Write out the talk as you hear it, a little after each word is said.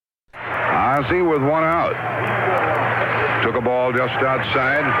Massey with one out. Took a ball just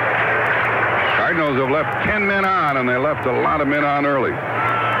outside. Cardinals have left 10 men on, and they left a lot of men on early.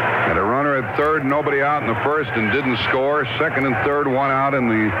 Had a runner at third, nobody out in the first, and didn't score. Second and third, one out in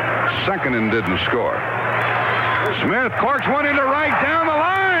the second and didn't score. Smith corks one into right down the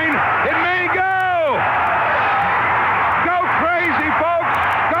line. It may go. Go crazy, folks.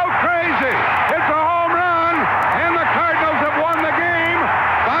 Go crazy. It's a home run, and the Cardinals have won the game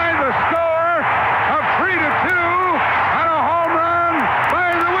by the score of 3-2 on a home run by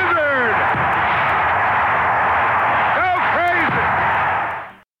the Wizard. Go crazy.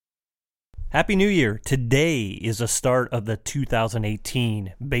 Happy New Year. Today is the start of the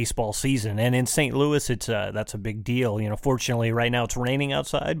 2018 baseball season. And in St. Louis, that's a big deal. You know, fortunately, right now it's raining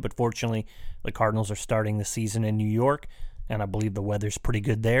outside, but fortunately, the Cardinals are starting the season in New York, and I believe the weather's pretty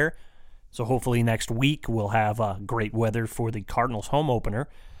good there. So hopefully next week we'll have great weather for the Cardinals home opener.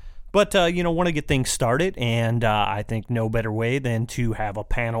 But, want to get things started, and I think no better way than to have a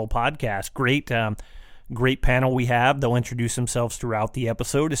panel podcast. Great panel we have. They'll introduce themselves throughout the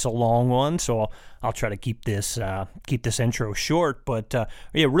episode. It's a long one, so I'll try to keep this intro short. But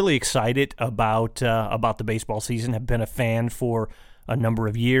really excited about the baseball season. Have been a fan for a number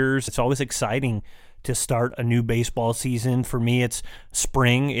of years. It's always exciting to start a new baseball season. For me, it's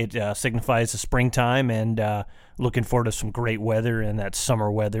spring. It signifies the springtime, and looking forward to some great weather and that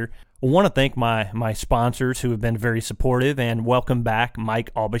summer weather. I want to thank my sponsors who have been very supportive, and welcome back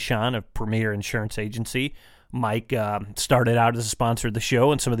Mike Aubuchon of Premier Insurance Agency. Mike started out as a sponsor of the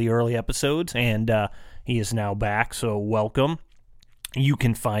show in some of the early episodes, and he is now back, so welcome. You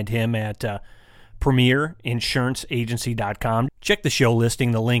can find him at premierinsuranceragency.com. Check the show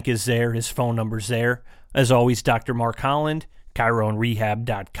listing. The link is there. His phone number's there. As always, Dr. Mark Holland,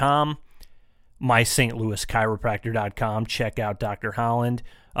 ChiroandRehab.com, MyStLouisChiropractor.com. Check out Dr. Holland.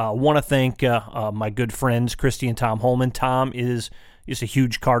 Want to thank my good friends, Christy and Tom Holman. Tom is a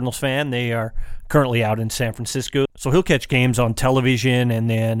huge Cardinals fan. They are currently out in San Francisco, so he'll catch games on television and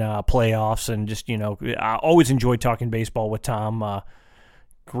then playoffs. And just, I always enjoy talking baseball with Tom.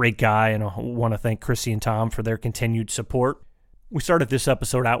 Great guy, and I want to thank Christy and Tom for their continued support. We started this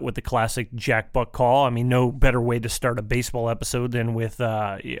episode out with the classic Jack Buck call. I mean, no better way to start a baseball episode than with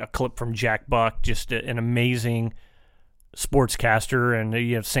a clip from Jack Buck. Just an amazing sportscaster, and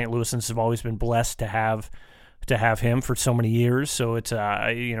St. Louisans have always been blessed to have him for so many years. So it's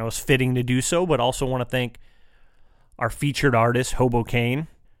it's fitting to do so. But also want to thank our featured artist, Hobo Kane.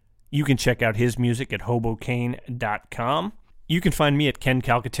 You can check out his music at hobokane.com. You can find me at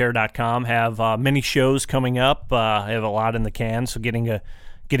kencalcaterra.com. Have many shows coming up. I have a lot in the can, so getting a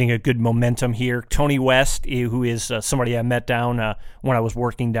good momentum here. Tony West, who is somebody I met down when I was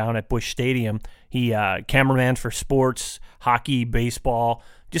working down at Busch Stadium. He cameraman for sports, hockey, baseball.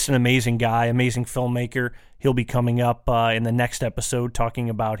 Just an amazing guy, amazing filmmaker. He'll be coming up in the next episode talking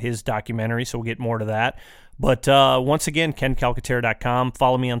about his documentary, so we'll get more to that. But once again, kencalcaterra.com.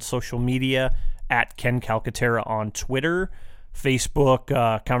 Follow me on social media at Ken Calcaterra on Twitter, Facebook,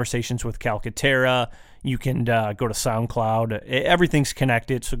 Conversations with Calcaterra. You can go to SoundCloud. Everything's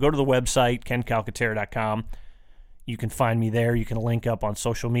connected, so go to the website, kencalcaterra.com. You can find me there. You can link up on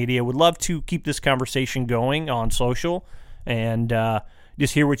social media. Would love to keep this conversation going on social and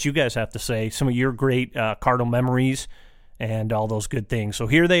just hear what you guys have to say, some of your great Cardinal memories and all those good things. So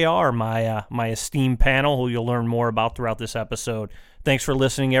here they are, my esteemed panel, who you'll learn more about throughout this episode. Thanks for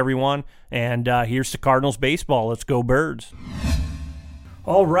listening, everyone, and here's to Cardinals baseball. Let's go Birds.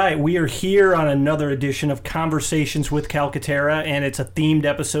 All right, we are here on another edition of Conversations with Calcaterra, and it's a themed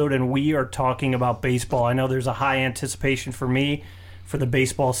episode, and we are talking about baseball. I know there's a high anticipation for me for the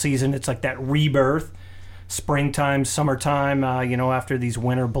baseball season. It's like that rebirth, springtime, summertime, after these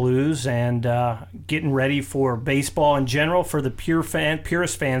winter blues, and getting ready for baseball in general for the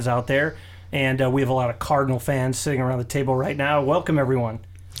purist fans out there. And we have a lot of Cardinal fans sitting around the table right now. Welcome, everyone.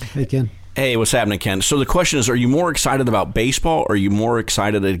 Hey, Ken. Hey, what's happening, Ken? So the question is, are you more excited about baseball, or are you more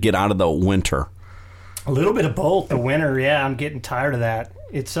excited to get out of the winter? A little bit of both. The winter, yeah, I'm getting tired of that.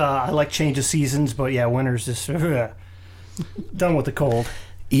 It's I like change of seasons, but yeah, winter's just done with the cold.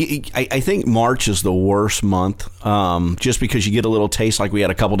 I think March is the worst month, just because you get a little taste like we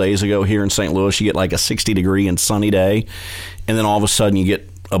had a couple days ago here in St. Louis. You get like a 60-degree and sunny day, and then all of a sudden you get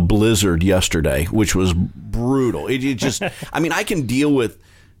a blizzard yesterday, which was brutal. It just, I mean, I can deal with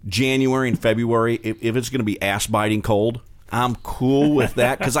January and February if it's going to be ass-biting cold. I'm cool with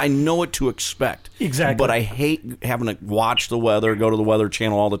that because I know what to expect. Exactly. But I hate having to watch the weather, go to the Weather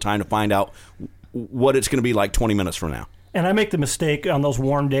Channel all the time to find out what it's going to be like 20 minutes from now. And I make the mistake on those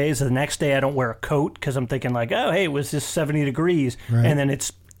warm days. The next day I don't wear a coat because I'm thinking like, oh, hey, it was just 70 degrees. Right. And then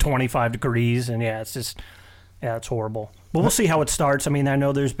it's 25 degrees, and it's horrible. But we'll see how it starts. I mean, I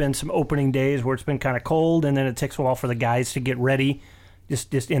know there's been some opening days where it's been kind of cold, and then it takes a while for the guys to get ready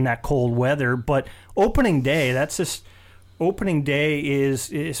just in that cold weather. But opening day, opening day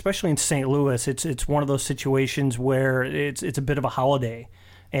is, especially in St. Louis, it's one of those situations where it's a bit of a holiday.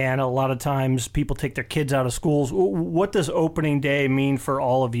 And a lot of times people take their kids out of schools. What does opening day mean for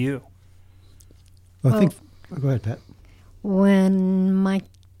all of you? Well, I think, go ahead, Pat. When my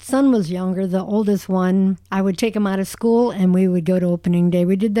son was younger, the oldest one, I would take him out of school and we would go to opening day.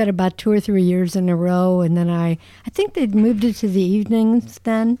 We did that about 2 or 3 years in a row. And then I think they'd moved it to the evenings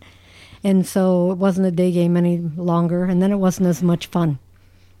then. And so it wasn't a day game any longer. And then it wasn't as much fun.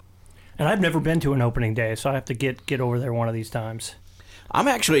 And I've never been to an opening day, so I have to get over there one of these times. I'm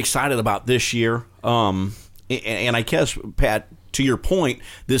actually excited about this year. And I guess, Pat, to your point,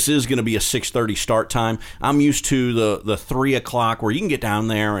 this is going to be a 6:30 start time. I'm used to the 3 o'clock where you can get down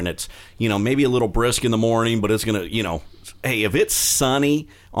there and it's, maybe a little brisk in the morning, but it's going to, hey, if it's sunny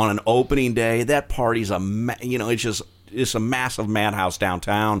on an opening day, that party's it's a massive madhouse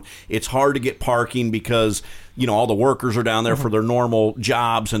downtown. It's hard to get parking because, all the workers are down there for their normal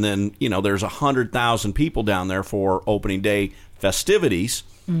jobs. And then, there's 100,000 people down there for opening day festivities.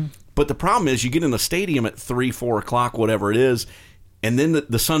 But the problem is you get in the stadium at 3, 4 o'clock, whatever it is, and then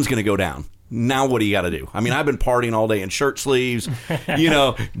the sun's going to go down. Now what do you got to do? I mean, I've been partying all day in shirt sleeves,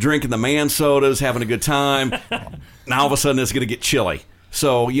 drinking the man sodas, having a good time. Now all of a sudden it's going to get chilly.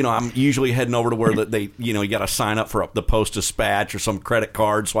 So, I'm usually heading over to where they, you got to sign up for the Post-Dispatch or some credit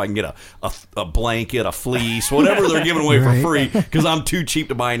card so I can get a blanket, a fleece, whatever they're giving away for free, because I'm too cheap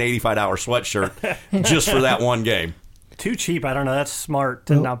to buy an $85 sweatshirt just for that one game. Too cheap? I don't know. That's smart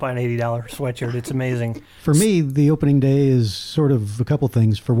to not buy an $80 sweatshirt. It's amazing. For me, the opening day is sort of a couple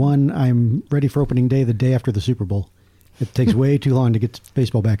things. For one, I'm ready for opening day the day after the Super Bowl. It takes way too long to get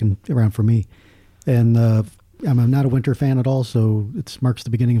baseball back around for me. And I'm not a winter fan at all, so it marks the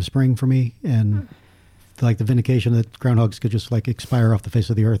beginning of spring for me. And like the vindication that groundhogs could just expire off the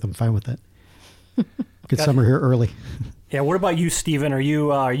face of the earth, I'm fine with that. Get summer here early. Yeah. What about you, Steven? Are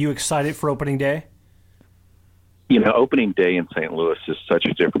you excited for opening day? Opening day in St. Louis is such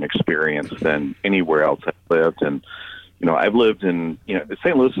a different experience than anywhere else I've lived. And, I've lived in,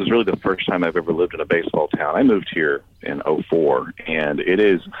 St. Louis is really the first time I've ever lived in a baseball town. I moved here in 2004, and it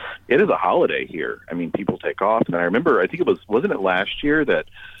is a holiday here. I mean, people take off. And I remember, I think wasn't it last year that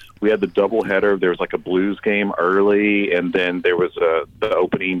we had the doubleheader? There was a Blues game early, and then there was the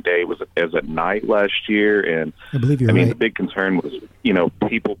opening day was at night last year. And I believe you're right. The big concern was,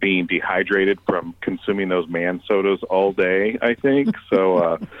 people being dehydrated from consuming those man sodas all day, I think.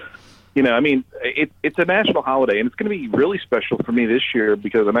 So, it's a national holiday, and it's going to be really special for me this year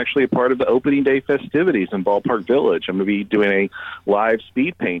because I'm actually a part of the opening day festivities in Ballpark Village. I'm going to be doing a live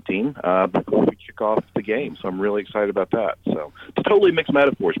speed painting before we kick off the game, so I'm really excited about that. So it's totally mixed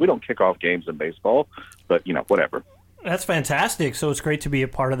metaphors. We don't kick off games in baseball, but, whatever. That's fantastic. So it's great to be a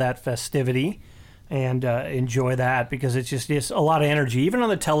part of that festivity and enjoy that because it's a lot of energy. Even on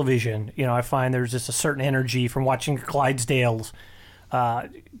the television, I find there's just a certain energy from watching Clydesdales.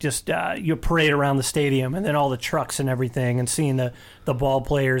 You parade around the stadium and then all the trucks and everything and seeing the ball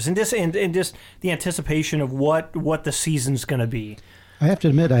players and just the anticipation of what the season's going to be. I have to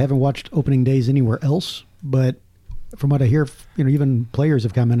admit, I haven't watched opening days anywhere else, but from what I hear, even players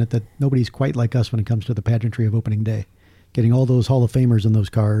have commented that nobody's quite like us when it comes to the pageantry of opening day. Getting all those Hall of Famers in those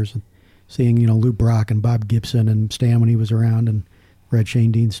cars and seeing, Lou Brock and Bob Gibson and Stan when he was around and Red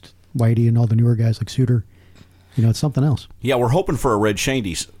Schoendienst, Whitey and all the newer guys like Suter. It's something else. Yeah, we're hoping for a Red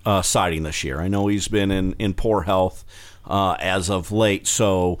Schoendienst sighting this year. I know he's been in poor health as of late,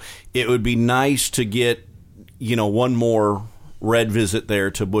 so it would be nice to get, one more Red visit there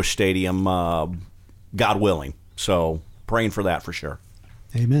to Busch Stadium, God willing. So praying for that for sure.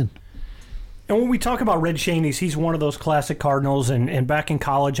 Amen. And when we talk about Red Schoendienst, he's one of those classic Cardinals. And back in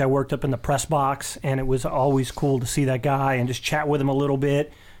college, I worked up in the press box, and it was always cool to see that guy and just chat with him a little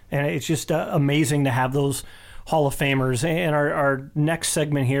bit. And it's just amazing to have those Hall of Famers. And our next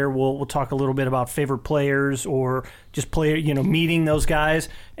segment here, we'll talk a little bit about favorite players or just meeting those guys.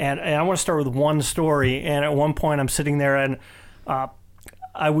 And I want to start with one story. And at one point, I'm sitting there, and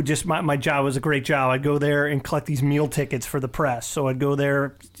I would just my job was a great job. I'd go there and collect these meal tickets for the press. So I'd go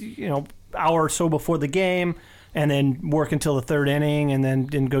there, hour or so before the game, and then work until the third inning, and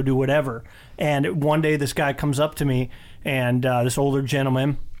then go do whatever. And one day, this guy comes up to me, and this older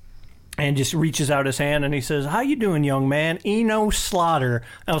gentleman, and just reaches out his hand, and he says, "How you doing, young man? Eno Slaughter."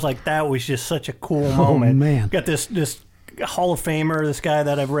 I was like, that was just such a cool moment. Oh, man. Got this Hall of Famer, this guy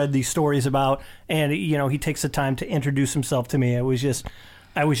that I've read these stories about, and he takes the time to introduce himself to me. It was just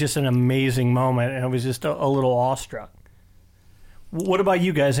That was just an amazing moment, and I was just a little awestruck. What about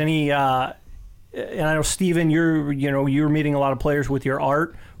you guys? Any? And I know, Steven, you're meeting a lot of players with your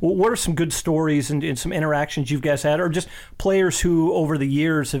art. What are some good stories and some interactions you guys had, or just players who over the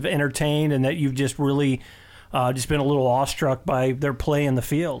years have entertained and that you've just really just been a little awestruck by their play in the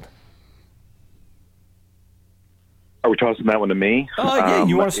field? Are we tossing that one to me? Oh, yeah.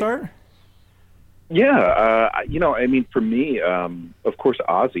 You want to start? Yeah. I mean, for me, of course,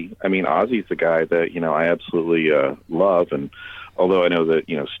 Ozzy. I mean, Ozzy's the guy that, I absolutely love. And although I know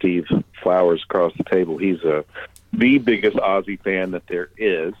that, Steve Flowers across the table, he's the biggest Ozzy fan that there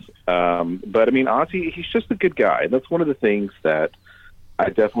is. But, I mean, Ozzy, he's just a good guy. That's one of the things that I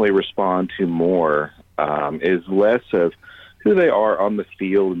definitely respond to more, is less of who they are on the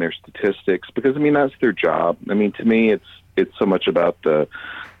field and their statistics, because, I mean, that's their job. I mean, to me, it's so much about the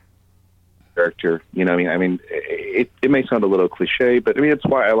character. I mean, it may sound a little cliche, but, I mean, it's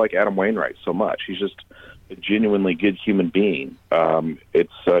why I like Adam Wainwright so much. He's just a genuinely good human being.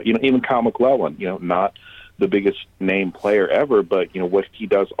 It's even Kyle McClellan, not the biggest name player ever, but what he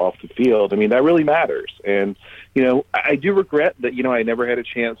does off the field, I mean, that really matters. And I do regret that I never had a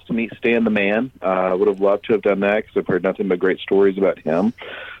chance to meet Stan the Man. I would have loved to have done that because I've heard nothing but great stories about him.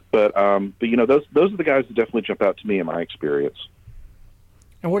 But those are the guys that definitely jump out to me in my experience.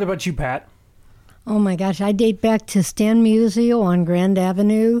 And what about you, Pat? Oh my gosh, I date back to Stan Musial on Grand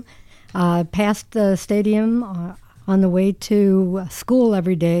Avenue. Past the stadium on the way to school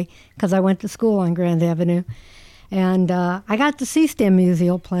every day, because I went to school on Grand Avenue. And I got to see Stan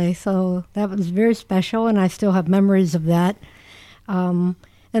Musial play, so that was very special, and I still have memories of that. And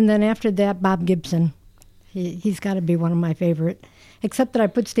then after that, Bob Gibson. He's got to be one of my favorite, except that I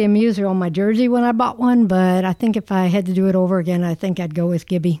put Stan Musial on my jersey when I bought one, but I think if I had to do it over again, I think I'd go with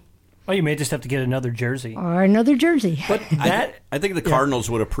Gibby. Oh, you may just have to get another jersey. Or another jersey. But I think the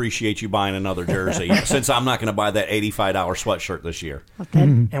Cardinals would appreciate you buying another jersey, since I'm not going to buy that $85 sweatshirt this year.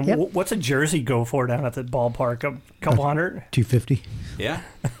 And what's a jersey go for down at the ballpark? A couple hundred? $250. Yeah.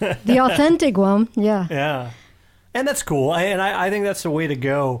 The authentic one, yeah. Yeah. And that's cool. I think that's the way to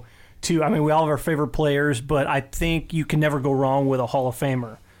go, too. I mean, we all have our favorite players, but I think you can never go wrong with a Hall of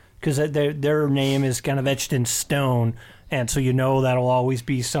Famer, because their name is kind of etched in stone. And so that'll always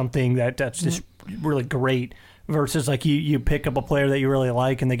be something that's just really great, versus like you pick up a player that you really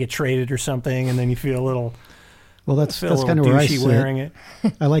like and they get traded or something, and then you feel a little. Well, that's kind of where I sit. Wearing it.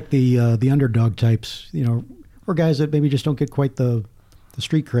 I like the underdog types, or guys that maybe just don't get quite the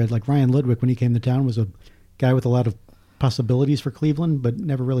street cred. Like Ryan Ludwig, when he came to town, was a guy with a lot of possibilities for Cleveland, but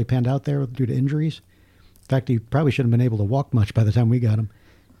never really panned out there due to injuries. In fact, he probably shouldn't have been able to walk much by the time we got him,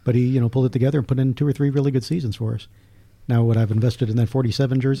 but he pulled it together and put in 2 or 3 really good seasons for us. Now, would I've invested in that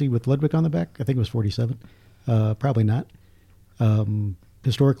 47 jersey with Ludwig on the back? I think it was 47. Probably not.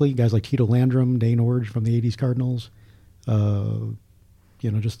 Historically, guys like Tito Landrum, Dane Orge from the 80s Cardinals,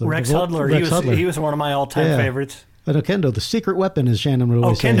 just the Rex Hudler. He was one of my all-time favorites. But Okendo, the secret weapon, as Shannon would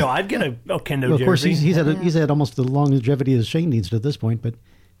always say. Okendo, I'd get a Okendo jersey. Of course, he's had almost the longevity as Shane needs to at this point, but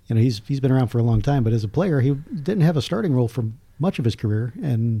he's been around for a long time. But as a player, he didn't have a starting role for much of his career,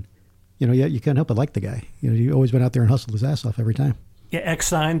 and you can't help but like the guy. You always went out there and hustled his ass off every time. Yeah,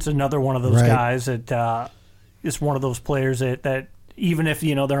 Eckstein's another one of those guys that is one of those players that even if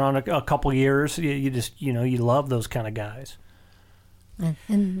they're on a couple years, you just you love those kind of guys.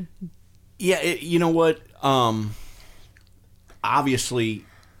 And yeah, you know what? Obviously,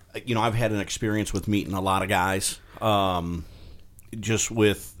 I've had an experience with meeting a lot of guys. Just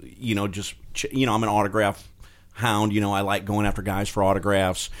with I'm an autograph hound. I like going after guys for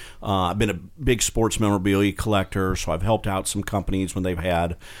autographs. I've been a big sports memorabilia collector, so I've helped out some companies when they've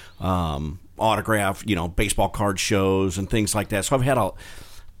had autograph, baseball card shows and things like that. So I've had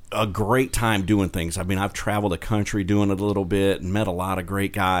a great time doing things. I mean, I've traveled the country doing it a little bit and met a lot of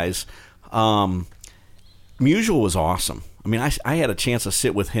great guys. Musial was awesome. I mean, I had a chance to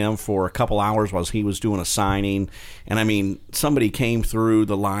sit with him for a couple hours while he was doing a signing. And, I mean, somebody came through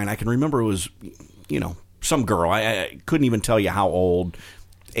the line. I can remember it was, some girl. I couldn't even tell you how old,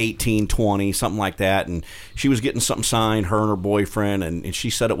 18, 20, something like that. And she was getting something signed, her and her boyfriend, and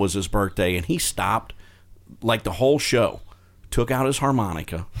she said it was his birthday. And he stopped, like, the whole show, took out his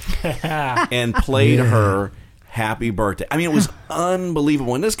harmonica, and played her happy birthday. I mean, it was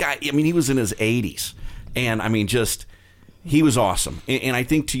unbelievable. And this guy, I mean, he was in his 80s. And, I mean, he was awesome. And I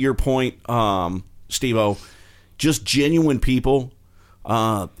think to your point, Steve-O, just genuine people,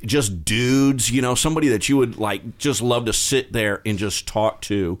 just dudes, somebody that you would just love to sit there and just talk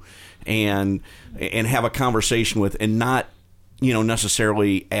to and have a conversation with, and not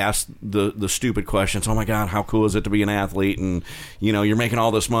necessarily ask the stupid questions. Oh my God, how cool is it to be an athlete? And you're making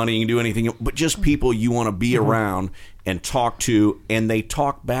all this money, you can do anything. But just people you want to be around and talk to, and they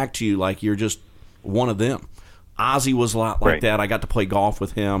talk back to you like you're just one of them. Ozzie was a lot like that. I got to play golf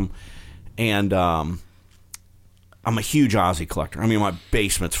with him, and I'm a huge Ozzie collector. I mean, my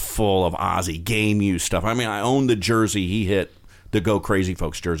basement's full of Ozzie game used stuff. I mean, I own the jersey he hit the Go Crazy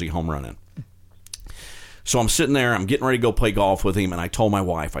Folks jersey home run in. So I'm sitting there, I'm getting ready to go play golf with him, and I told my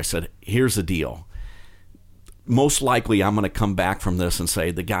wife, I said, here's the deal. Most likely I'm going to come back from this and say,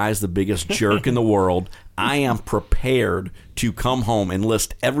 the guy's the biggest jerk in the world. I am prepared to come home and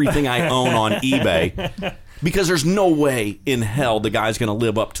list everything I own on eBay because there's no way in hell the guy's going to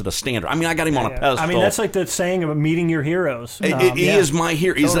live up to the standard. I mean, I got him on a pedestal. I mean, that's like the saying of meeting your heroes. He is my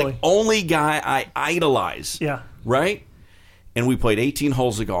hero. He's the only guy I idolize. Yeah. Right? And we played 18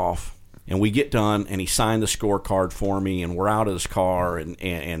 holes of golf. And we get done, and he signed the scorecard for me, and we're out of his car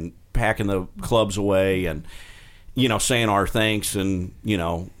and packing the clubs away and, saying our thanks and,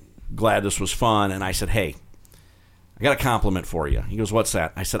 glad this was fun. And I said, hey, I got a compliment for you. He goes, what's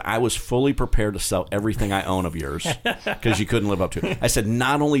that? I said, I was fully prepared to sell everything I own of yours because you couldn't live up to it. I said,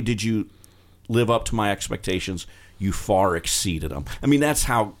 not only did you live up to my expectations, you far exceeded them. I mean, that's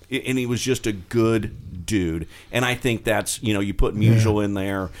how, and he was just a good dude. And I think that's, you put Musial in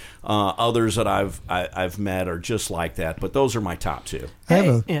there. Others that I've met are just like that, but those are my top two.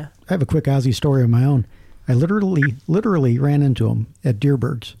 I have a quick Ozzie story of my own. I literally ran into him at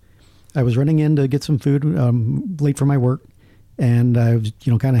Deerbirds. I was running in to get some food, late for my work, and I was,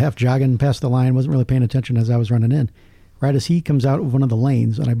 kind of half jogging past the line, wasn't really paying attention as I was running in. Right as he comes out of one of the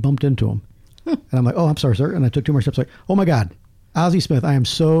lanes, and I bumped into him. And I'm like, oh, I'm sorry, sir. And I took 2 more steps like, oh, my God, Ozzie Smith, I am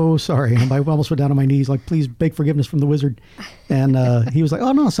so sorry. And I almost went down on my knees, like, please beg forgiveness from the wizard. And he was like,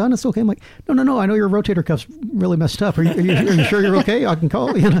 oh, no, son, it's okay. I'm like, no, I know your rotator cuff's really messed up. Are you sure you're okay? I can call.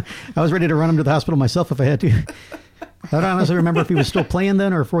 I was ready to run him to the hospital myself if I had to. I don't honestly remember if he was still playing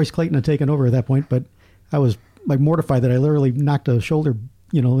then or if Royce Clayton had taken over at that point. But I was like mortified that I literally knocked a shoulder,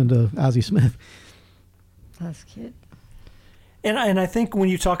 into Ozzie Smith. That's cute. And I think when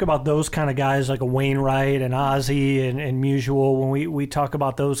you talk about those kind of guys like a Wainwright and Ozzie and Musial, when we talk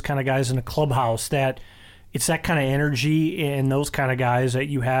about those kind of guys in the clubhouse, that it's that kind of energy in those kind of guys that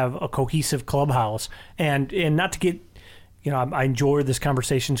you have a cohesive clubhouse. And not to get, I enjoy where this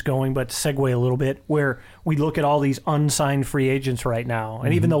conversation's going, but to segue a little bit, where we look at all these unsigned free agents right now.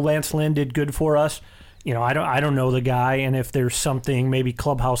 And even though Lance Lynn did good for us, I don't know the guy, and if there's something, maybe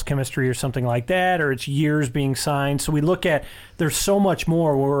clubhouse chemistry or something like that, or it's years being signed. So we look at, there's so much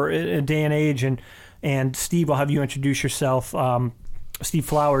more. We're in a day and age, and Steve, I'll have you introduce yourself, Steve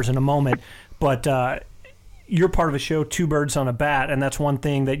Flowers, in a moment. But you're part of a show, Two Birds on a Bat, and that's one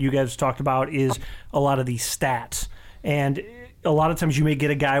thing that you guys talked about is a lot of these stats. And a lot of times you may get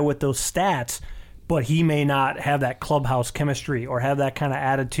a guy with those stats, but he may not have that clubhouse chemistry or have that kind of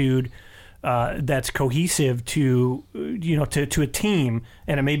attitude that's cohesive to a team,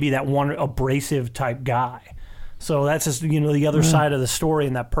 and it may be that one abrasive type guy. So that's just the other side of the story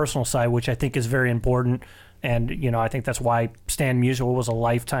and that personal side, which I think is very important. And I think that's why Stan Musial was a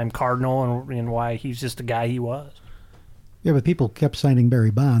lifetime Cardinal and why he's just the guy he was. Yeah, but people kept signing Barry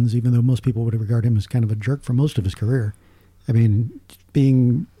Bonds, even though most people would regard him as kind of a jerk for most of his career. I mean,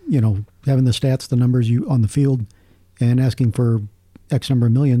 being having the stats, the numbers you on the field, and asking for X number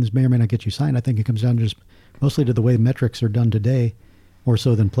of millions may or may not get you signed. I think it comes down to just mostly to the way metrics are done today, more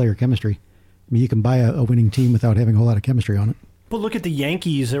so than player chemistry. I mean, you can buy a winning team without having a whole lot of chemistry on it. But look at the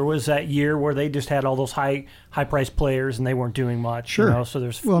Yankees. There was that year where they just had all those high priced players and they weren't doing much. Sure. So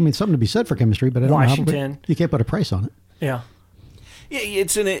there's something to be said for chemistry, but I don't Washington. know how, you can't put a price on it. Yeah. Yeah,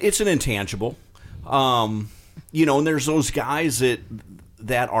 it's an intangible. And there's those guys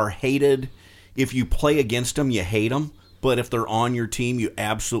that are hated. If you play against them, you hate them. But if they're on your team, you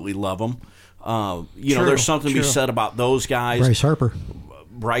absolutely love them. There's something to be said about those guys.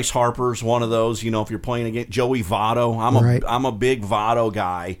 Bryce Harper's one of those. If you're playing against Joey Votto, I'm a big Votto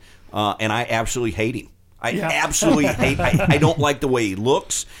guy, and I absolutely hate him. Absolutely hate. I don't like the way he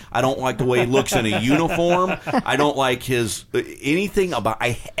looks. I don't like the way he looks in a uniform. I don't like his anything about.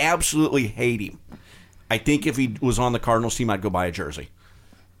 I absolutely hate him. I think if he was on the Cardinals team, I'd go buy a jersey.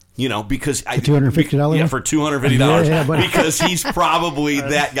 Because for $250. Yeah, for $250. Yeah, because he's probably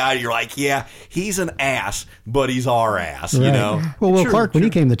that guy. You're like, yeah, he's an ass, but he's our ass. Right. Well, Will Clark, when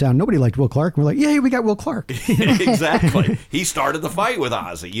he came to town, nobody liked Will Clark. We're like, yeah, we got Will Clark. Exactly. He started the fight with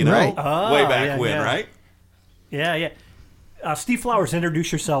Ozzie. Right. Way back when, right? Yeah. Steve Flowers,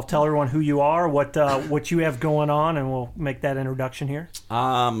 introduce yourself. Tell everyone who you are, what you have going on, and we'll make that introduction here.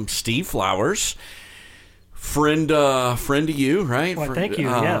 Steve Flowers. Friend to you, right? Well, thank you.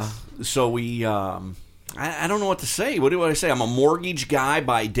 Yes. So we, I don't know what to say. What do I say? I'm a mortgage guy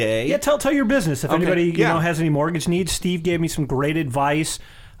by day. Yeah, tell your business. If Okay, anybody yeah. has any mortgage needs, Steve gave me some great advice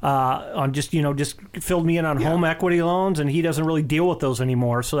on just filled me in on home equity loans, and he doesn't really deal with those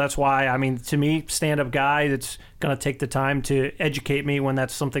anymore. So that's why, I mean, to me, stand-up guy that's going to take the time to educate me when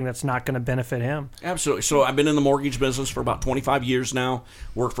that's something that's not going to benefit him. Absolutely. So I've been in the mortgage business for about 25 years now.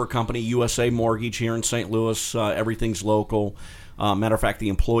 Worked for a company, USA Mortgage, here in St. Louis. Everything's local. Matter of fact, the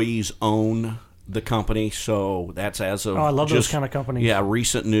employees own the company, so that's as of I love those kind of companies. Yeah,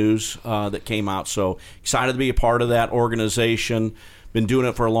 recent news that came out. So excited to be a part of that organization. Been doing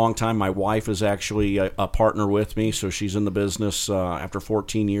it for a long time. My wife is actually a partner with me, so she's in the business after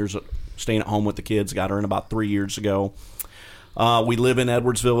 14 years staying at home with the kids. Got her in about 3 years ago. We live in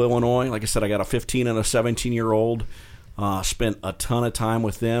Edwardsville, Illinois. Like I said, I got a 15 and a 17-year-old. Spent a ton of time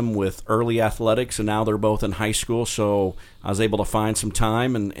with them with early athletics, and now they're both in high school. So I was able to find some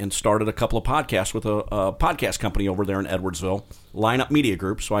time and started a couple of podcasts with a podcast company over there in Edwardsville, Lineup Media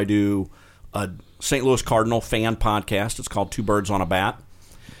Group. So I do a St. Louis Cardinal fan podcast. It's called Two Birds on a Bat.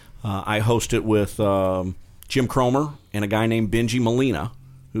 I host it with Jim Cromer and a guy named Benji Molina,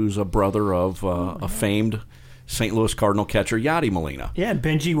 who's a brother of a famed St. Louis Cardinal catcher, Yadi Molina. Yeah, and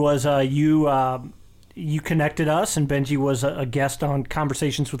Benji was you connected us, and Benji was a guest on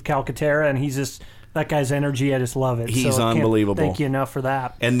Conversations with Calcaterra, and he's just that guy's energy. I just love it. He's so I can't unbelievable. Thank you enough for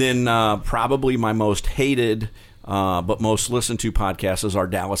that. And then probably my most hated but most listened to podcast is our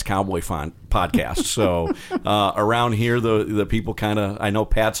Dallas Cowboy podcast. So around here, the people kind of, I know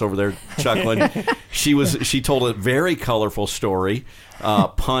Pat's over there chuckling. She told a very colorful story,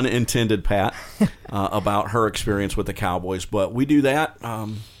 pun intended, Pat, about her experience with the Cowboys. But we do that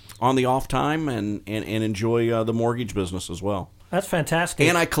on the off time and enjoy the mortgage business as well. That's fantastic.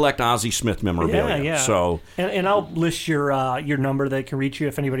 And I collect Ozzie Smith memorabilia. Yeah. So and I'll list your number that can reach you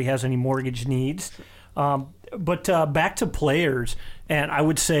if anybody has any mortgage needs. But back to players, and I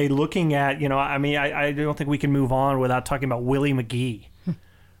would say looking at, I don't think we can move on without talking about Willie McGee.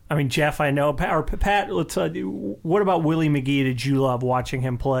 I mean, Jeff, I know, Pat, let's. What about Willie McGee did you love watching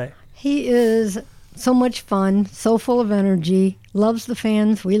him play? He is so much fun, so full of energy, loves the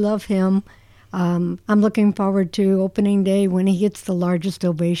fans. We love him. I'm looking forward to opening day when he gets the largest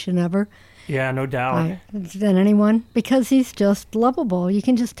ovation ever. Yeah, no doubt. Than anyone, because he's just lovable. You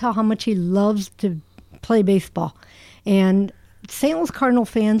can just tell how much he loves to play baseball. And St. Louis Cardinal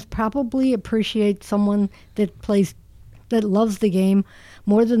fans probably appreciate someone that loves the game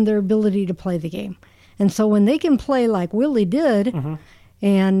more than their ability to play the game. And so when they can play like Willie did, Mm-hmm.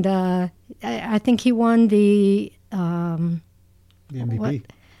 and I think he won the MVP.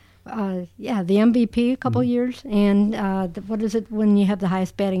 the MVP a couple years. And what is it when you have the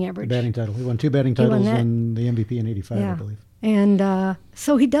highest batting average? Batting title. He won 2 batting He won titles that. and the MVP in '85, I believe. And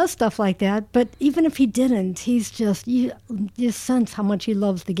so he does stuff like that. But even if he didn't, he's just, you sense how much he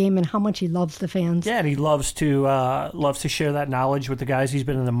loves the game and how much he loves the fans. Yeah, and he loves to share that knowledge with the guys. He's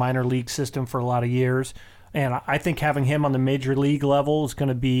been in the minor league system for a lot of years. And I think having him on the major league level is going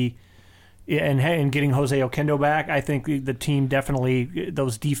to be, and getting Jose Oquendo back, I think the team definitely,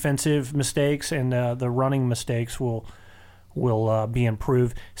 those defensive mistakes and the running mistakes will be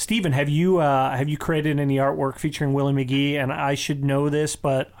improved. Stephen, have you created any artwork featuring Willie McGee? And I should know this,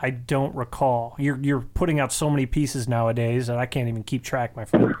 but I don't recall. You're putting out so many pieces nowadays that I can't even keep track, my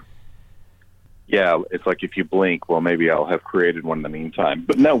friend. Yeah, it's like if you blink, well, maybe I'll have created one in the meantime.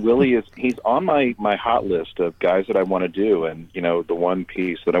 But no, Willie he's on my hot list of guys that I want to do. And, the one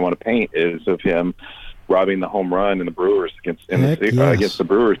piece that I want to paint is of him robbing the home run in the Brewers against the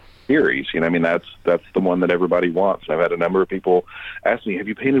Brewers series. That's the one that everybody wants. And I've had a number of people ask me, have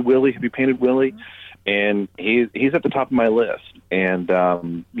you painted Willie? Have you painted Willie? And he's at the top of my list. And,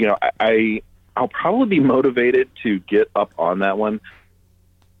 I'll probably be motivated to get up on that one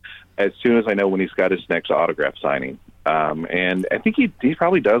as soon as I know when he's got his next autograph signing. And I think he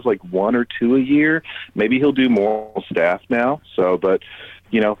probably does like 1 or 2 a year. Maybe he'll do more staff now. So, but,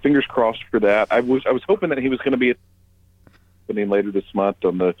 fingers crossed for that. I was hoping that he was going to be later this month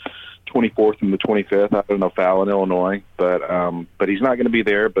on the 24th and the 25th. I don't know, Fallon, Illinois, but he's not going to be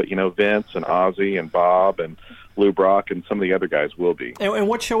there. But, Vince and Ozzie and Bob and Lou Brock and some of the other guys will be. And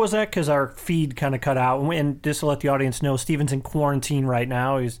what show was that? Because our feed kind of cut out. And just to let the audience know, Steven's in quarantine right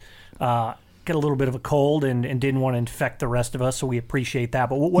now. He's got a little bit of a cold and didn't want to infect the rest of us, so we appreciate that.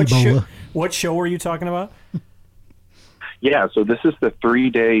 But what show were you talking about? Yeah, so this is the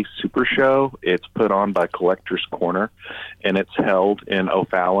 3-day Super Show. It's put on by Collectors Corner, and it's held in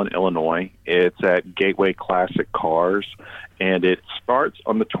O'Fallon, Illinois. It's at Gateway Classic Cars, and it starts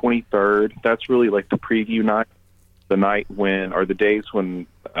on the 23rd. That's really like the preview night, the night when, or the days when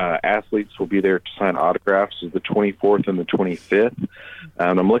athletes will be there to sign autographs is the 24th and the 25th.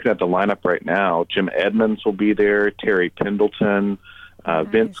 I'm looking at the lineup right now. Jim Edmonds will be there, Terry Pendleton,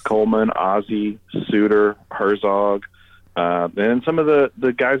 Vince Coleman, Ozzie, Suter, Herzog, and some of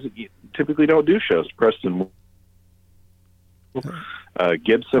the guys that typically don't do shows, Preston,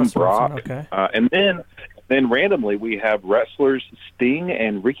 Gibson, Brock, okay. And then randomly we have wrestlers Sting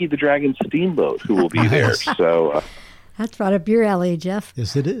and Ricky the Dragon Steamboat who will be there. So that's right up your alley, Jeff.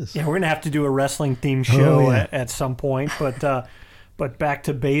 Yes, it is. Yeah, we're going to have to do a wrestling themed show yeah. at some point, but back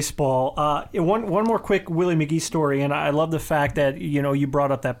to baseball. One more quick Willie McGee story, and I love the fact that you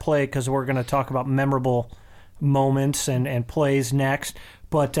brought up that play because we're going to talk about memorable moments and plays next.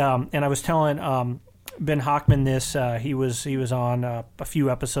 But and I was telling Ben Hochman this. He was on a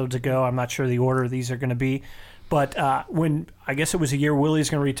few episodes ago. I'm not sure the order these are going to be. But when I guess it was a year Willie's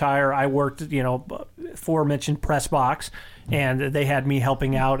going to retire, I worked, aforementioned press box, and they had me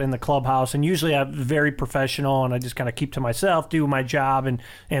helping out in the clubhouse. And usually I'm very professional, and I just kind of keep to myself, do my job,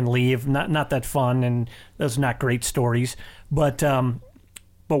 and leave. Not that fun, and those are not great stories. But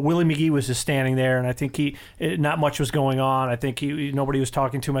Willie McGee was just standing there, and I think not much was going on. I think nobody was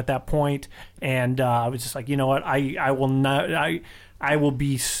talking to him at that point, and I was just like, you know what, I will not. I will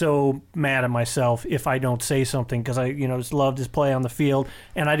be so mad at myself if I don't say something because I just loved his play on the field.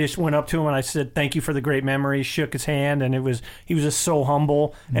 And I just went up to him and I said, thank you for the great memories, shook his hand, and he was just so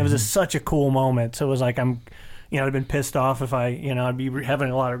humble. And it was just such a cool moment. So it was like I'd been pissed off if I'd be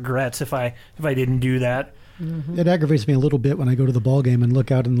having a lot of regrets if I didn't do that. Mm-hmm. It aggravates me a little bit when I go to the ball game and look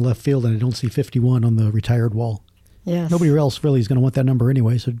out in the left field and I don't see 51 on the retired wall. Yes. Nobody else really is going to want that number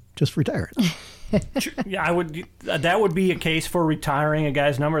anyway, so just retire it. Yeah, I would. That would be a case for retiring a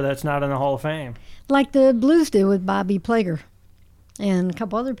guy's number that's not in the Hall of Fame, like the Blues did with Bobby Plager and a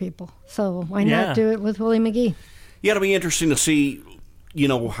couple other people. So why not do it with Willie McGee? Yeah, it'll be interesting to see,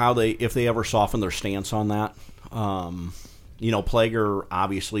 how if they ever soften their stance on that. Plager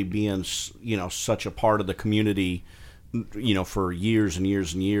obviously being, such a part of the community, for years and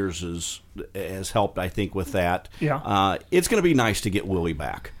years and years has helped, I think, with that. Yeah. It's going to be nice to get Willie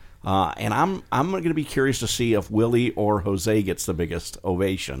back. And I'm going to be curious to see if Willie or Jose gets the biggest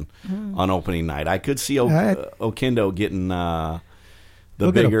ovation on opening night. I could see Oquendo getting the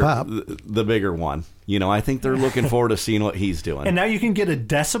bigger one. I think they're looking forward to seeing what he's doing. And now you can get a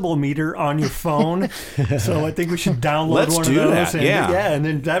decibel meter on your phone. So I think we should download Let's one do of those. that. And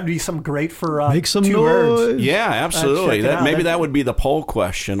then that'd be some great for make some two noise. birds. Yeah, absolutely. Maybe that would be the poll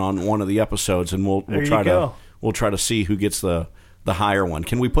question on one of the episodes, and we'll try to see who gets the higher one.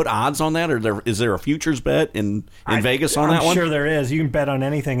 Can we put odds on that, or is there a futures bet in Vegas on that one? I'm sure there is. You can bet on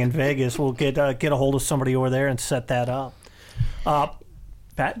anything in Vegas. We'll get a hold of somebody over there and set that up.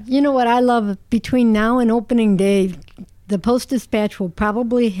 Pat? You know what I love? Between now and opening day, the Post-Dispatch will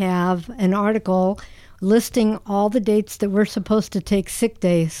probably have an article listing all the dates that we're supposed to take sick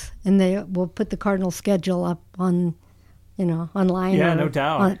days, and they will put the Cardinal schedule up on online. Yeah, no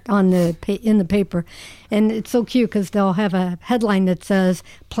doubt. In the paper. And it's so cute because they'll have a headline that says,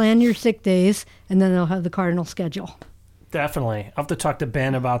 plan your sick days, and then they'll have the Cardinal schedule. Definitely. I'll have to talk to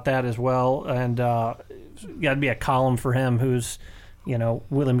Ben about that as well. And got to be a column for him who's,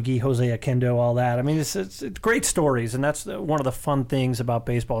 Willie McGee, Jose Oquendo, all that. I mean, it's great stories, and that's one of the fun things about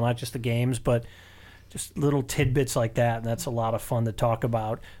baseball, not just the games, but just little tidbits like that, and that's a lot of fun to talk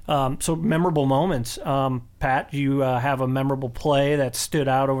about. So memorable moments. Pat, do you have a memorable play that stood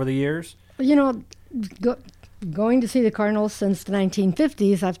out over the years? Going to see the Cardinals since the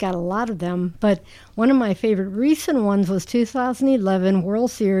 1950s, I've got a lot of them, but one of my favorite recent ones was 2011 World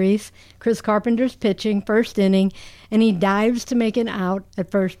Series. Chris Carpenter's pitching, first inning, and he dives to make an out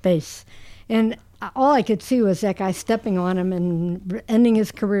at first base. And all I could see was that guy stepping on him and ending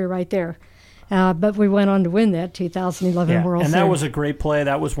his career right there. But we went on to win that 2011 World Series. And that was a great play.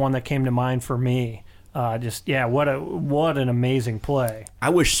 That was one that came to mind for me. What an amazing play. I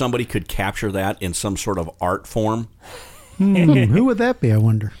wish somebody could capture that in some sort of art form. Who would that be, I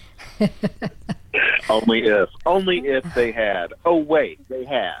wonder? Only if they had. Oh, wait, they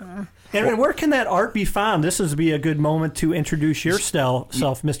have. And where can that art be found? This would be a good moment to introduce yourself,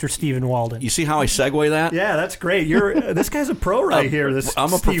 Mr. Stephen Walden. You see how I segue that? Yeah, that's great. This guy's a pro right here.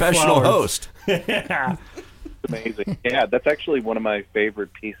 I'm a professional host. Yeah. Amazing. Yeah, that's actually one of my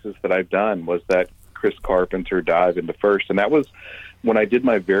favorite pieces that I've done was that Chris Carpenter dive into first, and that was when I did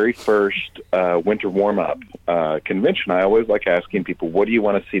my very first winter warm-up convention, I always like asking people, what do you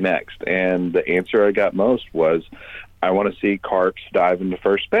want to see next? And the answer I got most was, I want to see Carps dive into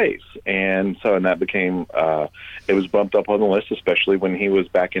first base. And that became, it was bumped up on the list, especially when he was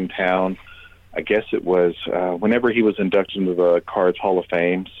back in town. I guess it was whenever he was inducted into the Cards Hall of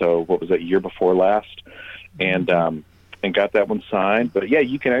Fame. So what was that, year before last? And got that one signed. But, yeah,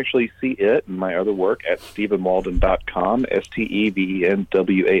 you can actually see it and my other work at StephenWalden.com,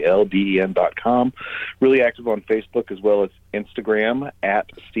 StephenWalden.com. Really active on Facebook as well as Instagram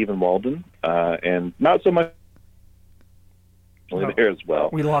at Stephen Walden. And not so much there as well.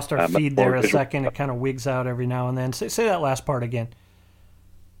 We lost our feed there a second. It kind of wigs out every now and then. Say that last part again.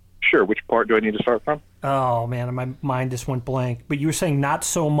 Sure. Which part do I need to start from? Oh, man, my mind just went blank. But you were saying not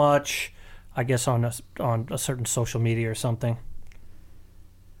so much, I guess, on a certain social media or something.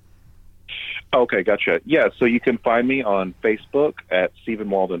 Okay, gotcha. Yeah, so you can find me on Facebook at Stephen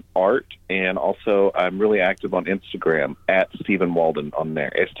Walden Art, and also I'm really active on Instagram at Stephen Walden on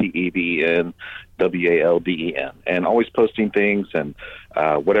there, StephenWalden, and always posting things and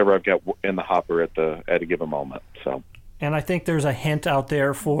whatever I've got in the hopper at a given moment. So. And I think there's a hint out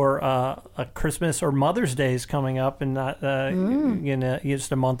there for a Christmas or Mother's Day is coming up in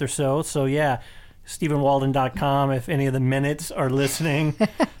just a month or so. So, yeah, StephenWalden.com, if any of the minutes are listening.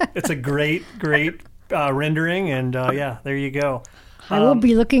 It's a great rendering, and, yeah, there you go. I will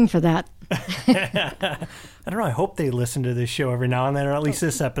be looking for that. I don't know. I hope they listen to this show every now and then, or at least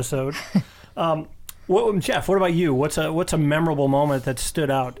this episode. Jeff, what about you? What's a memorable moment that stood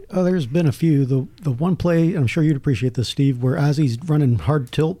out? Oh, there's been a few. The one play, I'm sure you'd appreciate this, Steve, where Ozzy's running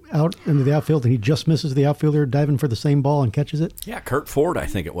hard tilt out into the outfield and he just misses the outfielder diving for the same ball and catches it. Yeah, Kurt Ford, I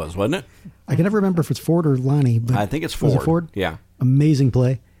think it was, wasn't it? I can never remember if it's Ford or Lonnie, but I think it's Ford. Was it Ford? Yeah. Amazing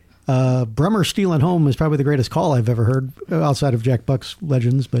play. Brummer stealing home is probably the greatest call I've ever heard outside of Jack Buck's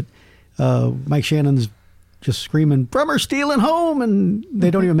legends, but Mike Shannon's just screaming, Brummer stealing home, and they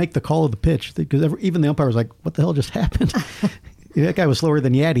don't even make the call of the pitch because even the umpire was like, what the hell just happened? That guy was slower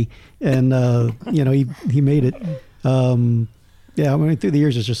than Yaddy, and he made it. Yeah, I mean, through the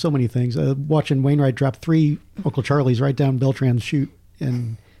years, there's just so many things. Watching Wainwright drop 3 Uncle Charlies right down Beltran's chute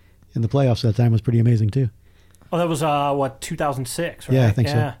in the playoffs that time was pretty amazing too. Oh, that was 2006, right? Yeah, I think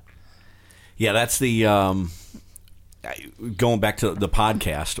so. Yeah, that's the going back to the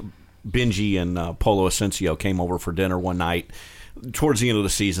podcast. Benji and Polo Asensio came over for dinner one night. Towards the end of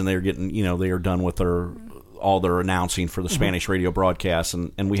the season, they were getting, they were done with all their announcing for the Spanish radio broadcast,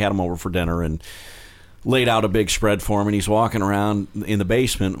 and we had them over for dinner and laid out a big spread for him. And he's walking around in the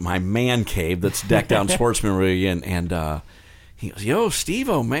basement, my man cave that's decked out in sportsman rig, and he goes, "Yo,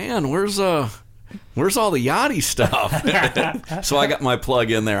 Steve-O, man, where's all the Yachty stuff?" So I got my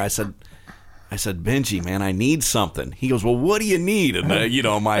plug in there. I said, Benji, man, I need something. He goes, well, what do you need? And I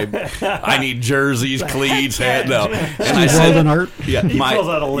need jerseys, cleats, hat. No. And I said, he fills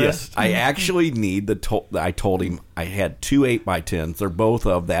out a list. I actually need I told him I had 2 8x10s. They're both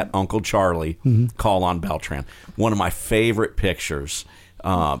of that Uncle Charlie call on Beltran. One of my favorite pictures.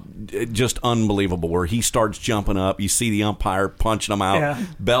 Just unbelievable, where he starts jumping up. You see the umpire punching him out. Yeah.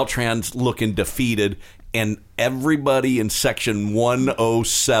 Beltran's looking defeated, and everybody in section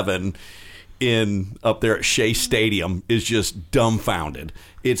 107 up there at Shea Stadium is just dumbfounded.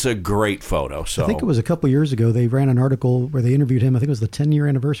 It's a great photo. So I think it was a couple years ago they ran an article where they interviewed him. I think it was the 10-year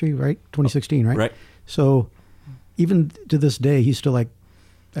anniversary, right? 2016, right? Right. So even to this day, he's still like,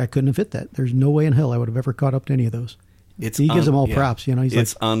 I couldn't have hit that. There's no way in hell I would have ever caught up to any of those. He gives them all props.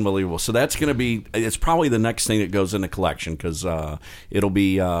 It's unbelievable. So that's going to be. It's probably the next thing that goes in the collection because it'll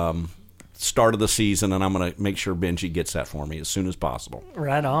be start of the season, and I'm going to make sure Benji gets that for me as soon as possible.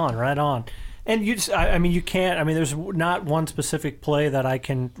 Right on. And you can't. I mean, there's not one specific play that I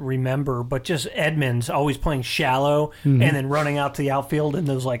can remember, but just Edmonds always playing shallow and then running out to the outfield and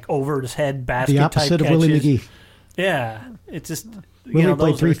those like over his head basket type catches. The opposite of Willie McGee. Yeah, it's just Willie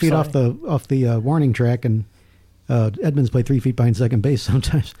played 3 feet off the warning track, and Edmonds played 3 feet behind second base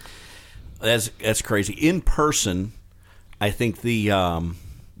sometimes. That's crazy. In person, I think the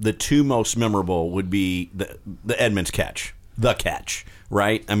 2 most memorable would be the Edmonds catch. The catch,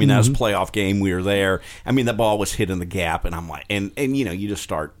 right? I mean, that was a playoff game. We were there. I mean, the ball was hit in the gap, and I'm like, and you just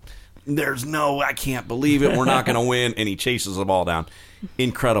start, I can't believe it. We're not going to win. And he chases the ball down.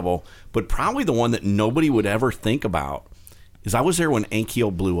 Incredible. But probably the one that nobody would ever think about is I was there when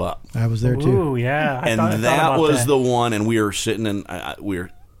Ankiel blew up. I was there, too. Ooh, yeah. That was the one, and we were sitting in, we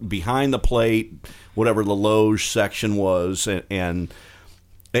were behind the plate, whatever the loge section was, and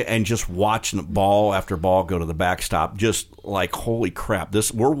just watching ball after ball go to the backstop, just like, holy crap,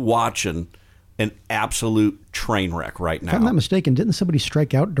 we're watching an absolute train wreck right now. If I'm not mistaken, didn't somebody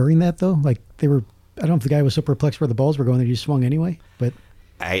strike out during that, though? Like, I don't know if the guy was so perplexed where the balls were going that he swung anyway, but...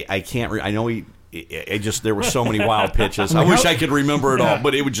 I can't... I know there were so many wild pitches. I wish I could remember it all,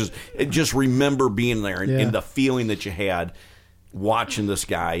 but it would just remember being there and the feeling that you had watching this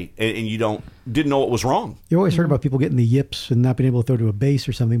guy, and you didn't know what was wrong. You always heard about people getting the yips and not being able to throw to a base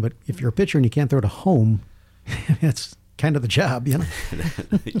or something, but if you're a pitcher and you can't throw to home, that's kind of the job, you know?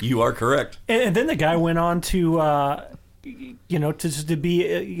 You are correct. And then the guy went on to, to be,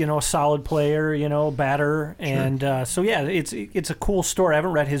 a solid player, batter. Sure. And it's a cool story. I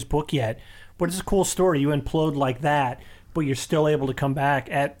haven't read his book yet, but it's a cool story. You implode like that, but you're still able to come back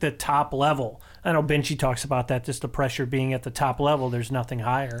at the top level. I know Benji talks about that, just the pressure being at the top level. There's nothing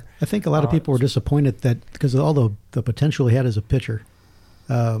higher. I think a lot of people were disappointed that because of all the potential he had as a pitcher.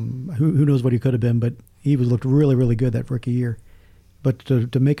 Who knows what he could have been, but he looked really, really good that rookie year. But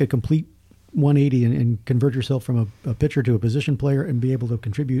to make a complete 180 and convert yourself from a pitcher to a position player and be able to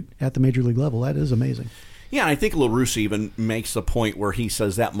contribute at the major league level, that is amazing. Yeah, and I think La Russa even makes the point where he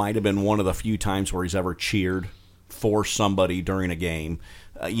says that might have been one of the few times where he's ever cheered for somebody during a game.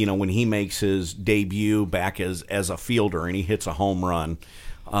 When he makes his debut back as a fielder and he hits a home run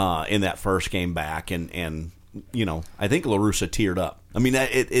in that first game back, and I think La Russa teared up. I mean,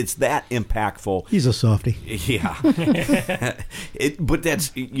 it's that impactful. He's a softie. Yeah.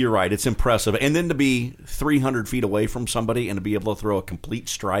 But you're right. It's impressive. And then to be 300 feet away from somebody and to be able to throw a complete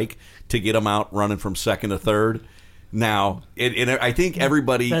strike to get him out running from second to third. Now, I think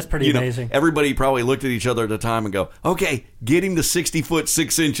everybody... That's pretty amazing. Everybody probably looked at each other at the time and go, okay, get him to 60 foot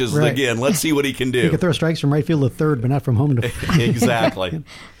 6 inches again. Let's see what he can do. He could throw strikes from right field to third, but not from home to... Exactly.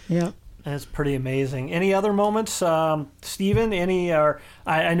 Yeah. That's pretty amazing. Any other moments, Stephen?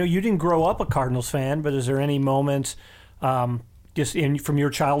 I know you didn't grow up a Cardinals fan, but is there any moments just from your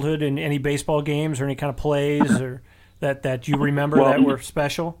childhood in any baseball games or any kind of plays or that you remember that were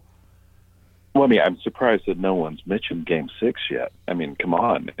special? Well, I mean, I'm surprised that no one's mentioned Game 6 yet. I mean, come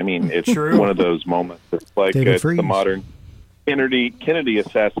on. I mean, it's True. One of those moments that's like the modern Kennedy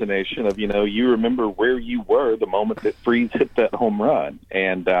assassination of, you remember where you were the moment that Freese hit that home run.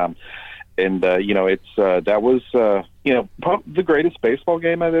 And that was probably the greatest baseball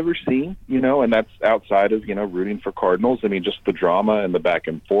game I've ever seen, and that's outside of, rooting for Cardinals. I mean, just the drama and the back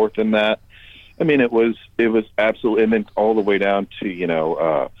and forth in that. I mean, it was absolutely, and then all the way down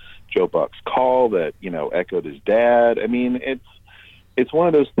to, Joe Buck's call that, echoed his dad. I mean, it's one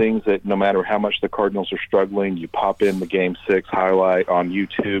of those things that no matter how much the Cardinals are struggling, you pop in the Game 6 highlight on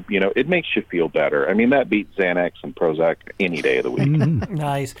YouTube, it makes you feel better. I mean, that beats Xanax and Prozac any day of the week. Mm-hmm.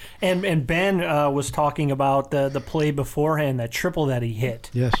 Nice. And Ben was talking about the play beforehand, that triple that he hit.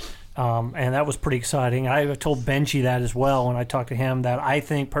 Yes. And that was pretty exciting. I told Benji that as well when I talked to him, that I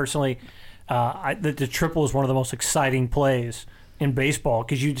think personally that the triple is one of the most exciting plays in baseball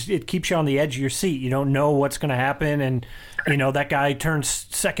because it keeps you on the edge of your seat. You don't know what's going to happen, and that guy turns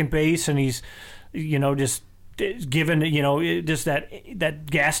second base and he's just given just that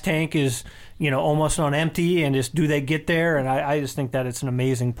gas tank is almost on empty, and just do they get there? And I just think that it's an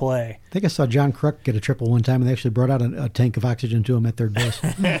amazing play. I think I saw John Kruk get a triple one time, and they actually brought out a tank of oxygen to him at third base.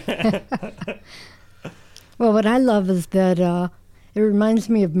 Well, what I love is that it reminds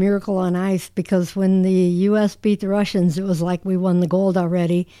me of Miracle on Ice, because when the U.S. beat the Russians, it was like we won the gold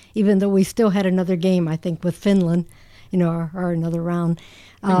already, even though we still had another game, I think, with Finland, or another round.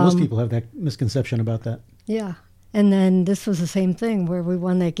 Most people have that misconception about that. Yeah. And then this was the same thing where we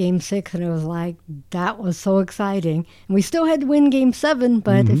won that Game 6, and it was like, that was so exciting. And we still had to win Game 7,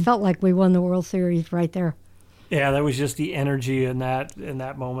 but it felt like we won the World Series right there. Yeah, that was just the energy in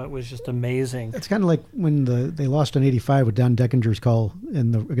that moment was just amazing. It's kind of like when they lost in '85 with Don Deckinger's call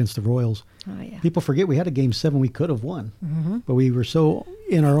against the Royals. Oh, yeah. People forget we had a Game 7 we could have won, but we were so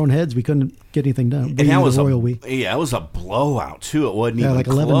in our own heads we couldn't get anything done. And that was it was a blowout too. It wasn't even like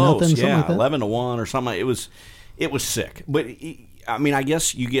close. 11-0, something like that. 11-1 or something. It was sick. But I mean, I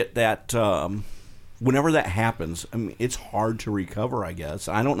guess you get that whenever that happens. I mean, it's hard to recover. I guess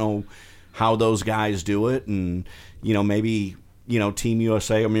I don't know how those guys do it, and maybe Team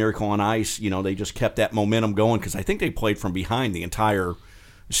USA or Miracle on Ice, they just kept that momentum going because I think they played from behind the entire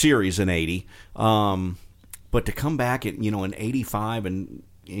series in '80. But to come back in 85 and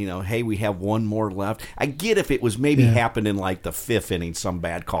hey, we have one more left. I get if it was maybe happened in like the fifth inning, some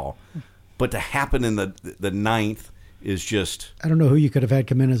bad call, but to happen in the ninth is just... I don't know who you could have had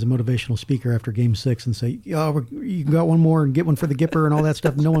come in as a motivational speaker after Game 6 and say, you got one more and get one for the Gipper and all that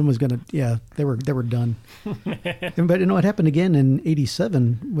stuff. No one was going to... they were done. But it happened again in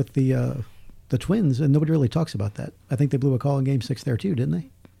 '87 with the Twins, and nobody really talks about that. I think they blew a call in Game 6 there too, didn't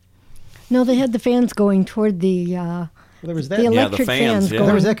they? No, they had the fans going toward the Well, there was that. the the electric fans, fans yeah. going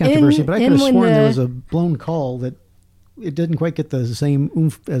There was that controversy, but I could have when sworn there the- was a blown call that it didn't quite get the same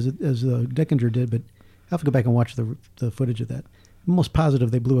oomph as Deckinger did. But I'll have to go back and watch the footage of that. I'm almost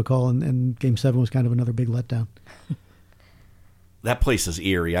positive they blew a call, and Game 7 was kind of another big letdown. That place is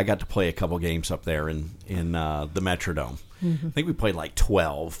eerie. I got to play a couple games up there in the Metrodome. I think we played like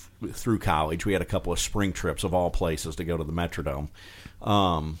 12 through college. We had a couple of spring trips of all places to go to the Metrodome.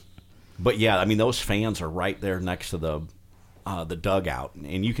 But yeah, I mean, those fans are right there next to the dugout,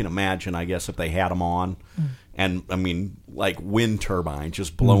 and you can imagine, I guess, if they had them on, and I mean, like wind turbines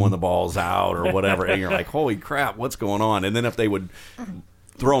just blowing the balls out or whatever, and you're like, holy crap, what's going on? And then if they would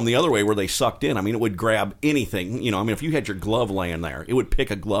throw them the other way where they sucked in, I mean, it would grab anything. You know, I mean, if you had your glove laying there, it would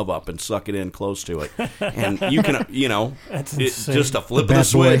pick a glove up and suck it in close to it, and you can, you know, That's it's insane. just a flip The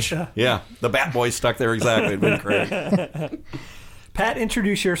of the Bat Boy. switch. Yeah, the Bat Boy stuck there exactly. It'd been great. Pat,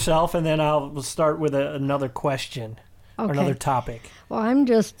 introduce yourself, and then we'll start with another question or Okay. another topic. Well,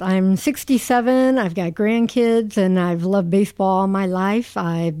 I'm 67. I've got grandkids, and I've loved baseball all my life.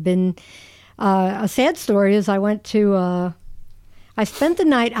 I've been a sad story is I spent the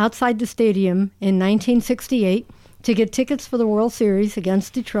night outside the stadium in 1968 to get tickets for the World Series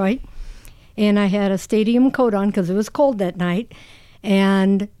against Detroit, and I had a stadium coat on because it was cold that night.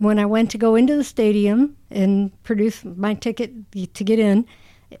 And when I went to go into the stadium and produce my ticket to get in,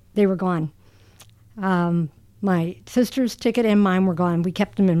 they were gone. My sister's ticket and mine were gone. We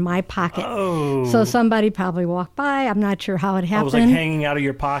kept them in my pocket. Oh. So somebody probably walked by. I'm not sure how it I happened. was like hanging out of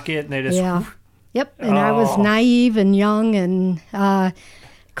your pocket, and they just Yeah. Yep. And I was Oh. naive and young and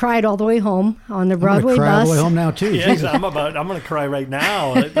cried all the way home on the I'm going Broadway to cry bus. all the way home now, too. Yes, Jesus. I'm going to cry right now.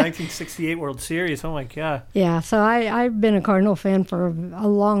 1968 World Series. Oh my God. Yeah, so I've been a Cardinal fan for a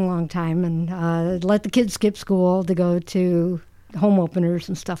long, long time, and let the kids skip school to go to home openers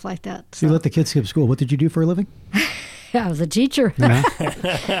and stuff like that. So you let the kids skip school. What did you do for a living? Yeah, I was a teacher, Yeah.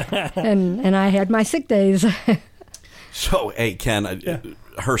 and I had my sick days. So, hey, Ken,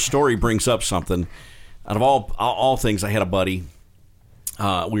 her story brings up something. Out of all things, I had a buddy.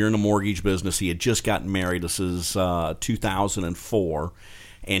 We were in the mortgage business. He had just gotten married. This is 2004.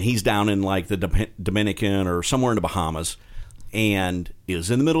 And he's down in like the Dominican or somewhere in the Bahamas. And it was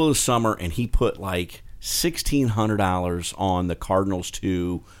in the middle of the summer, and he put like $1,600 on the Cardinals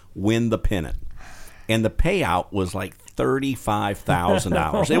to win the pennant. And the payout was like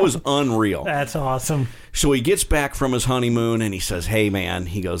 $35,000. It was unreal. That's awesome. So he gets back from his honeymoon and he says, hey, man,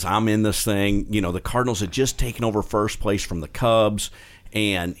 he goes, I'm in this thing. You know, the Cardinals had just taken over first place from the Cubs.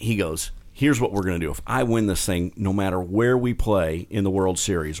 And he goes, here's what we're going to do. If I win this thing, no matter where we play in the World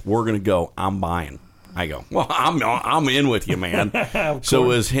Series, we're going to go. I'm buying. I go, well, I'm in with you, man. So it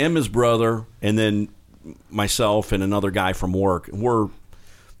was him, his brother, and then myself and another guy from work. We're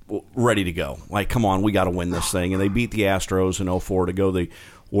ready to go. Like, come on, we got to win this thing. And they beat the Astros in 04 to go to the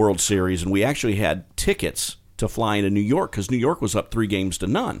World Series. And we actually had tickets to fly into New York because New York was up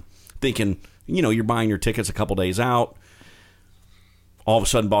 3-0, thinking, you know, you're buying your tickets a couple days out. All of a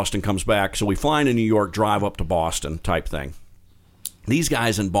sudden, Boston comes back. So we fly into New York, drive up to Boston type thing. These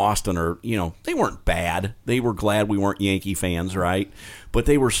guys in Boston are, you know, they weren't bad. They were glad we weren't Yankee fans, right? But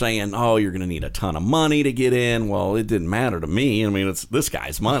they were saying, oh, you're going to need a ton of money to get in. Well, it didn't matter to me. I mean, it's this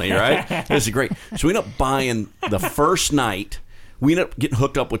guy's money, right? This is great. So we end up buying the first night. We end up getting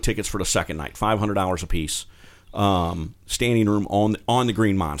hooked up with tickets for the second night, $500 a piece, standing room on the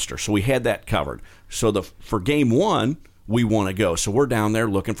Green Monster. So we had that covered. So for game one, we want to go. So we're down there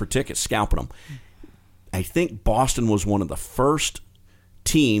looking for tickets, scalping them. I think Boston was one of the first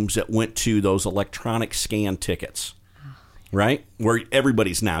teams that went to those electronic scan tickets, right? Where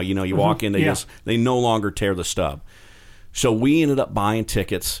everybody's now, you know, you walk in, they no longer tear the stub. So we ended up buying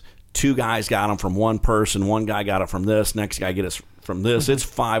tickets. 2 guys got them from one person. 1 guy got it from this. Next guy get it from this. It's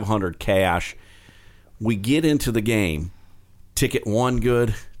 $500 cash. We get into the game. Ticket 1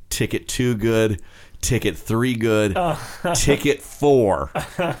 good. Ticket 2 good. Ticket 3 good. Ticket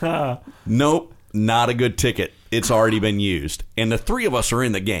 4. Nope. Not a good ticket. It's already been used. And the 3 of us are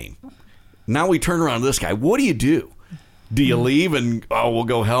in the game. Now we turn around to this guy. What do you do? Do you leave and, we'll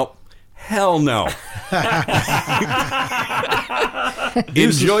go help? Hell no.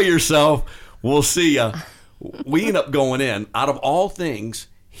 Enjoy yourself. We'll see ya. We end up going in. Out of all things,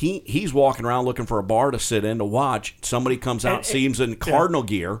 he's walking around looking for a bar to sit in to watch. Somebody comes out, seems in Cardinal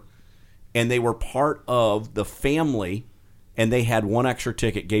gear, and they were part of the family. And they had 1 extra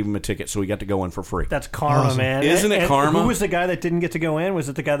ticket, gave him a ticket, so we got to go in for free. That's karma, Awesome. man. Isn't it karma? Who was the guy that didn't get to go in? Was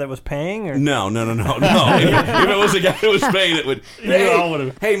it the guy that was paying? Or? No. If it was a guy that was paying, it would. You all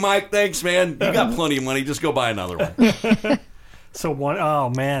would've- Hey, Mike, thanks, man. You got plenty of money. Just go buy another one. So oh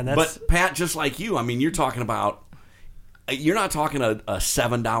man, that's But Pat, just like you, I mean, you're not talking a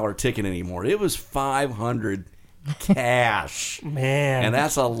 $7 ticket anymore. It was $500 cash, man, and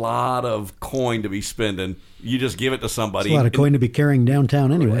that's a lot of coin to be spending. You just give it to somebody. It's a lot of coin to be carrying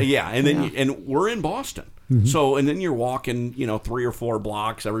downtown anyway. Yeah, and then and we're in Boston. So, and then you're walking, 3 or 4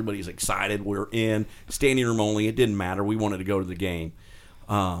 blocks. Everybody's excited. We're in standing room only. It didn't matter. We wanted to go to the game.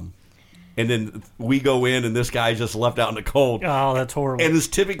 And then we go in, and this guy just left out in the cold. Oh, that's horrible. And his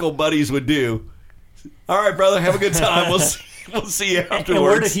typical buddies would do, all right, brother, have a good time. We'll see you afterwards. And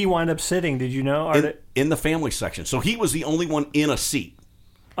where did he wind up sitting? Did you know? In the family section. So he was the only one in a seat.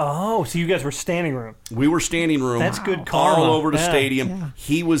 Oh, so you guys were standing room. We were standing room. That's good karma. All over the stadium. Yeah.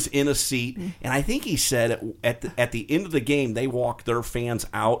 He was in a seat, and I think he said at the end of the game they walked their fans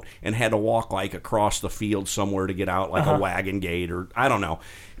out and had to walk like across the field somewhere to get out, like a wagon gate or I don't know.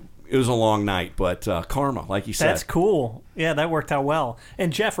 It was a long night, but karma, like you said. That's cool. Yeah, that worked out well.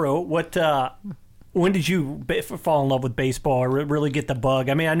 And Jeffro, when did you fall in love with baseball or really get the bug?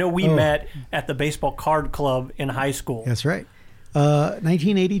 I mean, I know we met at the baseball card club in high school. That's right.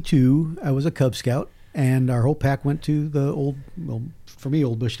 1982, I was a Cub Scout, and our whole pack went to the old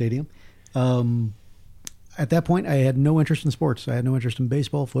Busch Stadium. At that point, I had no interest in sports. I had no interest in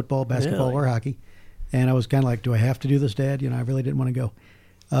baseball, football, basketball, or hockey. And I was kind of like, do I have to do this, Dad? I really didn't want to go.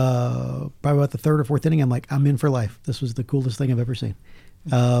 Probably about the 3rd or 4th inning, I'm like, I'm in for life. This was the coolest thing I've ever seen.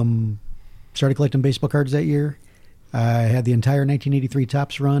 Started collecting baseball cards that year. I had the entire 1983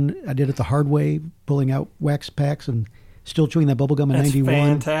 Topps run. I did it the hard way, pulling out wax packs and still chewing that bubble gum in That's 91.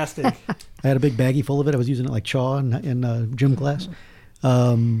 Fantastic. I had a big baggie full of it. I was using it like chaw in gym class.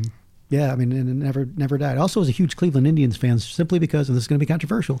 Yeah, I mean, and it never died. I also was a huge Cleveland Indians fan simply because, and this is going to be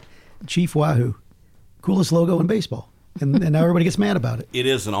controversial, Chief Wahoo, coolest logo in baseball. And now everybody gets mad about it. It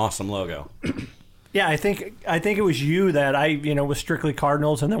is an awesome logo. Yeah, I think it was you that I was strictly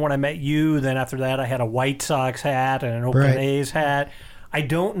Cardinals, and then when I met you, then after that I had a White Sox hat and an Oakland A's hat. I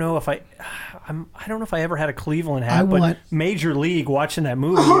don't know if I don't know if I ever had a Cleveland hat, but Major League, watching that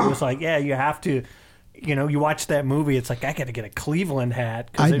movie, it was like, yeah, you have to, you watch that movie, it's like I got to get a Cleveland hat.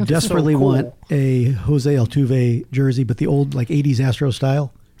 I desperately want a Jose Altuve jersey, but the old like 80s Astro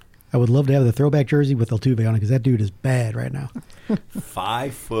style. I would love to have the throwback jersey with Altuve on it because that dude is bad right now.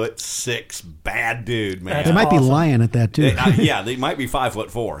 5'6", bad dude, man. They might be lying at that too. They might be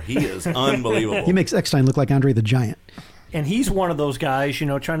 5'4". He is unbelievable. He makes Eckstein look like Andre the Giant. And he's one of those guys,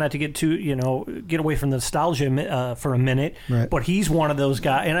 try not to get get away from the nostalgia for a minute. Right. But he's one of those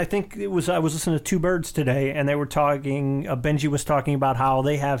guys. And I think I was listening to Two Birds today, and they were talking, Benji was talking about how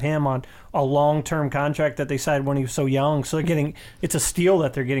they have him on a long-term contract that they signed when he was so young. So it's a steal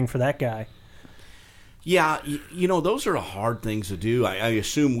that they're getting for that guy. Yeah, those are hard things to do. I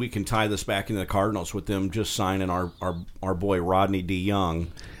assume we can tie this back into the Cardinals with them just signing our boy Rodney D.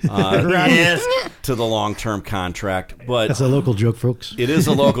 Young to the long-term contract. But that's a local joke, folks. It is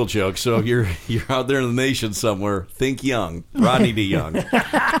a local joke. So if you're out there in the nation somewhere, think Young, Rodney D. Young.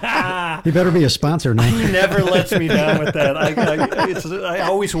 He better be a sponsor now. He never lets me down with that. I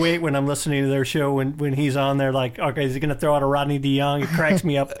always wait when I'm listening to their show when he's on there. Like, okay, is he going to throw out a Rodney D. Young? It cracks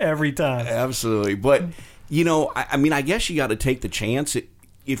me up every time. Absolutely, but. I guess you got to take the chance.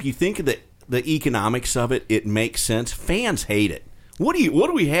 If you think of the economics of it, it makes sense. Fans hate it. What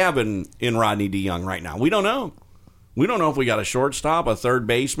do we have in Rodney D. Young right now? We don't know. We don't know if we got a shortstop, a third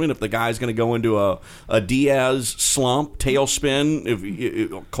baseman, if the guy's going to go into a Diaz slump, tailspin,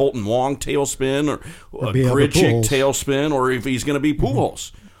 if Colton Wong tailspin, or a Grichuk tailspin, or if he's going to be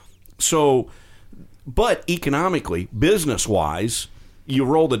Pujols. So, but economically, business-wise, you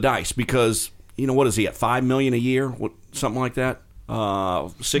roll the dice because... what is he at, $5 million a year? Something like that?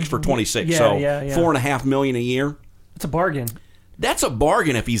 6 for 26. Yeah, so yeah. $4.5 million a year. It's a bargain. That's a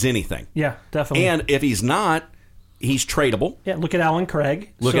bargain if he's anything. Yeah, definitely. And if he's not, he's tradable. Yeah, look at Alan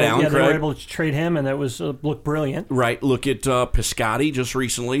Craig. Look at Alan Craig. They were able to trade him, and that was looked brilliant. Right. Look at Piscotty just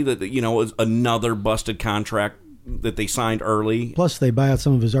recently. That was another busted contract that they signed early. Plus, they buy out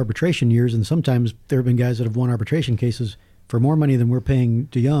some of his arbitration years, and sometimes there have been guys that have won arbitration cases for more money than we're paying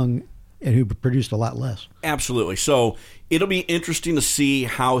DeYoung, and who produced a lot less. Absolutely. So it'll be interesting to see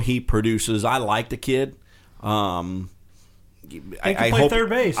how he produces. I like the kid. He can play third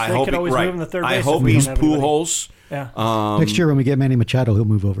base. They could always move him to third base. I hope he's Pujols. Yeah. Next year when we get Manny Machado, he'll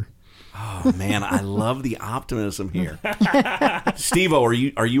move over. Oh man, I love the optimism here. Steve-O, are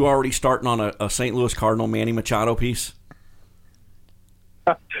you already starting on a St. Louis Cardinal Manny Machado piece?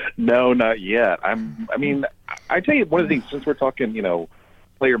 No, not yet. I tell you one of the things, since we're talking,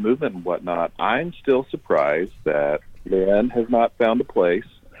 player movement and whatnot, I'm still surprised that Lynn has not found a place.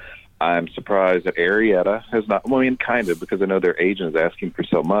 I'm surprised that Arrieta has not. Well, I mean, kind of, because I know their agent is asking for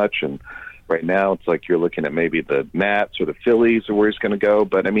so much, and right now it's like you're looking at maybe the Nats or the Phillies or where he's going to go.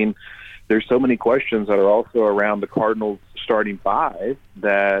 But I mean, there's so many questions that are also around the Cardinals starting five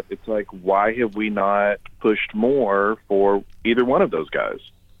that it's like, why have we not pushed more for either one of those guys?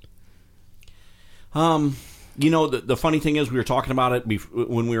 You know, the funny thing is, we were talking about it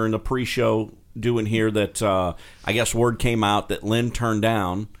when we were in the pre-show doing here that I guess word came out that Lynn turned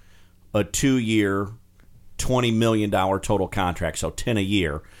down a 2-year, $20 million total contract, so 10 a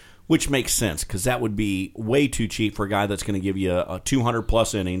year, which makes sense because that would be way too cheap for a guy that's going to give you a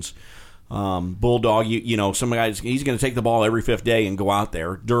 200-plus innings. Bulldog, you know, some guys, he's going to take the ball every fifth day and go out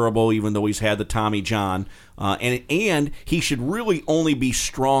there. Durable, even though he's had the Tommy John. And he should really only be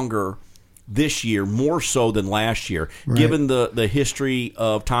stronger this year, more so than last year. Right. Given the history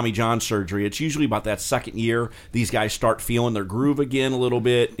of Tommy John surgery, it's usually about that second year these guys start feeling their groove again a little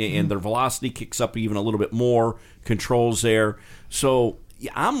bit, and their velocity kicks up even a little bit more, controls there. So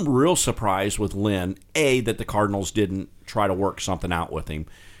yeah, I'm real surprised with Lynn, that the Cardinals didn't try to work something out with him,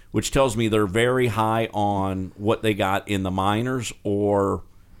 which tells me they're very high on what they got in the minors, or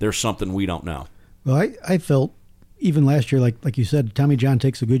there's something we don't know. Well, I felt even last year, like you said, Tommy John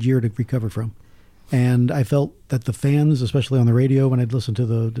takes a good year to recover from. And I felt that the fans, especially on the radio when I'd listen to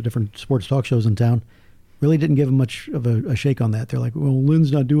the different sports talk shows in town, really didn't give him much of a shake on that. They're like, well,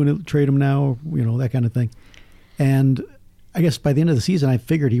 Lynn's not doing it, trade him now, you know, that kind of thing. And I guess by the end of the season, I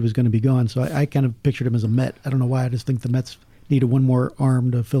figured he was going to be gone. So I kind of pictured him as a Met. I don't know why. I just think the Mets needed one more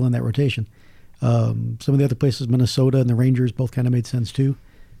arm to fill in that rotation. Some of the other places, Minnesota and the Rangers, both kind of made sense too.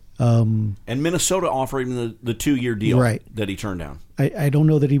 And Minnesota offered him the 2-year deal that he turned down. I don't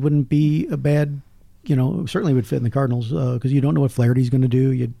know that he wouldn't be a bad, you know, certainly would fit in the Cardinals because you don't know what Flaherty's going to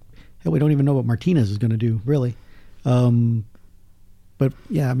do. We don't even know what Martinez is going to do, really. But,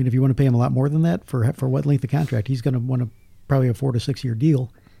 yeah, I mean, if you want to pay him a lot more than that for what length of contract, he's going to want probably a 4 to 6 year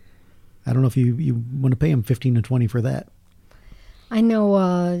deal. I don't know if you want to pay him 15 to 20 for that. I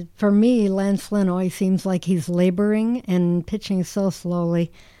know for me, Lance Lynn always seems like he's laboring and pitching so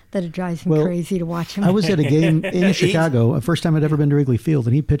slowly that it drives me crazy to watch him. I was at a game in Chicago, the first time I'd ever been to Wrigley Field,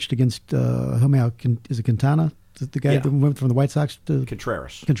 and he pitched against, is it Quintana? The guy that went from the White Sox to...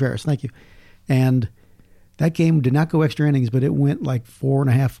 Contreras, thank you. And that game did not go extra innings, but it went like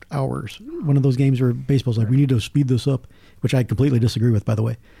 4.5 hours. One of those games where baseball's like, we need to speed this up, which I completely disagree with, by the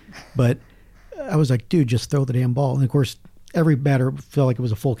way. But I was like, dude, just throw the damn ball. And, of course, every batter felt like it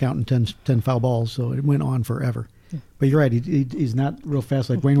was a full count and 10 foul balls, so it went on forever. But you're right, he's not real fast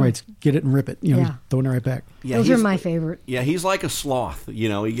like Wainwright's get it and rip it. You know, he's throwing it right back. Yeah, those are my favorite. Yeah, he's like a sloth. You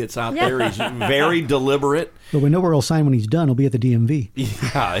know, he gets out there, he's very deliberate. But we know where he'll sign when he's done. He'll be at the DMV.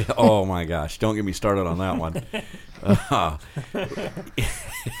 Yeah, oh my gosh, don't get me started on that one.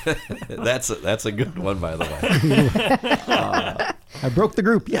 That's a good one, by the way. I broke the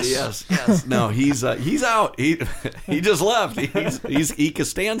group. Yes. No, he's out. He just left. He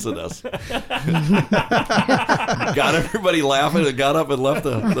Costanza'd us. Got everybody laughing and got up and left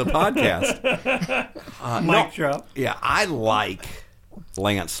the podcast. Mic drop. Yeah, I like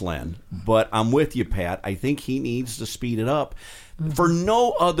Lance Lynn, but I'm with you, Pat. I think he needs to speed it up for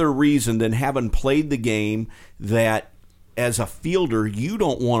no other reason than having played the game that as a fielder you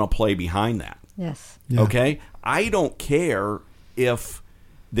don't want to play behind that. Yes. Yeah. Okay? I don't care if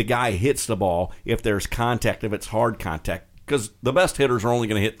the guy hits the ball, if there's contact, if it's hard contact, because the best hitters are only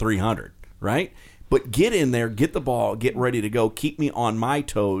going to hit 300, right? But get in there, get the ball, get ready to go, keep me on my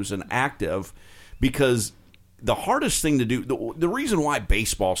toes and active, because the hardest thing to do, the reason why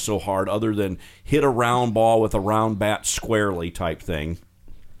baseball's so hard, other than hit a round ball with a round bat squarely type thing,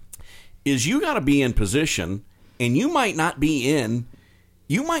 is you got to be in position, and you might not get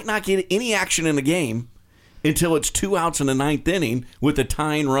any action in the game until it's 2 outs in the ninth inning with a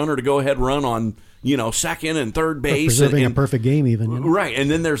tying runner to go ahead run on, second and third base. Preserving a perfect game even. Right, and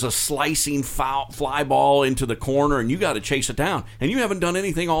then there's a slicing fly ball into the corner, and you got to chase it down, and you haven't done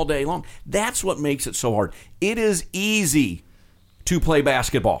anything all day long. That's what makes it so hard. It is easy to play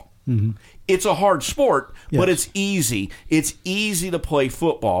basketball. Mm-hmm. It's a hard sport, but it's easy. It's easy to play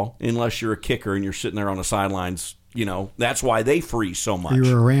football unless you're a kicker and you're sitting there on the sidelines. That's why they freeze so much. You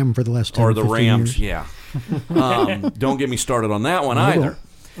were a Ram for the last 10 or 15 Rams, years. yeah. Don't get me started on that one either.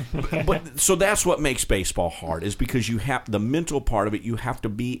 But so that's what makes baseball hard, is because you have the mental part of it. You have to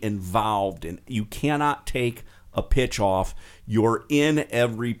be involved in. You cannot take a pitch off. You're in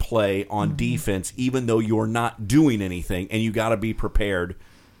every play on defense, even though you're not doing anything, and you got to be prepared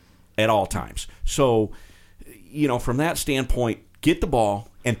at all times. So, from that standpoint, get the ball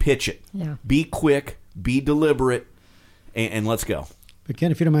and pitch it. Yeah. Be quick. Be deliberate, and let's go. But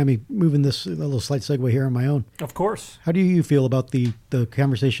Ken, if you don't mind me moving this a little slight segue here on my own, Of course. how do you feel about the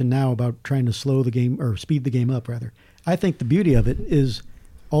conversation now about trying to slow the game or speed the game up, rather? I think the beauty of it is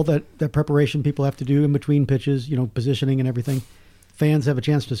all that preparation people have to do in between pitches, positioning and everything. Fans have a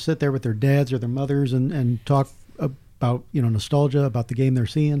chance to sit there with their dads or their mothers and talk about, nostalgia, about the game they're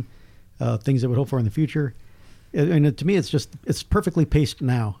seeing, things they would hope for in the future. And to me, it's perfectly paced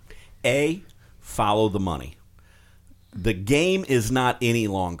now. Follow the money. The game is not any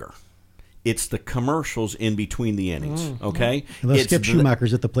longer. It's the commercials in between the innings, okay? Unless Skip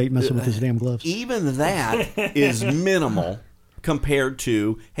Schumacher's at the plate messing with his damn gloves. Even that is minimal compared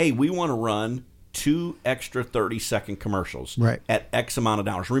to, hey, we want to run 2 extra 30-second commercials at X amount of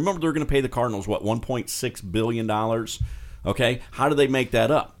dollars. Remember, they're going to pay the Cardinals, $1.6 billion? Okay? How do they make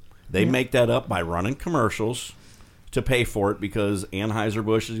that up? They make that up by running commercials to pay for it because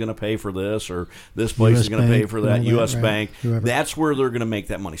Anheuser-Busch is going to pay for this or this place is going to pay for that, U.S. Bank. Whoever. That's where they're going to make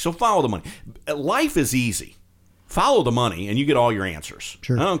that money. So follow the money. Life is easy. Follow the money and you get all your answers.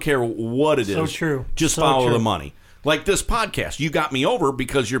 Sure. I don't care what it is. So true. Just So follow true. the money. Like this podcast. You got me over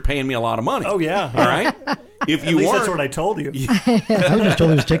because you're paying me a lot of money. Oh, yeah. All right? If At you least weren't, that's what I told you. I was just told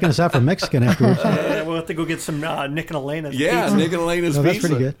he was taking us out for Mexican afterwards. We'll have to go get some Nick and Elena's yeah, pizza. Nick and Elena's No, that's pizza.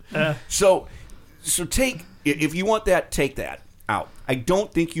 pretty good. So take, if you want that, take that out. I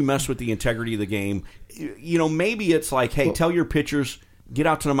don't think you mess with the integrity of the game. Maybe it's like, hey, tell your pitchers, get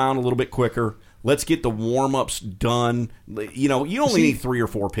out to the mound a little bit quicker. Let's get the warm-ups done. You only need 3 or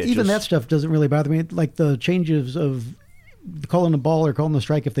 4 pitches. Even that stuff doesn't really bother me. Like the changes of calling the ball or calling the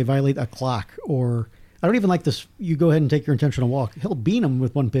strike if they violate a clock. Or I don't even like this. You go ahead and take your intentional walk. He'll bean them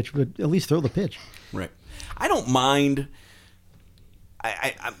with one pitch, but at least throw the pitch. Right. I don't mind.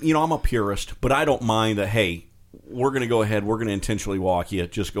 I'm a purist, but I don't mind that, hey, we're going to go ahead. We're going to intentionally walk you.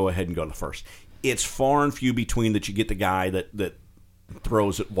 Just go ahead and go to first. It's far and few between that you get the guy that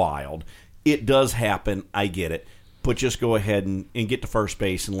throws it wild. It does happen. I get it. But just go ahead and get to first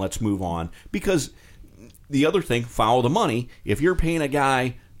base and let's move on. Because the other thing, follow the money. If you're paying a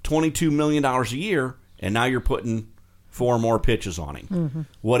guy $22 million a year and now you're putting 4 more pitches on him,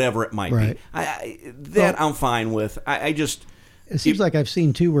 whatever it might be, I'm fine with. It seems like I've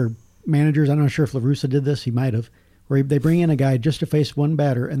seen, too, where managers, I'm not sure if La Russa did this, he might have, where they bring in a guy just to face one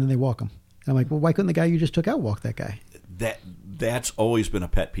batter and then they walk him. And I'm like, well, why couldn't the guy you just took out walk that guy? That's always been a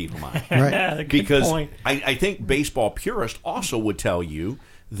pet peeve of mine. Right. Good Because point. I think baseball purists also would tell you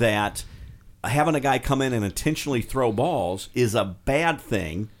that having a guy come in and intentionally throw balls is a bad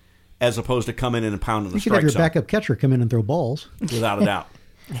thing as opposed to come in and pounding the You could have strike your zone. Backup catcher come in and throw balls. Without a doubt.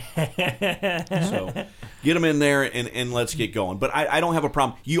 So get them in there and let's get going. But I don't have a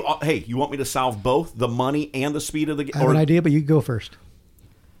problem. You want me to solve both the money and the speed of the game? I have an idea, but you go first.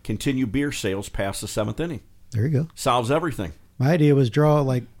 Continue beer sales past the 7th inning. There you go. Solves everything. My idea was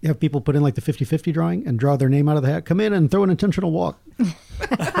have people put in like the 50-50 drawing and draw their name out of the hat. Come in and throw an intentional walk. You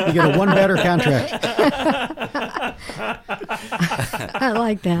get a one-batter contract. I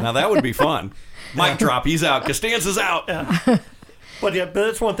like that. Now that would be fun. Mic drop. He's out. Costanza's out. But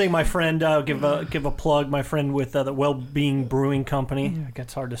that's one thing. My friend, give a plug. My friend with the Well-Being Brewing Company. It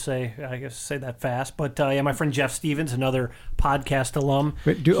gets hard to say. I guess say that fast. But my friend Jeff Stevens, another podcast alum.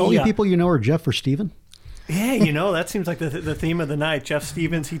 Wait, do all you people you know are Jeff or Steven? Yeah, that seems like the theme of the night. Jeff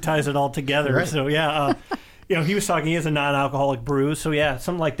Stevens, he ties it all together. Right. So he was talking. He has a non-alcoholic brew. So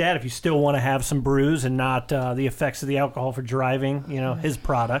something like that. If you still want to have some brews and not the effects of the alcohol for driving, his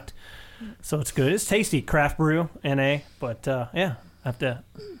product. So it's good. It's tasty. Craft brew, NA. But I have to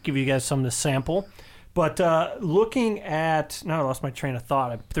give you guys some to sample. But looking at, now I lost my train of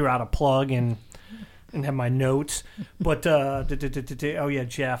thought. I threw out a plug and have my notes. But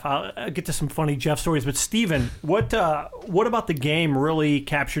Jeff. I'll get to some funny Jeff stories. But Steven, what about the game really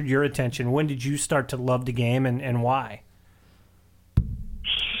captured your attention? When did you start to love the game and why?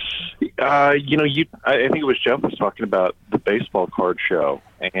 I think it was Jeff was talking about the baseball card show,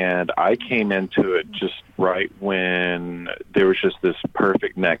 and I came into it just right when there was just this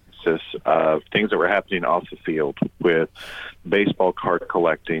perfect nexus of things that were happening off the field with baseball card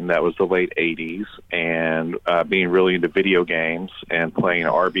collecting. That was the late 80s, and being really into video games and playing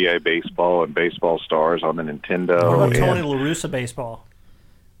RBI baseball and Baseball Stars on the Nintendo. What about and Tony La Russa baseball?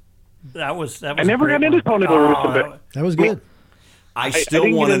 That was I never got into Tony La Russa, but That was good. I I still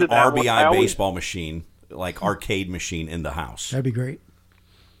didn't want get an into that one. I RBI always- baseball machine, like arcade machine in the house. That'd be great.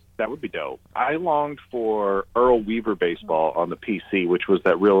 that would be dope. I longed for Earl Weaver baseball on the PC, which was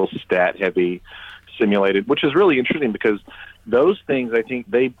that real stat-heavy simulated, which is really interesting because those things, I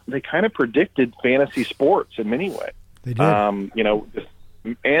think, they kind of predicted fantasy sports in many ways. They did.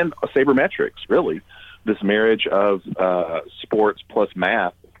 And sabermetrics, really. this marriage of sports plus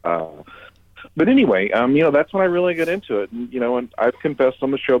math. But anyway, that's when I really got into it. And, and I've confessed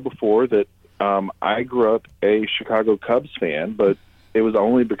on the show before that I grew up a Chicago Cubs fan, but it was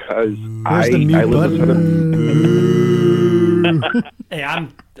only because I listened to them. Hey,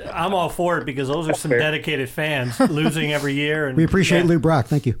 I'm all for it because those are some dedicated fans losing every year. And we appreciate Lou Brock.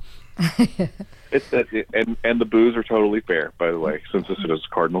 Thank you. And the boos are totally fair, by the way, since this is a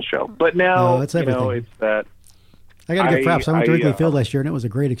Cardinal show. But now, it's everything. It's that. I got to give props. I went to Wrigley Field last year, and it was a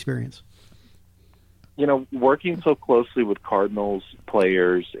great experience. Working so closely with Cardinals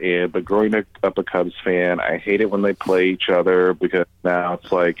players, but growing up a Cubs fan, I hate it when they play each other because now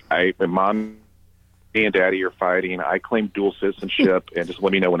it's like my mom and daddy are fighting. I claim dual citizenship, and just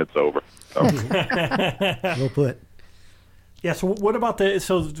let me know when it's over. So. Well put. Yeah, so what about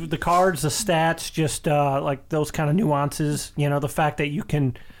the cards, the stats, just like those kind of nuances, the fact that you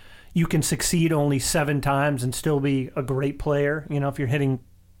can succeed only 7 times and still be a great player, if you're hitting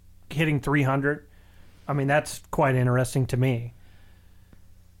 300. I mean, that's quite interesting to me.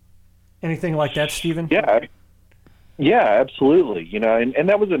 Anything like that, Stephen? Yeah, absolutely. And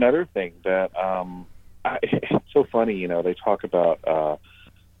that was another thing that it's so funny. They talk about how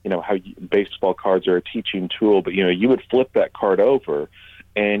baseball cards are a teaching tool, but you would flip that card over,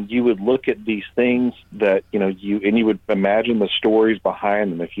 and you would look at these things that you would imagine the stories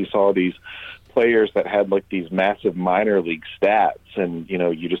behind them. If you saw these players that had like these massive minor league stats, and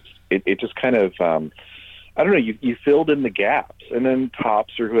it just kind of I don't know, you filled in the gaps. And then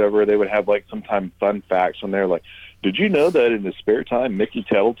Tops or whoever, they would have like sometimes fun facts when they're like, did you know that in his spare time Mickey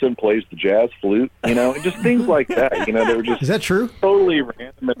Tettleton plays the jazz flute? Just things like that. They were just Is that true? Totally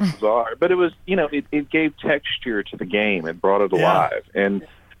random and bizarre. But it was, it gave texture to the game. It brought it alive. And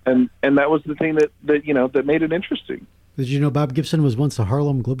that was the thing that made it interesting. Did you know Bob Gibson was once a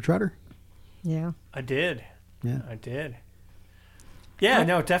Harlem Globetrotter? Yeah. I did. Yeah. I did. Yeah,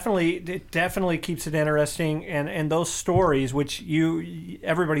 no, it definitely keeps it interesting, and those stories, which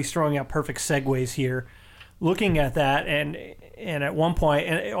everybody's throwing out perfect segues here, looking at that, and at one point,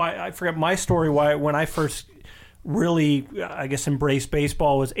 and I forget my story when I first really, I guess, embraced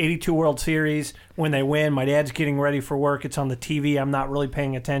baseball was 82 World Series. When they win, my dad's getting ready for work. It's on the TV. I'm not really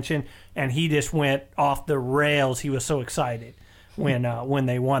paying attention, and he just went off the rails. He was so excited when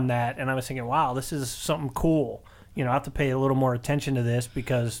they won that, and I was thinking, wow, this is something cool. I have to pay a little more attention to this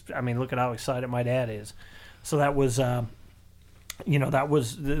because, I mean, look at how excited my dad is. So that was, that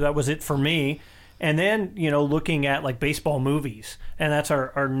was it for me. And then, looking at like baseball movies, and that's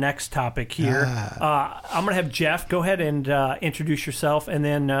our next topic here. I'm going to have Jeff go ahead and introduce yourself, and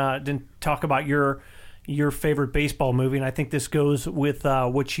then talk about your favorite baseball movie. And I think this goes with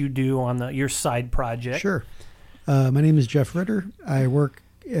what you do on your side project. Sure. My name is Jeff Ritter. I work.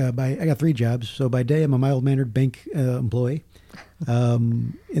 I got 3 jobs. So by day, I'm a mild-mannered bank employee.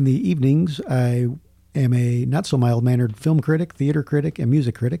 In the evenings, I am a not-so-mild-mannered film critic, theater critic, and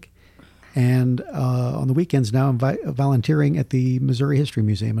music critic. And on the weekends now, I'm volunteering at the Missouri History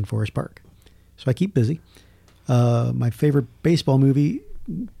Museum in Forest Park. So I keep busy. My favorite baseball movie,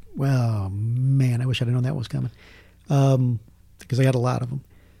 well, man, I wish I'd known that was coming, because I got a lot of them.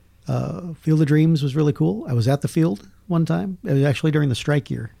 Field of Dreams was really cool. I was at the field one time. It was actually during the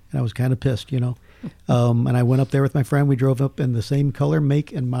strike year, and I was kind of pissed, And I went up there with my friend. We drove up in the same color,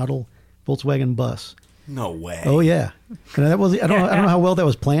 make, and model Volkswagen bus. No way. Oh yeah, and that was I don't know how well that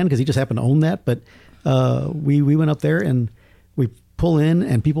was planned because he just happened to own that. But we went up there and we pull in,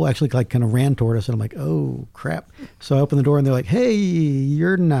 and people actually like kind of ran toward us, and I'm like, oh crap! So I open the door, and they're like, hey,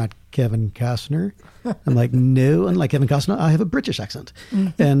 you're not Kevin Costner. I'm like, no, unlike Kevin Costner, I have a British accent.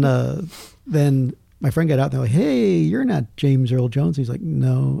 And then my friend got out, and they're like, hey, you're not James Earl Jones. He's like,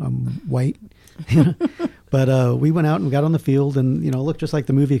 no, I'm white. But we went out and got on the field, and it looked just like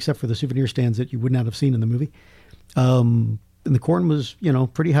the movie, except for the souvenir stands that you would not have seen in the movie. And the corn was,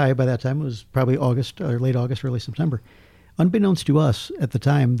 pretty high by that time. It was probably August or late August, early September. Unbeknownst to us at the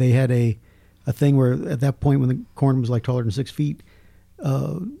time, they had a thing where at that point when the corn was like taller than 6 feet,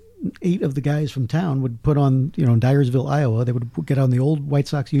 8 of the guys from town would put on, in Dyersville, Iowa, they would get on the old White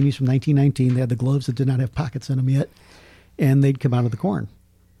Sox unis from 1919. They had the gloves that did not have pockets in them yet, and they'd come out of the corn.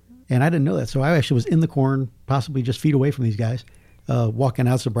 And I didn't know that. So I actually was in the corn, possibly just feet away from these guys, walking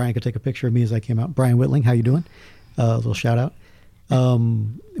out so Brian could take a picture of me as I came out. Brian Whitling, how you doing? A little shout out.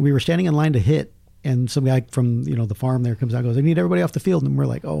 We were standing in line to hit, and some guy from, the farm there comes out and goes, I need everybody off the field. And we're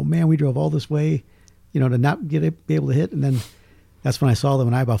like, oh man, we drove all this way, to not be able to hit. And then that's when I saw them,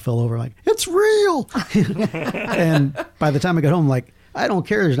 and I about fell over like, it's real. And by the time I got home, like, I don't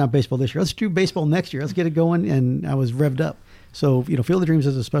care there's not baseball this year. Let's do baseball next year. Let's get it going. And I was revved up. So, Field of Dreams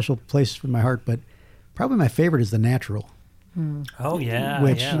is a special place in my heart, but probably my favorite is The Natural, Oh yeah,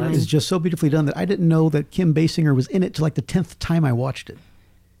 which yeah. is just so beautifully done that I didn't know that Kim Basinger was in it till like the 10th time I watched it.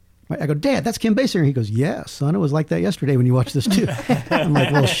 I go, Dad, that's Kim Basinger. He goes, yeah, son, it was like that yesterday when you watched this too. I'm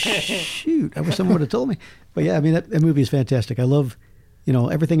like, well, shoot, I wish someone would have told me. But yeah, I mean, that movie is fantastic. I love,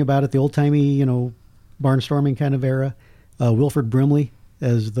 everything about it, the old-timey, barnstorming kind of era. Wilford Brimley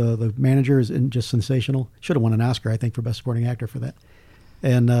as the manager is just sensational. Should have won an Oscar, I think, for Best Supporting Actor for that.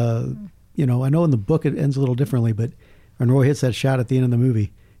 And, I know in the book it ends a little differently, but when Roy hits that shot at the end of the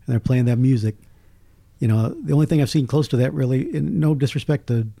movie and they're playing that music, the only thing I've seen close to that really, and no disrespect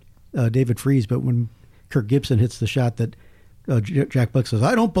to David Freese, but when Kirk Gibson hits the shot that Jack Buck says,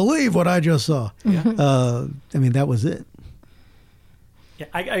 I don't believe what I just saw. Yeah. That was it. Yeah,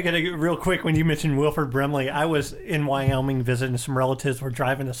 I got to get real quick when you mentioned Wilford Brimley. I was in Wyoming visiting some relatives. We're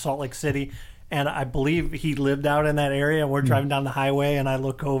driving to Salt Lake City, and I believe he lived out in that area. We're driving down the highway, and I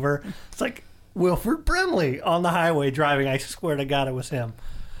look over. It's like Wilford Brimley on the highway driving. I swear to God it was him.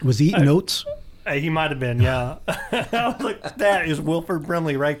 Was he eating oats? He might have been, yeah. I was like, that is Wilford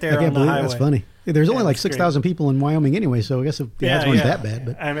Brimley right there I can't on the believe highway. That's funny. There's only like that's 6,000 people in Wyoming anyway, so I guess the odds weren't that bad.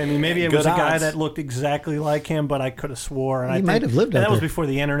 But I mean, maybe it Good was a guy odds. that looked exactly like him, but I could have swore. And He might have lived and out that was there. before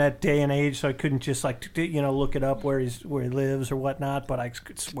the internet day and age, so I couldn't just look it up where he lives or whatnot. But I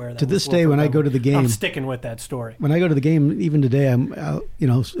could swear that To was this day, Wilford when I go Brimley. to the game- I'm sticking with that story. when I go to the game, even today, I'm out,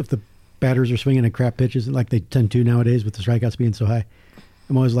 if the batters are swinging at crap pitches like they tend to nowadays with the strikeouts being so high,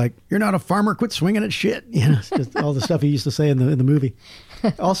 I'm always like, "You're not a farmer. Quit swinging at shit." It's just all the stuff he used to say in the movie.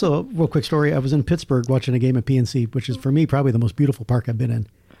 Also, a real quick story. I was in Pittsburgh watching a game at PNC, which is for me probably the most beautiful park I've been in.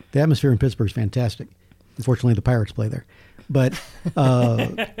 The atmosphere in Pittsburgh is fantastic. Unfortunately, the Pirates play there. But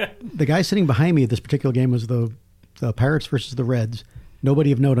the guy sitting behind me at this particular game was the Pirates versus the Reds.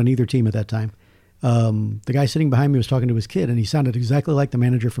 Nobody of note on either team at that time. The guy sitting behind me was talking to his kid, and he sounded exactly like the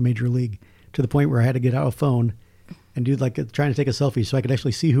manager for Major League, to the point where I had to get out a phone and do trying to take a selfie so I could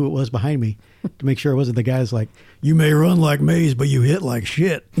actually see who it was behind me to make sure it wasn't the guy's like, "You may run like Mays, but you hit like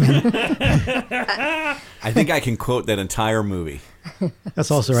shit." I think I can quote that entire movie.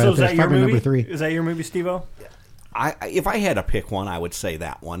 That's also right So up is there. that It's your probably movie? number 3. Is that your movie, Steve-O? If I had to pick one, I would say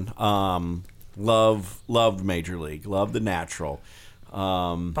that one. Loved Major League. Loved The Natural.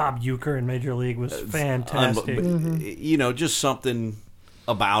 Bob Uecker in Major League was fantastic. Just something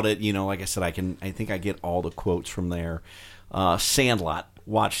about it. Like I said, I think I get all the quotes from there. Sandlot.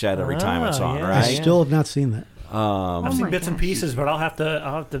 Watch that every time it's on. yeah. Right? I still have not seen that. I've seen my bits and gosh. pieces, but I'll have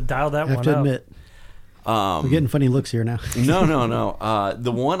to dial that I have one to up. admit. We're getting funny looks here now. No.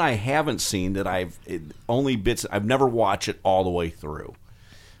 The one I haven't seen that I've never watched it all the way through.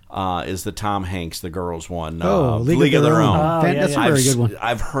 Is the Tom Hanks, the girls one? League of Their Own. That's a very good one.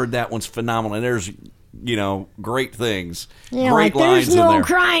 I've heard that one's phenomenal, and there's great things, Yeah, great like lines there's in no there.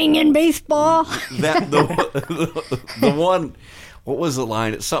 crying in baseball. That the one, what was the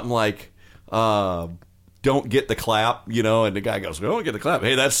line? It's something like, "Don't get the clap," and the guy goes, "Don't get the clap."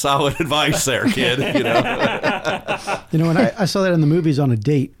 Hey, that's solid advice there, kid. And I saw that in the movies on a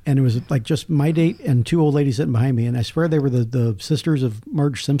date, and it was like just my date and 2 old ladies sitting behind me, and I swear they were the sisters of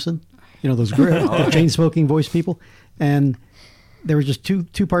Marge Simpson, those chain-smoking voice people, and there were just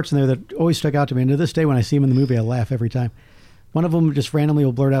two parts in there that always stuck out to me, and to this day when I see them in the movie, I laugh every time. One of them just randomly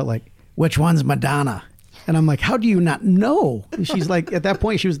will blurt out like, "Which one's Madonna?" And I'm like, how do you not know? She's like, at that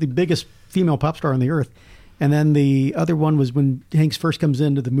point, she was the biggest female pop star on the earth. And then the other one was when Hanks first comes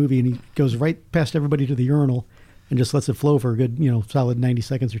into the movie and he goes right past everybody to the urinal and just lets it flow for a good, solid 90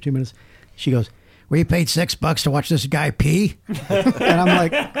 seconds or 2 minutes. She goes, "We paid $6 to watch this guy pee?" And I'm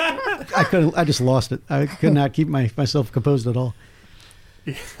like, I just lost it. I could not keep myself composed at all.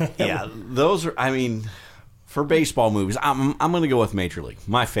 Yeah, those are. For baseball movies, I'm going to go with Major League,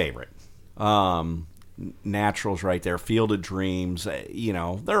 my favorite. Natural's right there. Field of Dreams,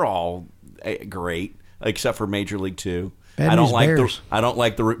 they're all great except for Major League 2. Bad News Bears. I don't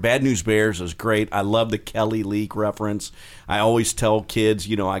like the Bad News Bears is great. I love the Kelly Leak reference. I always tell kids,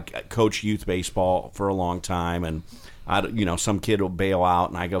 I coach youth baseball for a long time, and some kid will bail out,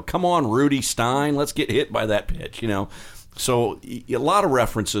 and I go, "Come on, Rudy Stein, let's get hit by that pitch." So a lot of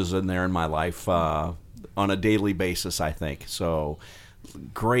references in there in my life on a daily basis, I think. So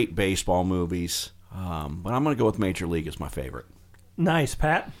great baseball movies, but I'm going to go with Major League as my favorite. Nice,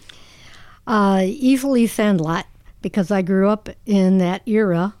 Pat. Easily Sandlot, because I grew up in that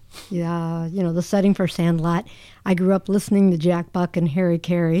era. The setting for Sandlot. I grew up listening to Jack Buck and Harry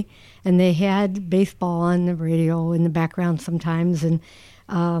Carey, and they had baseball on the radio in the background sometimes. And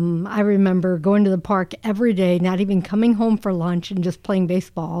I remember going to the park every day, not even coming home for lunch, and just playing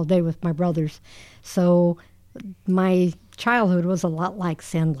baseball all day with my brothers. So my childhood was a lot like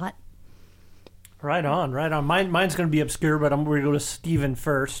Sandlot. Right on, right on. Mine's going to be obscure, but I'm going to go to Steven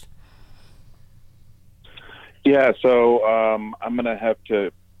first. Yeah, so I'm going to have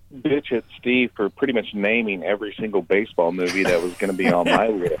to bitch at Steve for pretty much naming every single baseball movie that was going to be on my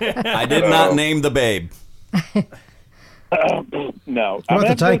list. I did not name the Babe. No. What about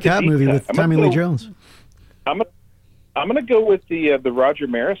the Ty Cobb movie with Tommy Lee Jones? I'm going to go with the Roger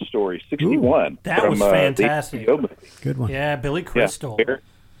Maris story, 61. That was fantastic. Good one. Yeah, Billy Crystal.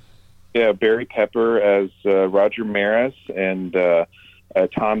 Barry Pepper as Roger Maris and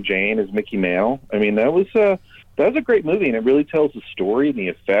Tom Jane as Mickey Mantle. I mean, that was a great movie, and it really tells the story and the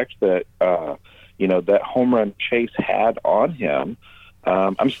effect that that home run chase had on him.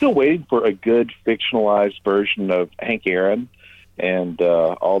 I'm still waiting for a good fictionalized version of Hank Aaron and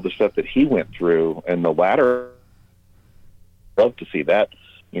all the stuff that he went through. And the latter, I'd love to see that,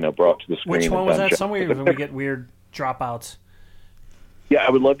 brought to the screen. Which one was that? Somewhere we get weird dropouts. Yeah, I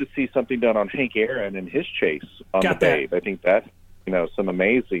would love to see something done on Hank Aaron and his chase on the Babe. I think that, some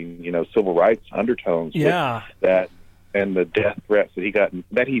amazing, civil rights undertones with that, and the death threats that he got,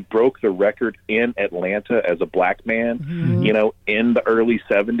 that he broke the record in Atlanta as a black man, in the early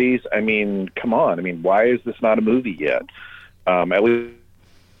 70s. I mean, come on. I mean, why is this not a movie yet? At least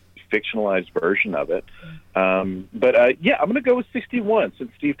a fictionalized version of it. I'm going to go with 61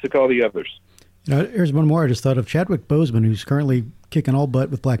 since Steve took all the others. Here's one more I just thought of. Chadwick Boseman, who's currently kicking all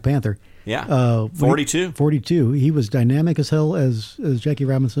butt with Black Panther. Yeah, 42. 42. He was dynamic as hell as Jackie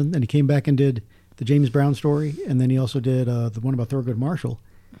Robinson, and he came back and did the James Brown story, and then he also did the one about Thurgood Marshall.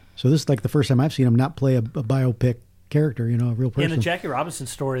 So this is like the first time I've seen him not play a biopic character, a real person. In the Jackie Robinson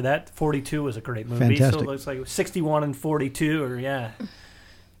story, that 42 was a great movie. Fantastic. So it looks like 61 and 42 are,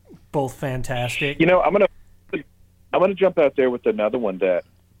 both fantastic. I'm gonna jump out there with another one that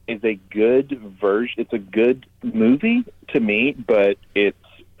is a good version. It's a good movie to me, but its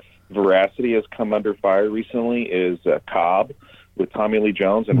veracity has come under fire recently. Is Cobb with Tommy Lee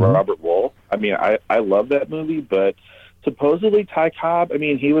Jones and Robert Wolf. I mean, I love that movie, but supposedly Ty Cobb, I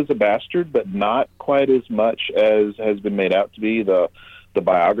mean, he was a bastard, but not quite as much as has been made out to be. The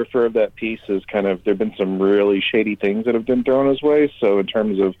biographer of that piece is there've been some really shady things that have been thrown his way. So in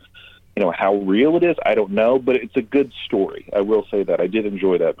terms of, how real it is, I don't know, but it's a good story. I will say that. I did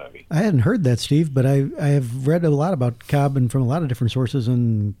enjoy that movie. I hadn't heard that, Steve, but I have read a lot about Cobb and from a lot of different sources,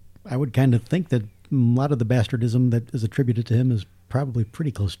 and I would kind of think that a lot of the bastardism that is attributed to him is probably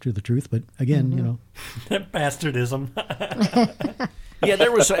pretty close to the truth. But again, bastardism. Yeah,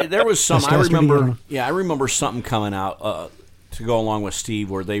 there was some. I remember. Yeah, I remember something coming out to go along with Steve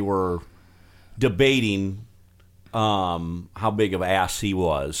where they were debating how big of an ass he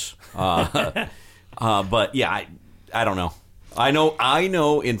was. But yeah, I don't know. I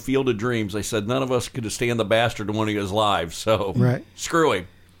know. In Field of Dreams, they said none of us could stand the bastard in one of his lives. So screw him.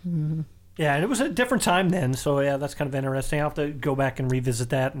 Mm-hmm. Yeah, and it was a different time then. So yeah, that's kind of interesting. I'll have to go back and revisit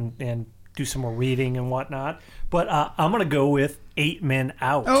that and do some more reading and whatnot. But I'm going to go with 8 Men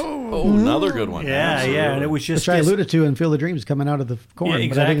Out. Oh, another good one. Yeah, and it was just... Which I alluded to in Field of Dreams coming out of the corn. Yeah,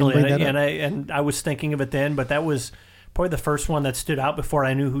 exactly. But I didn't bring that up. And I was thinking of it then, but that was probably the first one that stood out before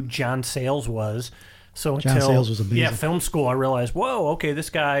I knew who John Sayles was. So John Sayles was amazing. Yeah, film school, I realized, whoa, okay,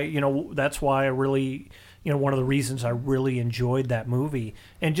 this guy, that's why I really... one of the reasons I really enjoyed that movie.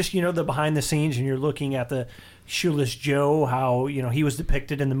 And just, the behind the scenes, and you're looking at the Shoeless Joe, how, he was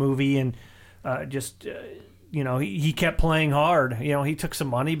depicted in the movie, and he kept playing hard. He took some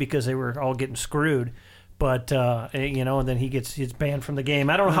money because they were all getting screwed. But, and then he's banned from the game.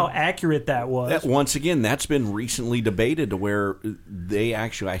 I don't know how accurate that was. Once again, that's been recently debated to where they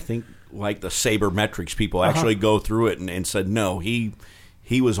actually, I think, like the sabermetrics people actually go through it and said, no, he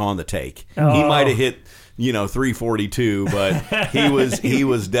was on the take. Oh. He might have hit 342, but he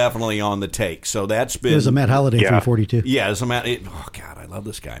was definitely on the take. So that's been... It was a Matt Holliday 342. Yeah, it was a Matt... oh, God, I love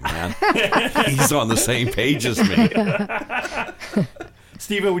this guy, man. He's on the same page as me.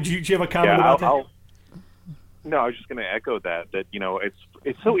 Steven, do you have a comment about that? No, I was just going to echo that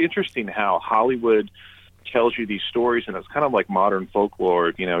it's so interesting how Hollywood tells you these stories, and it's kind of like modern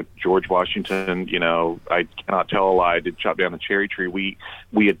folklore. George Washington, I cannot tell a lie, did chop down the cherry tree.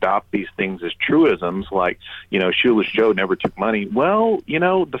 We adopt these things as truisms, like, Shoeless Joe never took money. Well,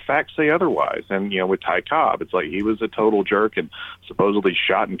 the facts say otherwise. And, with Ty Cobb, it's like he was a total jerk and supposedly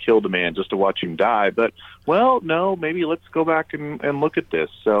shot and killed a man just to watch him die. But, well, no, maybe let's go back and look at this.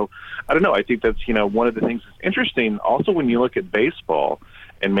 So, I don't know. I think that's, one of the things that's interesting. Also, when you look at baseball,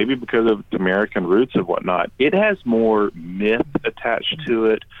 and maybe because of its American roots and whatnot, it has more myth attached to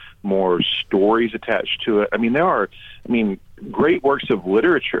it, more stories attached to it. I mean, there are, great works of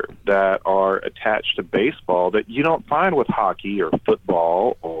literature that are attached to baseball that you don't find with hockey or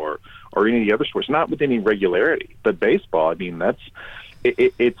football or or any of the other sports, not with any regularity. But baseball, I mean,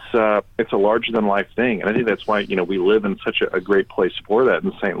 it's a larger than life thing, and I think that's why we live in such a great place for that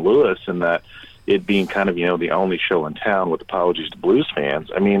in St. Louis, and that it being kind of the only show in town. With apologies to Blues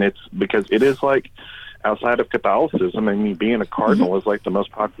fans, I mean, it's because it is like outside of Catholicism. I mean, being a Cardinal is like the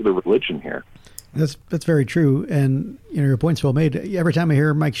most popular religion here. That's very true, and your point's well made. Every time I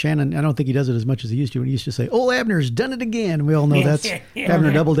hear Mike Shannon, I don't think he does it as much as he used to. When he used to say, "Old Abner's done it again," we all know that's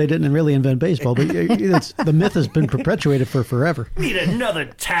Abner Doubleday didn't really invent baseball, but the myth has been perpetuated for forever. Need another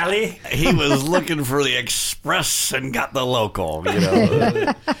tally. He was looking for the express and got the local.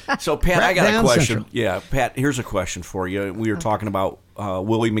 So, Pat, I got a question. Central. Yeah, Pat, here's a question for you. We were talking about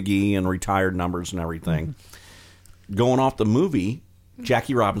Willie McGee and retired numbers and everything. Going off the movie,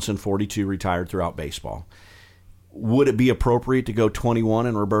 Jackie Robinson, 42, retired throughout baseball. Would it be appropriate to go 21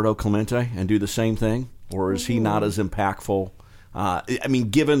 and Roberto Clemente and do the same thing? Or is he not as impactful? I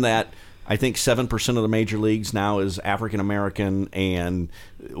mean, given that I think 7% of the major leagues now is African-American, and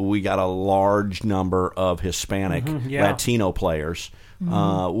we got a large number of Hispanic, Latino players.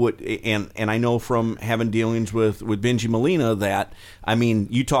 And I know from having dealings with Benji Molina that, I mean,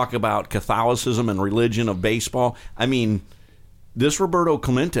 you talk about Catholicism and religion of baseball. I mean, this Roberto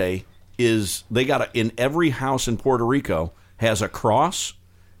Clemente in every house in Puerto Rico has a cross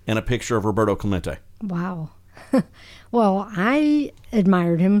and a picture of Roberto Clemente. Wow. Well, I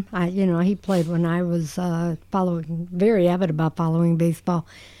admired him. He played when I was very avid about following baseball.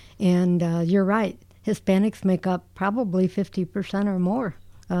 And you're right. Hispanics make up probably 50% or more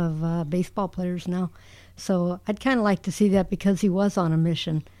of baseball players now. So I'd kind of like to see that because he was on a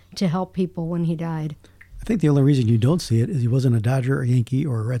mission to help people when he died. I think the only reason you don't see it is he wasn't a Dodger, a Yankee,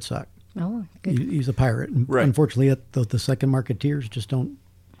 or a Red Sox. Oh, good. He's a Pirate. And right. Unfortunately, the second market tiers just don't,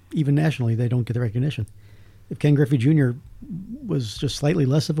 even nationally, they don't get the recognition. If Ken Griffey Jr. was just slightly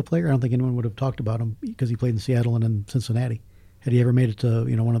less of a player, I don't think anyone would have talked about him because he played in Seattle and in Cincinnati. Had he ever made it to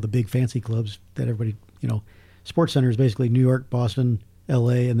one of the big fancy clubs that everybody, Sports Center is basically New York, Boston,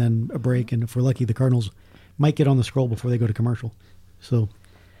 L.A., and then a break. And if we're lucky, the Cardinals might get on the scroll before they go to commercial. So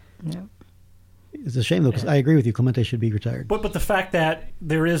yeah. It's a shame, though, because I agree with you. Clemente should be retired. But the fact that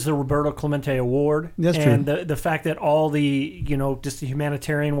there is the Roberto Clemente Award, that's and true. the fact that all the just the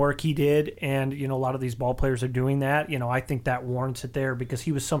humanitarian work he did, and a lot of these ball players are doing that. I think that warrants it there because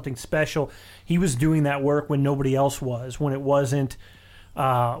he was something special. He was doing that work when nobody else was, when it wasn't. And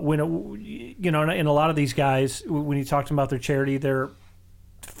a lot of these guys, when you talk to them about their charity, they're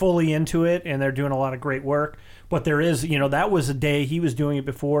fully into it and they're doing a lot of great work. But there is, that was a day he was doing it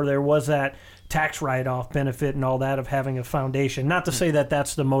before. There was that tax write-off benefit and all that of having a foundation. Not to say that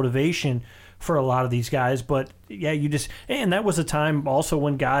that's the motivation for a lot of these guys, but yeah, and that was a time also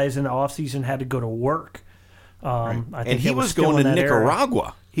when guys in the off-season had to go to work. Right. I think he was going to Nicaragua.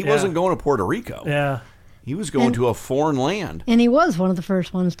 Era. He wasn't going to Puerto Rico. Yeah. He was going to a foreign land. And he was one of the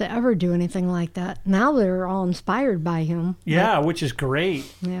first ones to ever do anything like that. Now they're all inspired by him. Yeah, which is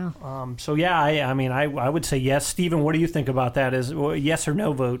great. Yeah. So, yeah, I would say yes. Stephen, what do you think about that? Is yes or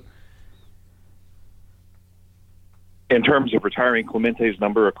no vote? In terms of retiring Clemente's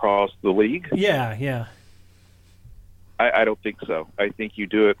number across the league? Yeah. I don't think so. I think you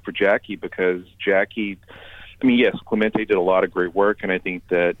do it for Jackie because Jackie, yes, Clemente did a lot of great work, and I think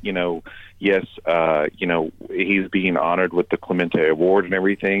that, he's being honored with the Clemente Award and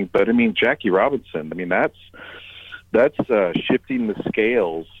everything. But, Jackie Robinson, that's shifting the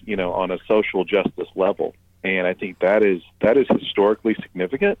scales, on a social justice level. And I think that is historically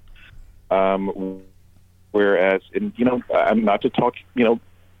significant. Whereas, I'm not to talk, ill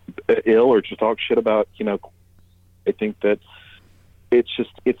or to talk shit about, I think that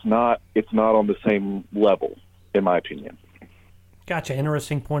it's not on the same level, in my opinion. Gotcha.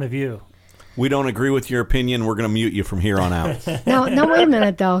 Interesting point of view. We don't agree with your opinion. We're going to mute you from here on out. No, wait a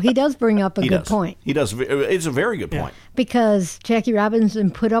minute, though. He does bring up a good point. He does. It's a very good point. Because Jackie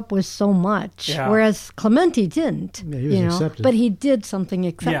Robinson put up with so much, whereas Clemente didn't. Yeah, he was accepted. But he did something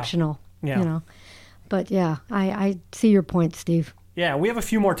exceptional. Yeah. But, yeah, I see your point, Steve. Yeah, we have a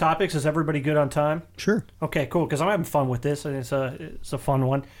few more topics. Is everybody good on time? Sure. Okay, cool, because I'm having fun with this, and it's a fun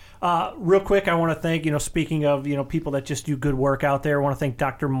one. Real quick, I want to thank, speaking of, people that just do good work out there, I want to thank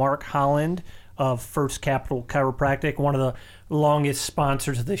Dr. Mark Holland of First Capital Chiropractic, one of the longest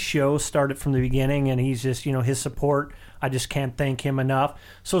sponsors of this show, started from the beginning, and he's just, his support, I just can't thank him enough.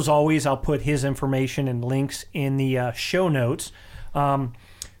 So as always, I'll put his information and links in the show notes.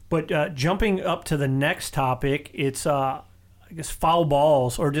 But jumping up to the next topic, it's I guess foul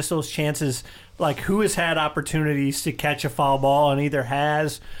balls or just those chances, like who has had opportunities to catch a foul ball and either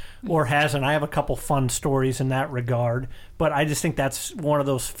has or hasn't. I have a couple fun stories in that regard, but I just think that's one of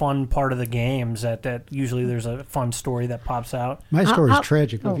those fun part of the games that usually there's a fun story that pops out. My story is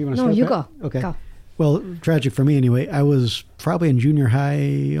tragic. Oh, If you want to no, start you that? go. Okay. Go. Well, tragic for me anyway. I was probably in junior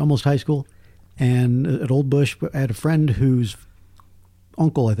high, almost high school, and at Old Bush, I had a friend whose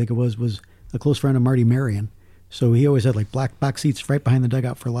uncle, I think it was a close friend of Marty Marion. So he always had like black box seats right behind the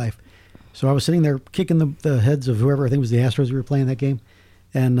dugout for life. So I was sitting there kicking the heads of whoever, I think it was the Astros we were playing that game.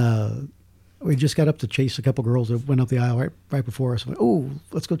 And we just got up to chase a couple girls that went up the aisle right before us. I'm like, oh,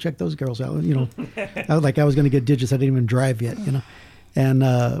 let's go check those girls out. You know, I was going to get digits. I didn't even drive yet, you know. And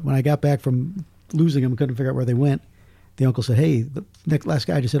when I got back from losing them, couldn't figure out where they went, the uncle said, hey, the last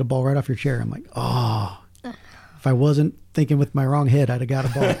guy just hit a ball right off your chair. I'm like, oh, if I wasn't thinking with my wrong head, I'd have got a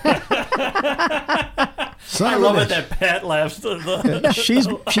ball. I love it that Pat laughs.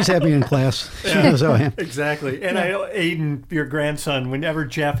 She's happy in class. She knows how I am. Exactly. And I know Aiden, your grandson, whenever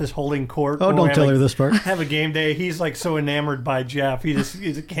Jeff is holding court. Oh, don't tell her this part. Have a game day. He's like so enamored by Jeff. He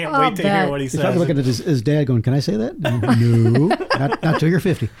can't wait to hear what he He's says. probably looking at his dad going, can I say that? No, not till you're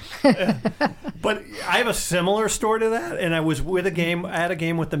 50. But I have a similar story to that. And I was at a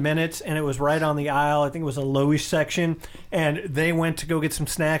game with the Minutes, and it was right on the aisle. I think it was a lowish section. And they went to go get some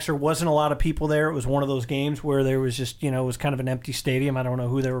snacks. There wasn't a lot of people there. It was one of those games where there was just, it was kind of an empty stadium. I don't know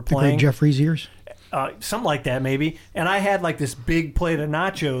who they were playing. Like Jeffrey's ears? Something like that, maybe. And I had like this big plate of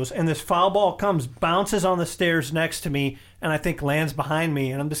nachos, and this foul ball comes, bounces on the stairs next to me, and I think lands behind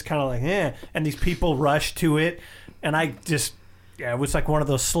me. And I'm just kind of like, eh. And these people rush to it. And I just, it was like one of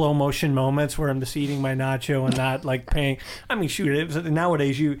those slow motion moments where I'm just eating my nacho and not like paying. I mean, shoot,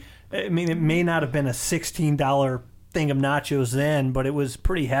 nowadays it may not have been a $16 thing of nachos then, but it was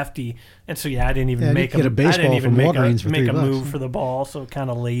pretty hefty. And so I didn't even make a move for the ball, so kind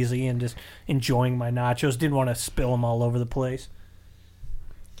of lazy and just enjoying my nachos. Didn't want to spill them all over the place.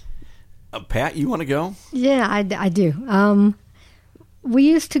 Pat, you want to go? Yeah, I do. We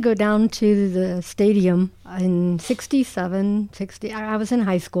used to go down to the stadium in 67, 60. I was in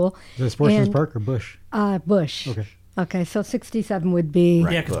high school. Is it Sportsman's Park or Bush? Bush. Okay, so 67 would be...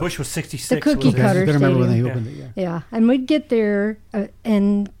 Right. Yeah, because Bush was 66. The cookie cutter I don't remember when they stadium. opened it, Yeah, and we'd get there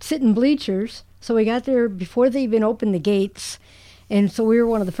and sit in bleachers. So we got there before they even opened the gates. And so we were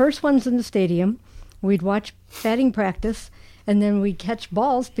one of the first ones in the stadium. We'd watch batting practice, and then we'd catch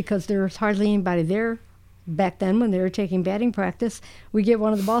balls because there was hardly anybody there back then when they were taking batting practice. We'd get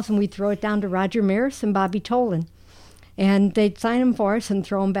one of the balls, and we'd throw it down to Roger Maris and Bobby Tolan. And they'd sign them for us and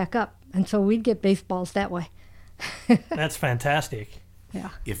throw them back up. And so we'd get baseballs that way. That's fantastic. Yeah.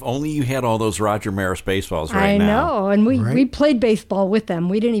 If only you had all those Roger Maris baseballs right now. I know, and we played baseball with them.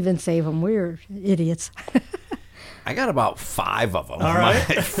 We didn't even save them. We were idiots. I got about 5 of them. All right.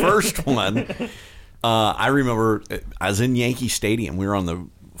 My first one, I remember I was in Yankee Stadium. We were on the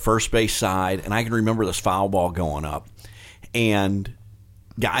first base side, and I can remember this foul ball going up. And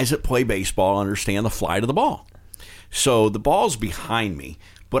guys that play baseball understand the flight of the ball. So the ball's behind me.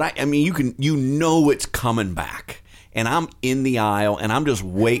 But I mean, you know it's coming back, and I'm in the aisle, and I'm just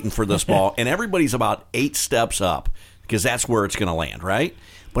waiting for this ball, and everybody's about 8 steps up because that's where it's going to land, right?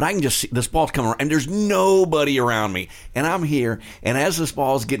 But I can just see this ball's coming around, and there's nobody around me, and I'm here, and as this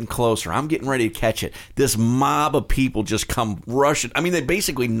ball's getting closer, I'm getting ready to catch it. This mob of people just come rushing. I mean, they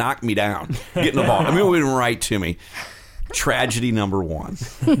basically knocked me down getting the ball. I mean, it went right to me. Tragedy number 1.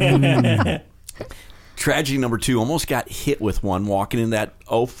 Tragedy number 2, almost got hit with one walking in that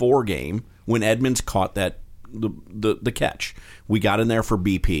 04 game when Edmonds caught that the catch. We got in there for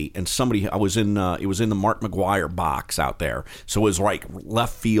BP, and it was in the Mark McGuire box out there. So it was like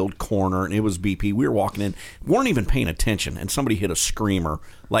left field corner, and it was BP. We were walking in, weren't even paying attention, and somebody hit a screamer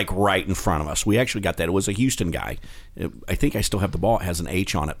like right in front of us. We actually got that. It was a Houston guy. I think I still have the ball. It has an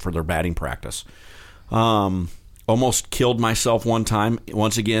H on it for their batting practice. Almost killed myself one time.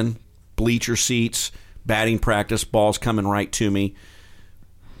 Once again, bleacher seats, batting practice, balls coming right to me.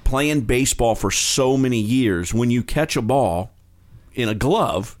 Playing baseball for so many years, when you catch a ball in a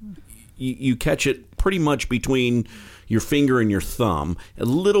glove, you catch it pretty much between your finger and your thumb, a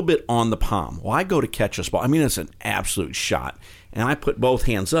little bit on the palm. Well, I go to catch this ball. I mean, it's an absolute shot. And I put both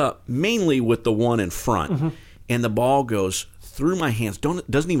hands up, mainly with the one in front. And the ball goes through my hands.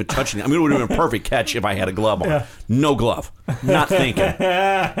 Doesn't even touch me. I mean, it would have been a perfect catch if I had a glove on. Yeah. No glove. Not thinking.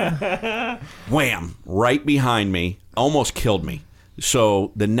 Wham! Right behind me. Almost killed me.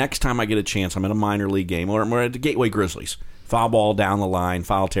 So the next time I get a chance, I'm in a minor league game, or we're at the Gateway Grizzlies. Foul ball down the line,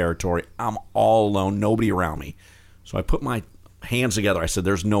 foul territory. I'm all alone, nobody around me. So I put my hands together. I said,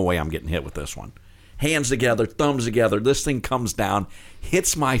 there's no way I'm getting hit with this one. Hands together, thumbs together. This thing comes down,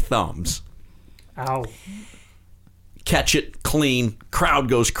 hits my thumbs. Ow. catch it clean. Crowd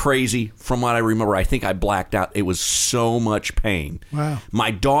goes crazy. From what I remember, I think I blacked out. It was so much pain. Wow.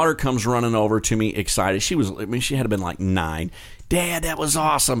 My daughter comes running over to me excited. She had been like 9. Dad, that was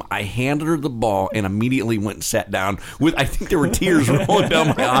awesome. I handed her the ball and immediately went and sat down. I think there were tears rolling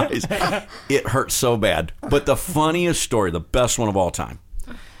down my eyes. It hurt so bad. But the funniest story, the best one of all time,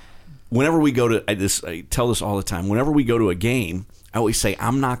 whenever we go to, I tell this all the time, whenever we go to a game, I always say,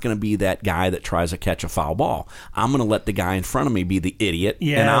 I'm not going to be that guy that tries to catch a foul ball. I'm going to let the guy in front of me be the idiot,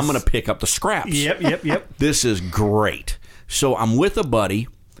 and I'm going to pick up the scraps. Yep. This is great. So I'm with a buddy,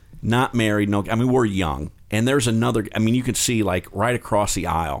 not married. No, I mean, we're young. And there's another, I mean, you can see like right across the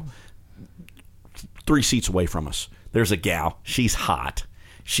aisle, 3 seats away from us, there's a gal. She's hot.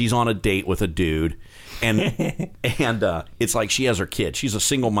 She's on a date with a dude. And it's like she has her kid. She's a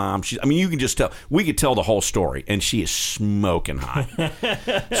single mom. You can just tell. We could tell the whole story, and she is smoking hot.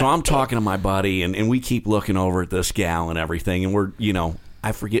 So I'm talking to my buddy, and we keep looking over at this gal and everything. And we're,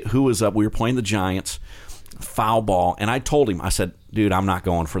 I forget who was up. We were playing the Giants, foul ball. And I told him, I said, dude, I'm not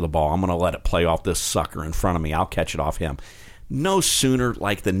going for the ball. I'm going to let it play off this sucker in front of me. I'll catch it off him. No sooner,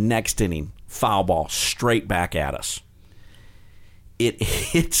 like the next inning, foul ball straight back at us. It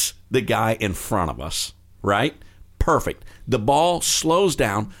hits the guy in front of us, right? Perfect. The ball slows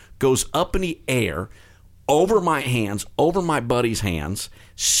down, goes up in the air, over my hands, over my buddy's hands,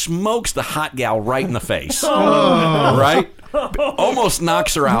 smokes the hot gal right in the face. Right? Almost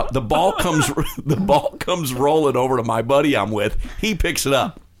knocks her out. The ball comes rolling over to my buddy I'm with. He picks it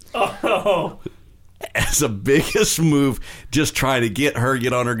up. As the biggest move, just trying to get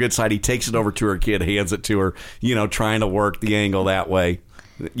on her good side. He takes it over to her kid, hands it to her, trying to work the angle that way.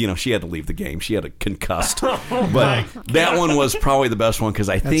 She had to leave the game. She had a concussed. But that one was probably the best one because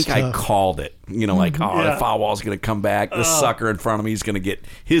I think I called it. The foul ball's going to come back. The sucker in front of me is going to get,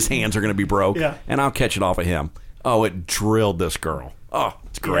 his hands are going to be broke, and I'll catch it off of him. Oh, it drilled this girl. Oh,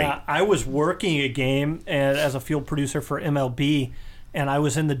 it's great. Yeah, I was working a game as a field producer for MLB, and I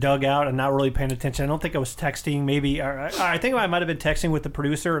was in the dugout and not really paying attention. I don't think I was texting. I think I might have been texting with the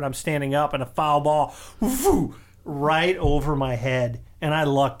producer, and I'm standing up, and a foul ball right over my head, and I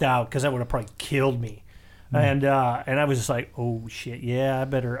lucked out because that would have probably killed me. And I was just like, oh shit, yeah, I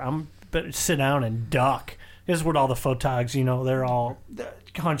better sit down and duck. This is what all the photogs, they're all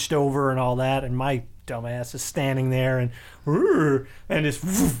hunched over and all that, and my dumbass is standing there and just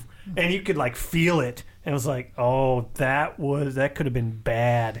and you could like feel it. And it was like, oh, that could have been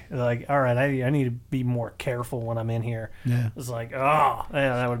bad. Like, all right, I need to be more careful when I'm in here. Yeah. It was like, oh,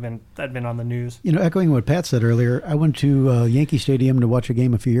 yeah, that'd been on the news. Echoing what Pat said earlier, I went to Yankee Stadium to watch a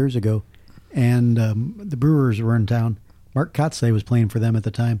game a few years ago, and the Brewers were in town. Mark Kotsay was playing for them at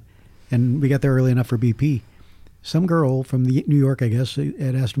the time, and we got there early enough for BP. Some girl from New York, I guess,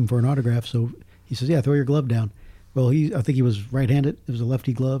 had asked him for an autograph, so he says, yeah, throw your glove down. Well, I think he was right-handed. It was a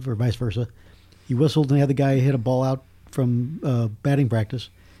lefty glove or vice versa. He whistled and had the guy hit a ball out from batting practice.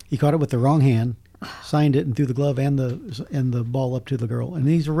 He caught it with the wrong hand, signed it, and threw the glove and the ball up to the girl. And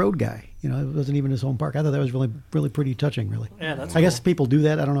he's a road guy. It wasn't even his home park. I thought that was really, really pretty touching, really. Yeah, that's I guess people do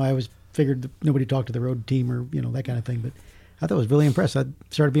that. I don't know. I always figured that nobody talked to the road team or, that kind of thing. But I thought it was really impressed. I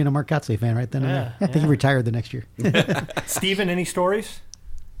started being a Mark Kotsay fan right then and there. I think he retired the next year. Steven, any stories?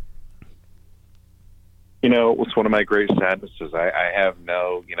 It's one of my great sadnesses. I have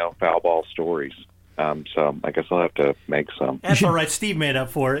no, foul ball stories. So I guess I'll have to make some. That's all right. Steve made up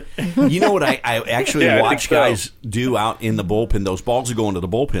for it. You know what I actually watch guys do out in the bullpen? Those balls are going to the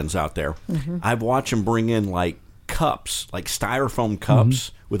bullpens out there. Mm-hmm. I've watched them bring in like cups, like styrofoam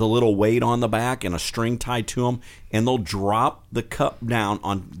cups with a little weight on the back and a string tied to them, and they'll drop the cup down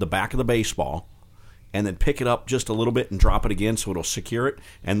on the back of the baseball and then pick it up just a little bit and drop it again so it'll secure it,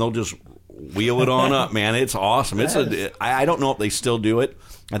 and they'll just wheel it on up, man. It's awesome. I don't know if they still do it.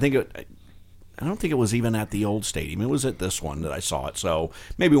 I don't think it was even at the old stadium. It was at this one that I saw it. So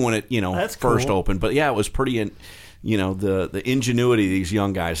maybe when it, That's first cool. opened. But yeah, it was pretty, the ingenuity of these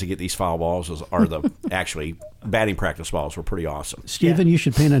young guys to get these foul balls are the actually batting practice balls were pretty awesome. Steven, you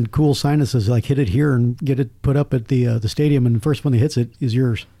should paint a cool sign that says like hit it here and get it put up at the stadium, and the first one that hits it is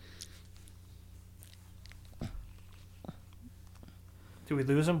yours. Do we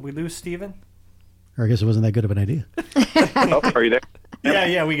lose him? We lose Steven? Or I guess it wasn't that good of an idea. Oh, are you there?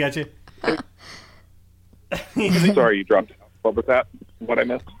 Yeah, we got you. Sorry, you dropped out. What was that? What I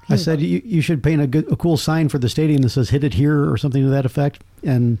missed? I said you should paint a cool sign for the stadium that says "Hit it here" or something to that effect.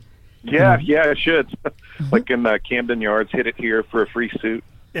 And yeah, it should. Like in Camden Yards, hit it here for a free suit.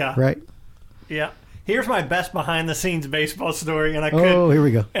 Yeah. Right. Yeah. Here's my best behind-the-scenes baseball story, and I could. Oh, here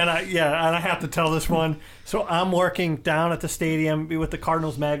we go. And I have to tell this one. So I'm working down at the stadium with the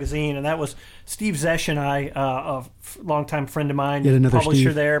Cardinals magazine, and that was Steve Zesh and I, a longtime friend of mine, Yet another publisher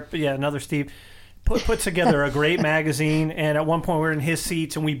Steve. there. But yeah, another Steve. Put together a great magazine, and at one point we were in his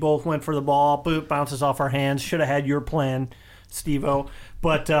seats, and we both went for the ball. Boop, bounces off our hands. Should have had your plan, Steve-O.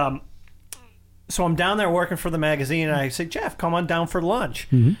 But so I'm down there working for the magazine, and I say, Jeff, come on down for lunch.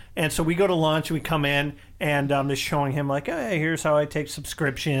 Mm-hmm. And so we go to lunch, and we come in, and I'm just showing him, like, hey, here's how I take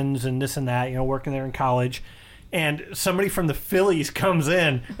subscriptions and this and that, working there in college. And somebody from the Phillies comes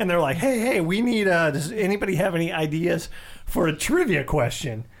in, and they're like, hey, we need, does anybody have any ideas for a trivia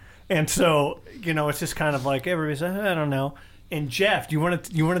question? And so, it's just kind of like everybody's like, I don't know. And Jeff, do you want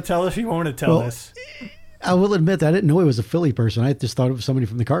to tell us? Or you want to tell us? I will admit that I didn't know he was a Philly person. I just thought it was somebody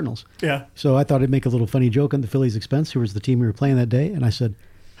from the Cardinals. Yeah. So I thought I'd make a little funny joke on the Phillies' expense, who was the team we were playing that day. And I said,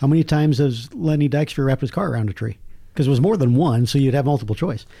 how many times has Lenny Dykstra wrapped his car around a tree? Because it was more than one, so you'd have multiple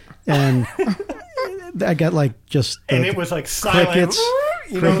choice. And I got and it was like silent.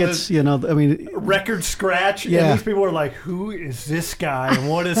 Crickets, I mean. Record scratch. Yeah. And these people were like, who is this guy? And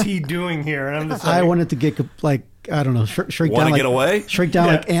what is he doing here? And I'm just like, I wanted to get, I don't know, shrink Want down. to get away? Shrink down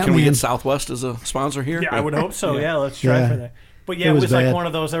like Ant-Man. Can we get Southwest as a sponsor here? Yeah, I would hope so. Yeah, let's try for that. But yeah, It it was was like bad. one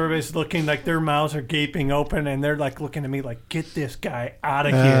of those, everybody's looking like their mouths are gaping open, and they're like looking at me like, get this guy out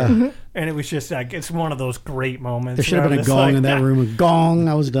of here. And it was just like, it's one of those great moments. There should have been a gong in that room. A gong,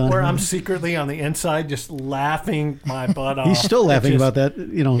 I was done. Where I'm secretly on the inside just laughing my butt off. He's still laughing about that,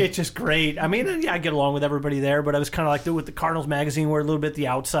 It's just great. I mean, yeah, I get along with everybody there, but I was kind of like with the Cardinals magazine, we're a little bit the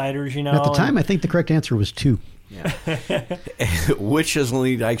outsiders, At the time, I think the correct answer was 2. Which has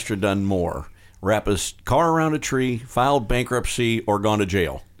Lenny Dykstra done more? Wrap his car around a tree, filed bankruptcy, or gone to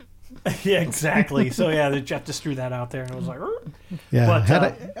jail? Yeah, exactly. So yeah, Jeff just threw that out there, and I was like, Yeah,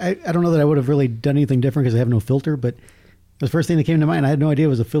 But, I don't know that I would have really done anything different because I have no filter, but the first thing that came to mind, I had no idea it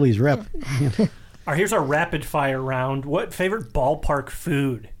was a Phillies rep. All right, here's our rapid fire round. What favorite ballpark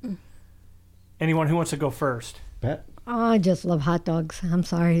food? Anyone who wants to go first? Pat? Oh, I just love hot dogs. I'm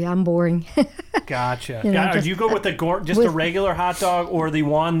sorry, I'm boring. Gotcha. You know, Do you go with the regular hot dog, or the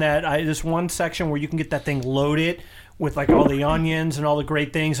one that this one section where you can get that thing loaded with like all the onions and all the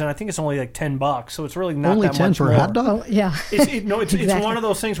great things, and I think it's only like $10, so it's really not Only that 10 much for more. a hot dog? Oh, yeah. It's Exactly. one of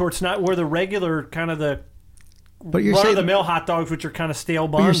those things where it's not where the regular kind of the But you're run saying of the mill hot dogs, which are kind of stale you're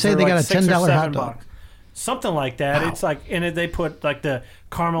buns, saying are they like got a $6 or $10 hot $7. dog. Something like that. It's like in it they put like the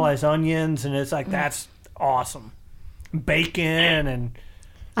caramelized onions, and it's like that's awesome. Bacon and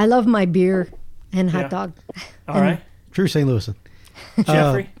I love my beer and hot Yeah. dog. all right, True St. Louisan.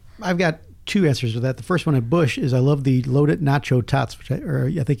 Jeffrey. I've got 2 answers to that. The first one at Busch is I love the loaded nacho tots, which I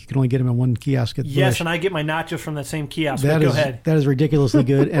think you can only get them in one kiosk at Yes, Busch. and I get my nachos from that same kiosk. That But go is ahead. that is ridiculously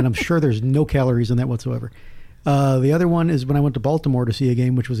good, and I'm sure there's no calories in that whatsoever. The other one is when I went to Baltimore to see a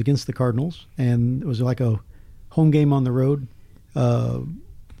game, which was against the Cardinals, and it was like a home game on the road. I'm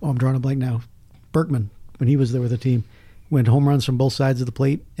drawing a blank now. Berkman, when he was there with the team, went home runs from both sides of the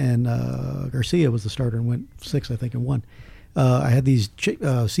plate, and Garcia was the starter and went 6, I think, and won. I had these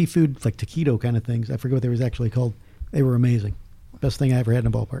seafood, like taquito kind of things. I forget what they was actually called. They were amazing. Best thing I ever had in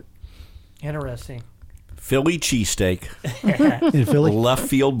a ballpark. Interesting. Philly cheesesteak, In Philly? left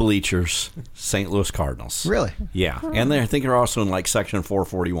field bleachers, St. Louis Cardinals. Really? Yeah, and I think they're also in like section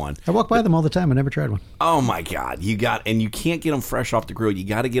 441. I walk by them all the time. I never tried one. Oh my God! You can't get them fresh off the grill. You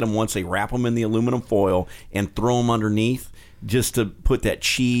got to get them once they wrap them in the aluminum foil and throw them underneath, just to put that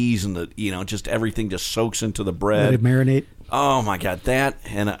cheese and just everything just soaks into the Let bread. it marinate. Oh my God, that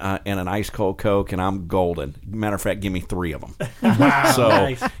and an ice cold Coke, and I'm golden. Matter of fact, give me 3 of them. Wow, So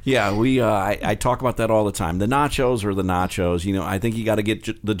nice. yeah, I talk about that all the time. The nachos are the nachos. I think you got to get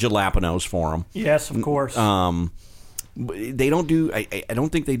the jalapenos for them. Yes, of course. They don't do. I don't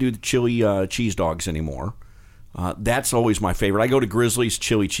think they do the chili cheese dogs anymore. That's always my favorite. I go to Grizzly's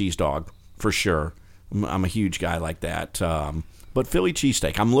chili cheese dog for sure. I'm a huge guy like that. But Philly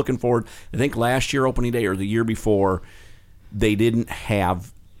cheesesteak, I'm looking forward. I think last year opening day or the year before, they didn't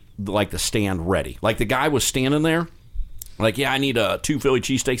have like the stand ready. Like the guy was standing there, like, yeah, I need 2 Philly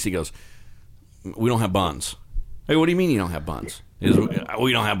cheesesteaks. He goes, we don't have buns. Hey, what do you mean you don't have buns? He goes,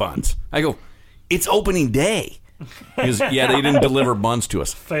 we don't have buns. I go, it's opening day. He goes, yeah, they didn't deliver buns to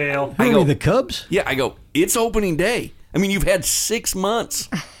us. Fail. I Really, go, the Cubs? yeah, I go, it's opening day. I mean, you've had 6 months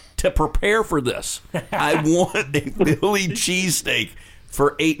to prepare for this. I want a Philly cheesesteak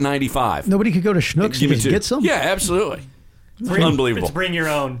for $8.95. Nobody could go to Schnucks Give and me just 2. get some? Yeah, absolutely. Unbelievable. It's bring your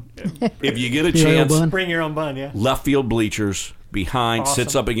own. If you get a The oil chance, bun? Bring your own bun, yeah. left field bleachers behind, Awesome.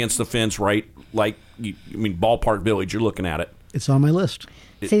 sits up against the fence, right? Like, ballpark village, you're looking at it. It's on my list.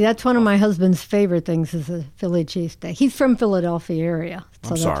 See, that's one of my husband's favorite things is a Philly cheesesteak. He's from Philadelphia area, so I'm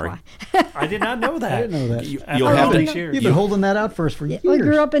that's sorry. why. I did not know that. I didn't know that. You'll After have all to- these years. You've been holding that out for us for years. Well, he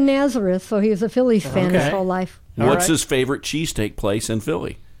grew up in Nazareth, so he was a Phillies fan his Okay. whole life. All What's right. his favorite cheesesteak place in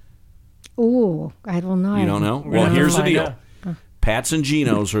Philly? Ooh, I don't know. You don't know? We're Well, gonna here's the find deal. out. Pat's and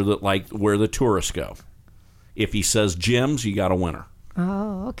Geno's are like where the tourists go. If he says Jim's, you got a winner.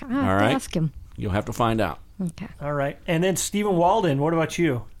 Oh, okay. I'll have All to right. ask him. You'll have to find out. Okay. All right. And then Stephen Walden, what about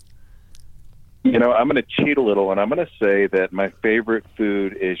you? You know, I'm going to cheat a little, and I'm going to say that my favorite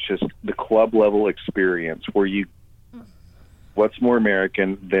food is just the club level experience where you. What's more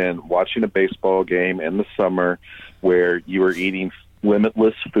American than watching a baseball game in the summer where you are eating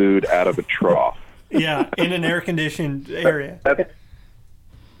limitless food out of a trough? Yeah, in an air-conditioned area.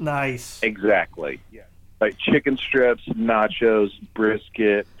 Nice. Exactly. Yeah. Like chicken strips, nachos,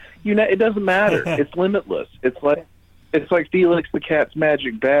 brisket. You know, it doesn't matter. It's limitless. It's like Felix the Cat's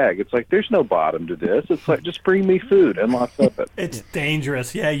magic bag. It's like there's no bottom to this. It's like just bring me food and lots of it. It's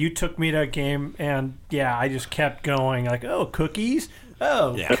dangerous. Yeah, you took me to a game, and yeah, I just kept going. Like, oh, cookies,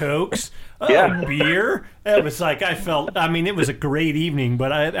 oh, Cokes, oh, Yeah. beer. It was like I mean, it was a great evening,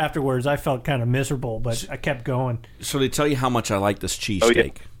 but afterwards I felt kind of miserable. But I kept going. So to tell you how much I like this Oh, yeah.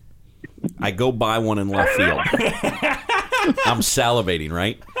 cheesesteak, I go buy one in left field. I'm salivating,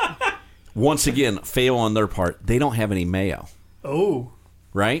 right? Once again, fail on their part. They don't have any mayo, Oh,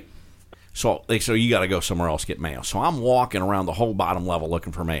 right? So you got to go somewhere else to get mayo. So I'm walking around the whole bottom level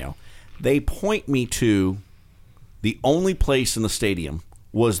looking for mayo. They point me to the only place in the stadium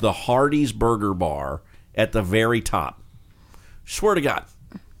was the Hardee's Burger Bar at the very top. Swear to God.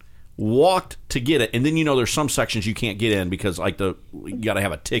 Walked to get it, and then there's some sections you can't get in because you got to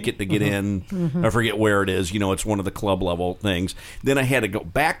have a ticket to get in. I forget where it is. It's one of the club level things. Then I had to go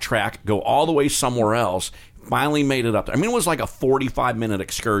backtrack, go all the way somewhere else. Finally made it up there. I mean, it was like a 45-minute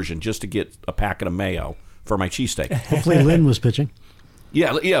excursion just to get a packet of mayo for my cheesesteak. Hopefully Lynn was pitching.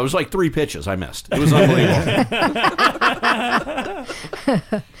 Yeah, it was like 3 pitches I missed. It was unbelievable.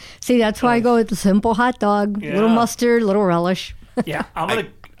 See, that's why I go with the simple hot dog. Yeah. Little mustard, little relish. yeah. I'm gonna.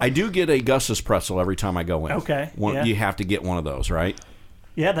 I do get a Gus's pretzel every time I go in. Okay, yeah. You have to get one of those, right?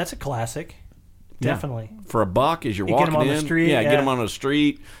 Yeah, that's a classic. Definitely. For $1 as you're You get 'em walking on the in. street, get yeah. them on the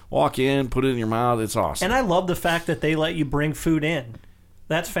street, walk in, put it in your mouth. It's awesome. And I love the fact that they let you bring food in.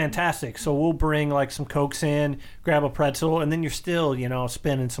 That's fantastic. So we'll bring like some Cokes in, grab a pretzel, and then you're still,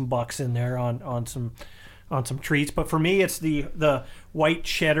 spending some bucks in there on some treats. But for me, it's the white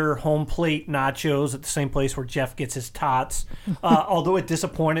cheddar home plate nachos at the same place where Jeff gets his tots. Although it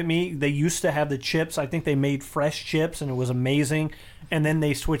disappointed me, they used to have the chips. I think they made fresh chips, and it was amazing. And then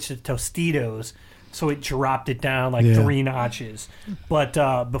they switched to Tostitos. So it dropped it down like 3 notches.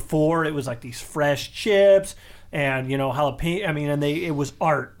 But before, it was like these fresh chips and, jalapeno. I mean, and it was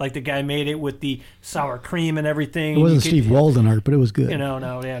art. Like the guy made it with the sour cream and everything. It wasn't Steve Walden art, but it was good.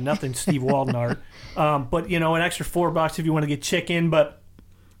 Nothing Steve Walden art. But, an extra $4 if you want to get chicken, but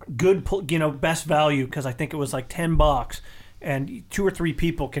good, best value because I think it was like $10 and 2 or 3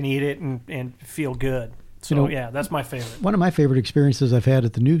 people can eat it and feel good. So, that's my favorite. One of my favorite experiences I've had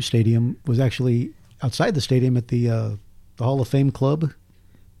at the new stadium was actually outside the stadium at the Hall of Fame Club.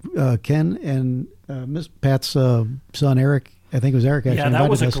 Ken and Miss Pat's son Eric, I think it was Eric. Actually Yeah, that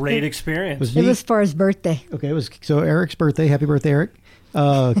was a invited us. great experience. It was for his birthday. Okay, it was so Eric's birthday. Happy birthday, Eric!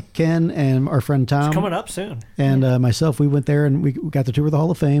 Ken and our friend Tom It's coming up soon. and myself. We went there and we got the tour of the Hall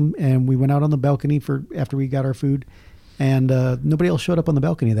of Fame, and we went out on the balcony after we got our food, and nobody else showed up on the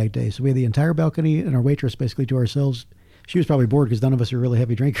balcony that day. So we had the entire balcony and our waitress basically to ourselves. She was probably bored because none of us are really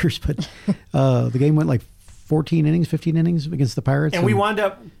heavy drinkers, but the game went like 15 innings against the Pirates. And we wound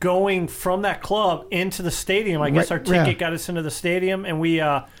up going from that club into the stadium. I guess our ticket got us into the stadium, and we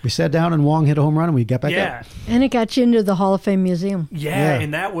sat down and Wong hit a home run and we got back yeah, up. And it got you into the Hall of Fame Museum. yeah, Yeah.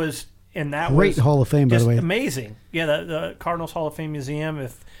 and that was Great Hall of Fame, by just the way. amazing. Yeah, the Cardinals Hall of Fame Museum.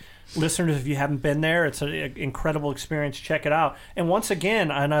 If listeners, if you haven't been there, it's an incredible experience. Check it out. And once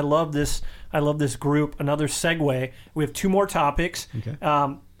again, and I love this group. Another segue. We have 2 more topics. Okay.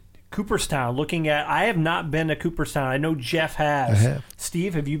 Cooperstown. Looking at, I have not been to Cooperstown. I know Jeff has. I have.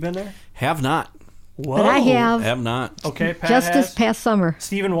 Steve, have you been there? Have not. Whoa. But I have. Have not. Okay, Pat Just has. this past summer.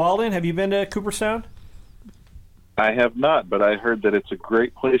 Stephen Walden, have you been to Cooperstown? I have not, but I heard that it's a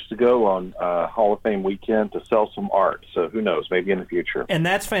great place to go on Hall of Fame weekend to sell some art. So who knows? Maybe in the future. And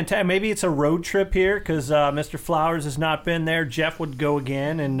that's fantastic. Maybe it's a road trip here because Mr. Flowers has not been there. Jeff would go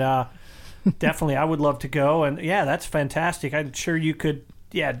again, and definitely I would love to go. And yeah, that's fantastic. I'm sure you could,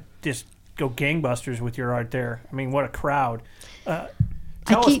 just go gangbusters with your art there. I mean, what a crowd.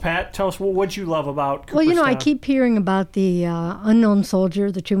 Tell us, Pat. Tell us, what'd you love about Cooperstown? Well, I keep hearing about the unknown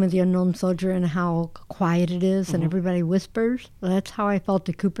soldier, the Tomb of the Unknown Soldier, and how quiet it is, and everybody whispers. Well, that's how I felt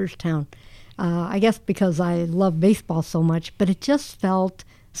at Cooperstown. I guess because I love baseball so much, but it just felt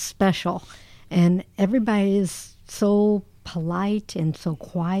special. And everybody is so polite and so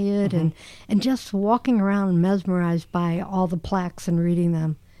quiet, and just walking around mesmerized by all the plaques and reading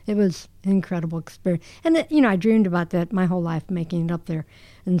them. It was an incredible experience. And, I dreamed about that my whole life, making it up there.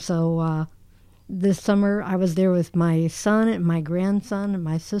 And so this summer I was there with my son and my grandson and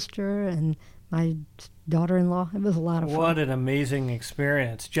my sister and my daughter-in-law. It was a lot of fun. What an amazing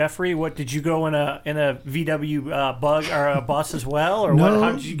experience. Jeffrey, what did you go in a VW bug or a bus as well? Or No,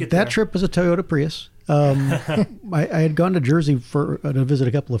 how did you get there? that trip was a Toyota Prius. I had gone to Jersey to visit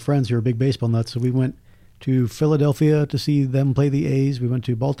a couple of friends who are big baseball nuts, so we went to Philadelphia to see them play the A's. We went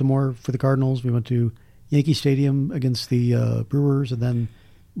to Baltimore for the Cardinals. We went to Yankee Stadium against the Brewers, and then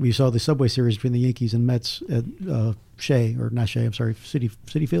we saw the Subway Series between the Yankees and Mets at Citi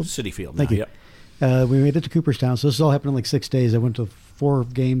Field. Citi Field. Thank you. Yep. We made it to Cooperstown, so this all happened in like 6 days. I went to 4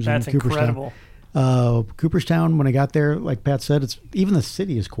 games That's in Cooperstown. incredible. Cooperstown, when I got there, like Pat said, even the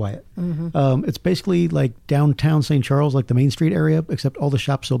city is quiet. It's basically like downtown St. Charles, like the Main Street area, except all the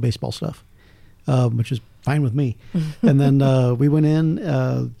shops sell baseball stuff, which is fine with me. And then we went in.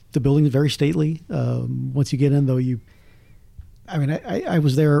 The building is very stately. Once you get in, though, I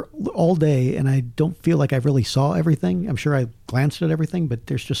was there all day, and I don't feel like I really saw everything. I'm sure I glanced at everything, but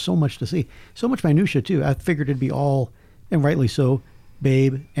there's just so much to see. So much minutia, too. I figured it'd be all, and rightly so,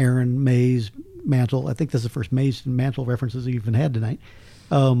 Babe, Aaron, Mays, Mantle. I think this is the first Mays and Mantle references we even had tonight.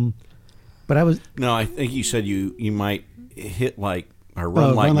 But I was... No, I think you said you might hit like... Or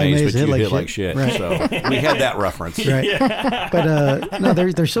run like run like Mays, Mays, but you hit shit. like shit. Right. So we had that reference. Right. But no,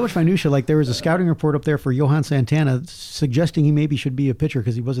 there's so much minutia. Like there was a scouting report up there for Johan Santana suggesting he maybe should be a pitcher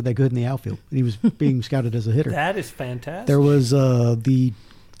because he wasn't that good in the outfield. He was being scouted as a hitter. That is fantastic. There was the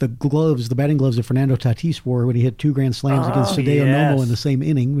gloves, the batting gloves that Fernando Tatis wore when he hit 2 grand slams against Hideo Nomo in the same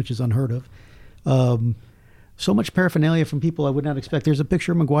inning, which is unheard of. So much paraphernalia from people I would not expect. There's a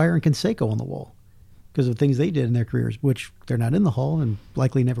picture of McGuire and Canseco on the wall because of things they did in their careers, which they're not in the hall and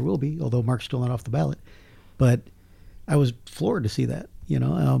likely never will be, although Mark's still not off the ballot. But I was floored to see that,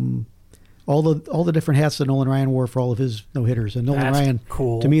 all the different hats that Nolan Ryan wore for all of his no-hitters. And Nolan Ryan,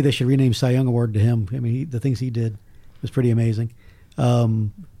 cool. To me, they should rename Cy Young Award to him. I mean, the things he did was pretty amazing.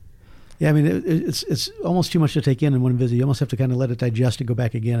 It's almost too much to take in one visit. You almost have to kind of let it digest and go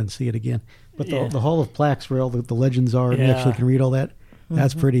back again and see it again. But the Hall of Plaques where all the legends are, and you actually can read all that,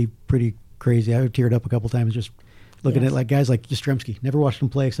 that's pretty crazy. I teared up a couple times just looking at like guys like Yastrzemski. Never watched him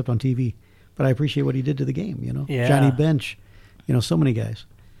play except on TV, but I appreciate what he did to the game. Yeah. Johnny Bench, so many guys,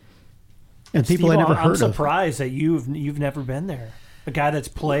 and people Steve, I never heard I'm of. surprised that you've never been there. A guy that's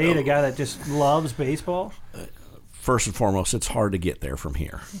played, a guy that just loves baseball. First and foremost, it's hard to get there from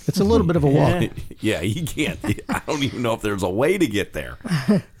here. It's a little bit of a walk. Yeah, you can't. I don't even know if there's a way to get there.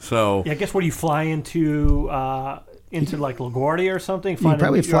 So I guess what do you fly into like LaGuardia or something? You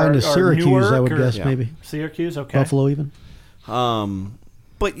probably fly into Syracuse, Newark, I would guess, maybe. Syracuse, okay. Buffalo even.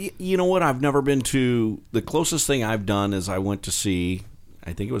 But you know what? I've never been to. The closest thing I've done is I went to see,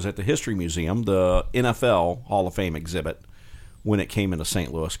 I think it was at the History Museum, the NFL Hall of Fame exhibit when it came into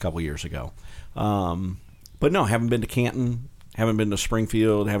St. Louis a couple years ago. But no, haven't been to Canton, haven't been to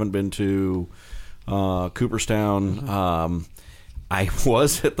Springfield, haven't been to Cooperstown. I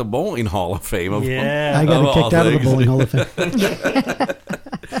was at the Bowling Hall of Fame. I got kicked out of the Bowling Hall of Fame.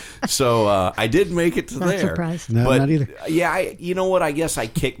 So I did make it to Not there. surprised. No, but, not either. Yeah, you know what? I guess I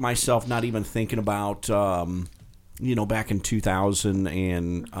kicked myself not even thinking about, back in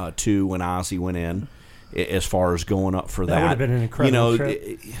 2002 when Ozzy went in, as far as going up for that. That would have been an incredible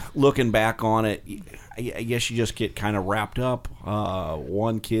trip. Looking back on it, I guess you just get kind of wrapped up.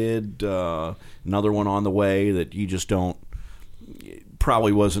 One kid, another one on the way that you just don't.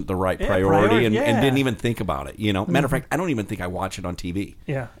 Probably wasn't the right priority and didn't even think about it. Matter of fact, I don't even think I watch it on TV.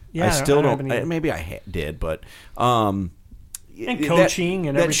 Yeah. I still don't. Maybe I did, but and coaching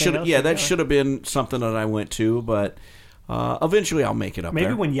and everything else. That should have been something that I went to, but eventually I'll make it up. Maybe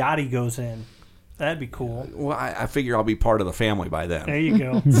there. when Yachty goes in, that'd be cool. Well, I figure I'll be part of the family by then. There you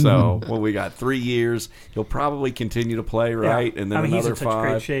go. So we got 3 years. He'll probably continue to play, right? Yeah. And then he's another in such 5.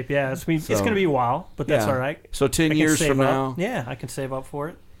 great shape. Yeah, it's going to be a while, but that's all right. So 10 years from now. Yeah, I can save up for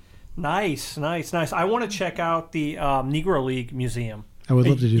it. Nice. I want to check out the Negro League Museum. I would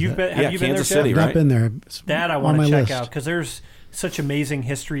love to do that. Have you been Kansas there, City, Jeff? right? I've been there. It's That I on want my to check list. out because there's such amazing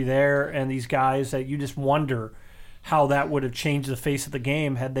history there, and these guys that you just wonder how that would have changed the face of the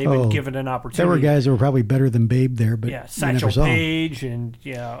game had they been given an opportunity. There were guys that were probably better than Babe there, but yeah, we never Satchel saw him. Paige and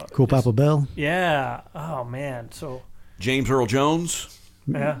Cool Papa Bell. Yeah. Oh man. So James Earl Jones.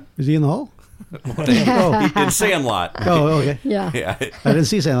 yeah. Is he in the hall? In Sandlot. Oh, okay. Yeah. Yeah. I didn't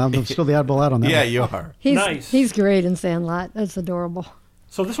see Sandlot. I'm still the oddball out on that. Yeah, one. you are. He's great in Sandlot. That's adorable.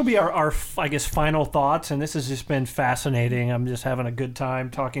 So this will be our I guess, final thoughts, and this has just been fascinating. I'm just having a good time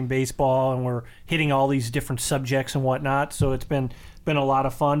talking baseball, and we're hitting all these different subjects and whatnot. So it's been a lot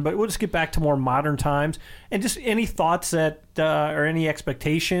of fun. But we'll just get back to more modern times, and just any thoughts that or any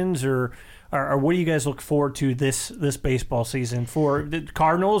expectations or what do you guys look forward to this baseball season for the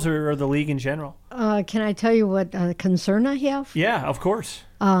Cardinals or the league in general? Can I tell you what concern I have? Yeah, of course.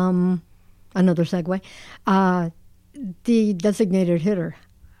 Another segue. The designated hitter.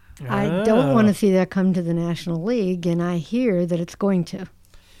 I don't want to see that come to the National League, and I hear that it's going to.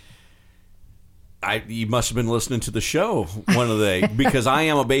 You must have been listening to the show one of the days, because I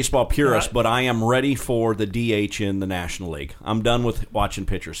am a baseball purist, but I am ready for the DH in the National League. I'm done with watching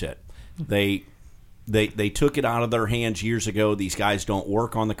pitchers hit. They took it out of their hands years ago. These guys don't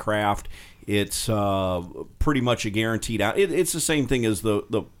work on the craft. It's pretty much a guaranteed out. It's the same thing as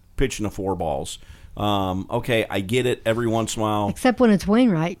the pitching of four balls. Okay, I get it every once in a while. Except when it's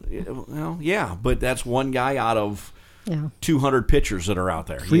Wainwright. Well, yeah, but that's one guy out of 200 pitchers that are out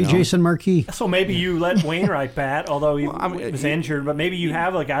there. Free Jason Marquis. So maybe you let Wainwright bat, although he was injured, but maybe you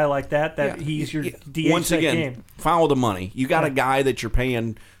have a guy like that he's your DH once again, game. Follow the money. You got a guy that you're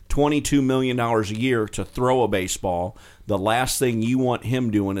paying $22 million a year to throw a baseball. The last thing you want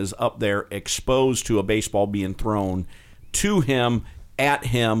him doing is up there exposed to a baseball being thrown to him, at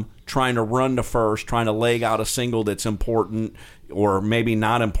him, trying to run to first, trying to leg out a single that's important or maybe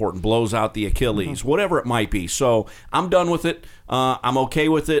not important, blows out the Achilles, whatever it might be. So I'm done with it. I'm okay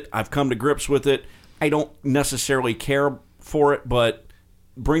with it. I've come to grips with it. I don't necessarily care for it, but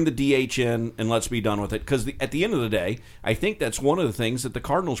bring the DH in and let's be done with it. Because at the end of the day, I think that's one of the things that the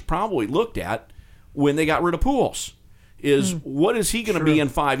Cardinals probably looked at when they got rid of Pujols. Is what is he going to be in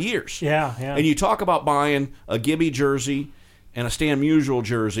 5 years? Yeah. And you talk about buying a Gibby jersey and a Stan Musial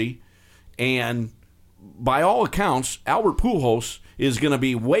jersey, and by all accounts, Albert Pujols is going to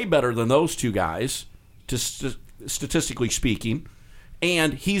be way better than those two guys, statistically speaking,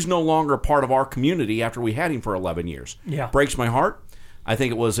 and he's no longer a part of our community after we had him for 11 years. Yeah. Breaks my heart. I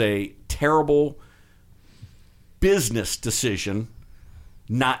think it was a terrible business decision,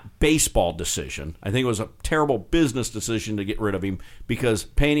 not baseball decision. I think it was a terrible business decision to get rid of him, because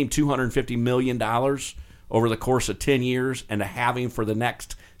paying him $250 million over the course of 10 years and to have him for the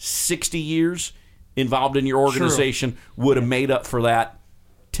next 60 years involved in your organization would have made up for that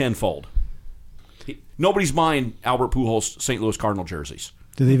tenfold. Nobody's buying Albert Pujols St. Louis Cardinal jerseys.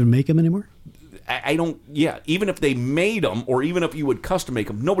 Do they even make them anymore? I don't, even if they made them, or even if you would custom make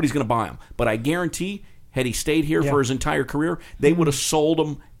them, nobody's going to buy them. But I guarantee, had he stayed here for his entire career, they would have sold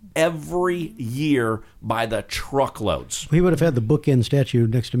them every year by the truckloads. He would have had the bookend statue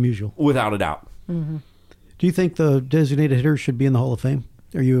next to Musial. Without a doubt. Mm-hmm. Do you think the designated hitter should be in the Hall of Fame?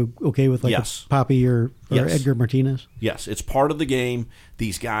 Are you okay with like a Poppy or Edgar Martinez? Yes, it's part of the game.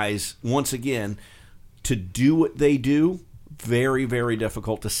 These guys, once again, to do what they do, very, very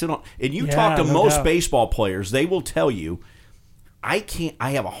difficult to sit on. And you talk to most baseball players, they will tell you, I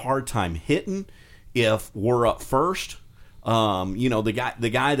have a hard time hitting if we're up first. The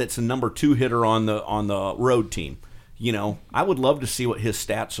guy that's a number 2 hitter on the road team. I would love to see what his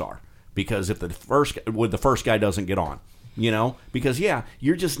stats are, because if the first guy doesn't get on, because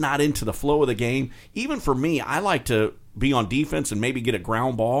you're just not into the flow of the game. Even for me, I like to be on defense and maybe get a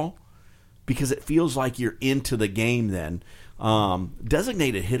ground ball, because it feels like you're into the game then.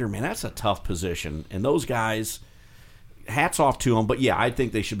 Designated hitter, man, that's a tough position. And those guys, hats off to them. But, I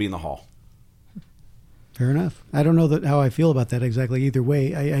think they should be in the Hall. Fair enough. I don't know how I feel about that exactly either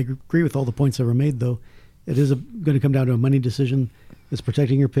way. I agree with all the points that were made, though. It is going to come down to a money decision. It's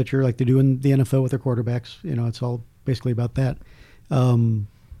protecting your pitcher like they do in the NFL with their quarterbacks. It's all basically about that.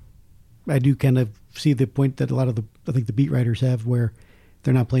 I do kind of see the point that a lot of I think the beat writers have, where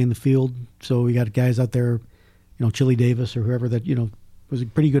they're not playing the field. So we got guys out there, Chili Davis or whoever that, was a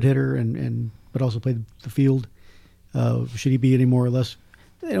pretty good hitter but also played the field. Should he be any more or less?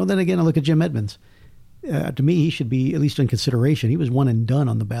 Then again, I look at Jim Edmonds. To me, he should be at least in consideration. He was one and done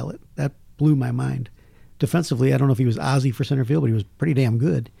on the ballot. That blew my mind. Defensively, I don't know if he was Ozzy for center field, but he was pretty damn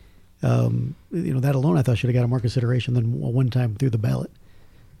good. That alone I thought should have got more consideration than one time through the ballot.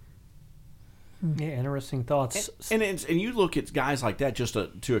 Yeah, interesting thoughts. And you look at guys like that, just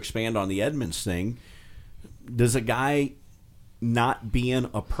to expand on the Edmonds thing, does a guy not being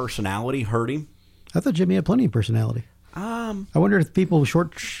a personality hurt him? I thought Jimmy had plenty of personality. I wonder if people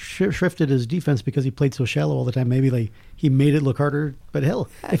shifted his defense because he played so shallow all the time. Maybe he made it look harder. But hell,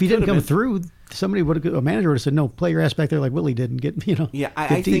 if he didn't come through, a manager would have said, "No, play your ass back there like Willie did and get Yeah,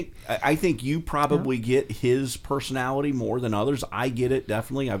 I think you probably get his personality more than others. I get it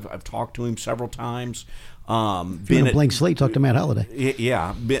definitely. I've talked to him several times. Been a blank slate. Talk to Matt Holliday.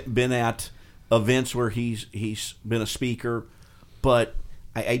 Yeah, been at events where he's been a speaker, but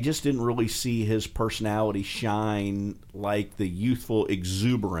I just didn't really see his personality shine like the youthful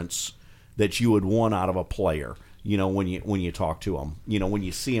exuberance that you would want out of a player. When you talk to him, when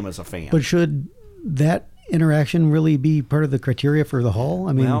you see him as a fan. But should that interaction really be part of the criteria for the Hall?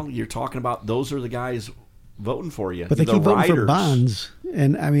 I mean, well, you're talking about those are the guys voting for you. But they keep voting for Bonds,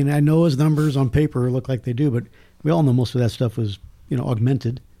 and I mean, I know his numbers on paper look like they do, but we all know most of that stuff was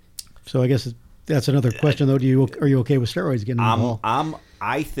augmented. So I guess that's another question, though. Are you okay with steroids getting in the Hall?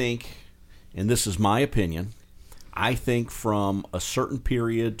 I think, and this is my opinion, I think from a certain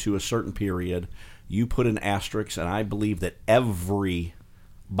period to a certain period, you put an asterisk, and I believe that everybody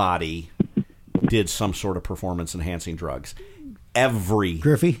did some sort of performance-enhancing drugs.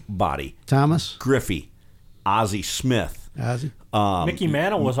 Griffey? Body. Thomas? Griffey. Ozzie Smith. Ozzie? Mickey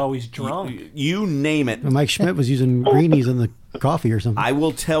Mantle was always drunk. You name it. Mike Schmidt was using greenies in the coffee or something. I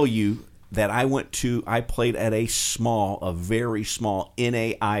will tell you that I played at a very small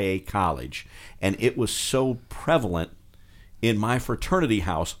NAIA college, and it was so prevalent in my fraternity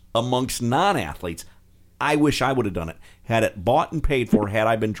house amongst non-athletes. I wish I would have done it. Had it bought and paid for, had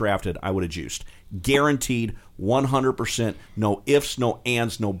I been drafted, I would have juiced. Guaranteed, 100%, no ifs, no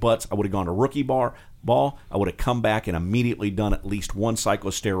ands, no buts. I would have gone to rookie ball. I would have come back and immediately done at least one cycle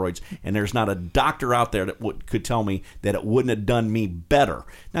of steroids, and there's not a doctor out there that could tell me that it wouldn't have done me better.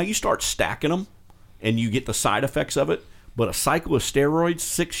 Now, you start stacking them, and you get the side effects of it, but a cycle of steroids,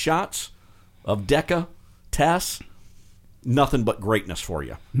 6 shots of Deca, Tess, nothing but greatness for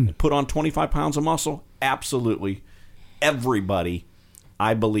you. Put on 25 pounds of muscle? Absolutely. Everybody,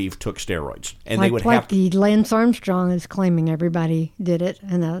 I believe, took steroids. And they would have the Lance Armstrong is claiming everybody did it.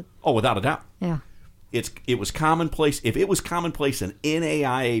 Without a doubt. Yeah. It was commonplace. If it was commonplace in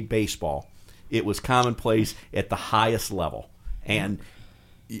NAIA baseball, it was commonplace at the highest level. And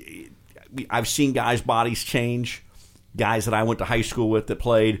I've seen guys' bodies change, guys that I went to high school with that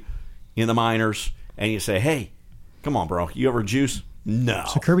played in the minors, and you say, hey, come on, bro, you ever juice? No.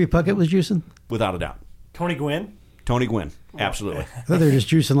 So Kirby Puckett was juicing? Without a doubt. Tony Gwynn, absolutely. I thought they were just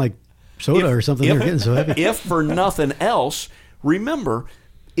juicing like soda or something. They were getting so heavy. If for nothing else, remember,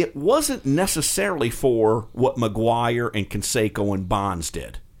 it wasn't necessarily for what McGuire and Canseco and Bonds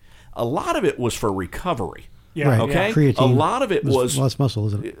did. A lot of it was for recovery. Yeah. Right. Okay. Creatine. A lot of it was lost muscle,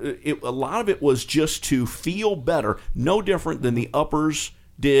 isn't it? A lot of it was just to feel better. No different than the uppers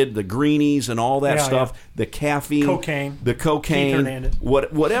did, the greenies and all that stuff. Yeah. The caffeine, the cocaine,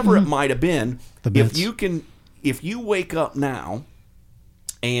 whatever it might have been. If you wake up now.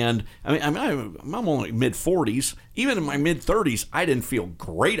 And I'm only mid-40s. Even in my mid-30s, I didn't feel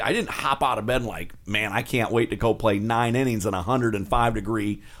great. I didn't hop out of bed like, man, I can't wait to go play 9 innings in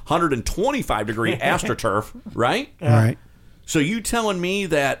 125-degree AstroTurf, right? All right. So you telling me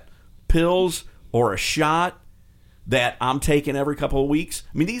that pills or a shot that I'm taking every couple of weeks?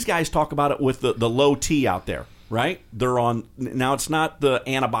 I mean, these guys talk about it with the low T out there, right? They're on now. It's not the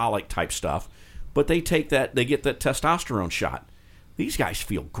anabolic type stuff, but they take that. They get that testosterone shot. These guys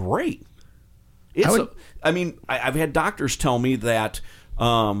feel great. I've had doctors tell me that,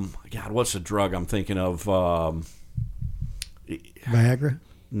 God, what's the drug I'm thinking of? Viagra?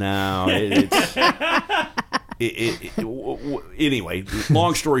 No, anyway,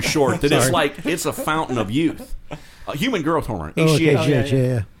 long story short, that it's a fountain of youth. Human growth hormone,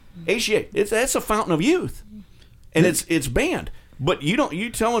 HGH. HGH, that's a fountain of youth, and it's banned. But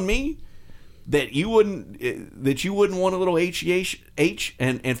you telling me that you wouldn't want a little HGH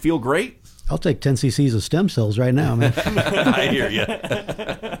and feel great? I'll take 10 cc's of stem cells right now, man. I hear you.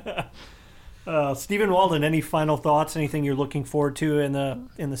 Stephen Walden, any final thoughts? Anything you're looking forward to in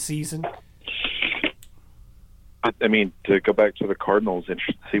the season? I mean, to go back to the Cardinals and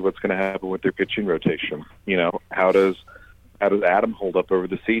see what's going to happen with their pitching rotation. How does Adam hold up over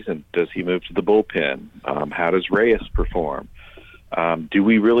the season? Does he move to the bullpen? How does Reyes perform? Do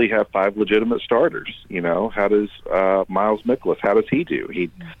we really have 5 legitimate starters? How does Miles Mikolas, how does he do?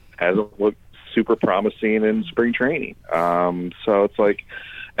 He hasn't looked super promising in spring training. So it's like,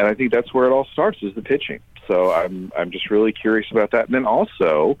 and I think that's where it all starts, is the pitching. So I'm just really curious about that. And then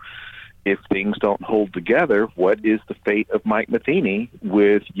also, if things don't hold together, what is the fate of Mike Matheny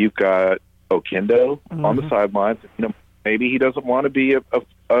you've got Oquendo on the sidelines? Maybe he doesn't want to be a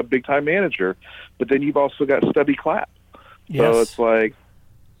a big time manager, but then you've also got Stubby Clapp. Yes. So it's like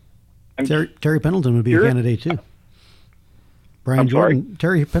Terry Pendleton would be a candidate too. Brian I'm Jordan, sorry?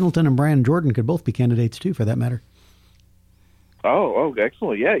 Terry Pendleton and Brian Jordan could both be candidates too, for that matter. oh,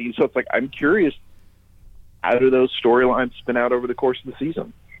 excellent, yeah. So it's like I'm curious, how do those storylines spin out over the course of the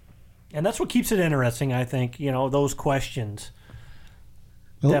season? And that's what keeps it interesting, I think, those questions.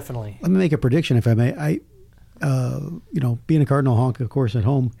 Well, Definitely. Let me make a prediction, if I may. Being a Cardinal honk, of course, at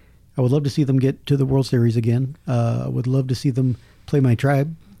home, I would love to see them get to the World Series again. I would love to see them play my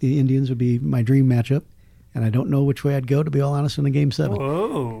tribe. The Indians would be my dream matchup. And I don't know which way I'd go, to be all honest, in the Game 7.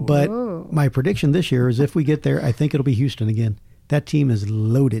 Whoa. But my prediction this year is if we get there, I think it'll be Houston again. That team is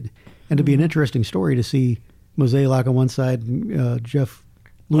loaded. And it'd be an interesting story to see Mozeliak on one side, Jeff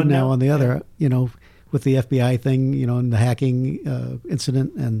Ludenow on the other, with the FBI thing, and the hacking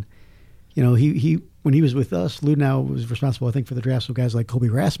incident. And, he when he was with us, Ludenow was responsible, I think, for the drafts of guys like Colby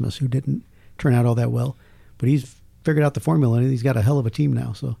Rasmus, who didn't turn out all that well. But he's figured out the formula, and he's got a hell of a team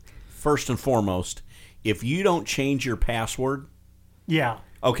now. So First and foremost, if you don't change your password, Yeah.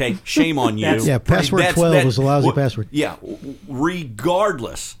 okay, shame on you. That's- yeah, password 12 is a lousy password. Yeah,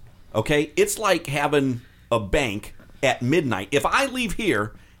 regardless, okay? It's like having a bank at midnight. If I leave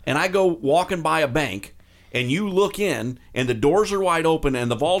here and I go walking by a bank and you look in and the doors are wide open and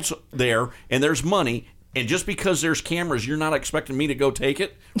the vault's there and there's money, and just because there's cameras, you're not expecting me to go take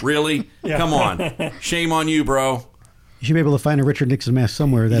it? Really? Come on. Shame on you, bro. you should be able to find a Richard Nixon mask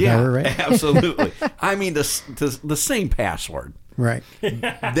somewhere that hour, right? Absolutely. I mean, the same password. Right.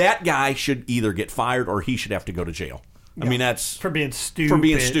 That guy should either get fired or he should have to go to jail. I mean, that's For being stupid. for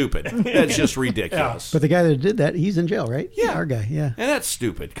being stupid. That's just ridiculous. But the guy that did that, he's in jail, right? Yeah. Our guy, yeah. And that's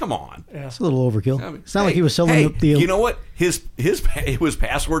stupid. Come on. It's a little overkill. I mean, It's not like he was selling the you know what? It was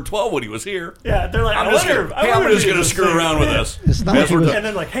password 12 when he was here. Yeah, they're like, I'm just going to screw around with this. It's not like he was, And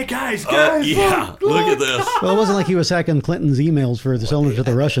then like, hey, guys, Yeah, look at this. well, it wasn't like he was hacking Clinton's emails for the selling it to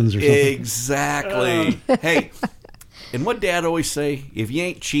the Russians or something. Exactly. Hey, and what Dad always say, if you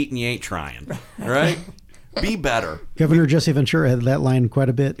ain't cheating, you ain't trying. Right? Be better. Governor Jesse Ventura had that line quite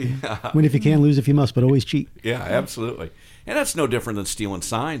a bit. Win if you can, lose if you must, but always cheat. Yeah, absolutely. And that's no different than stealing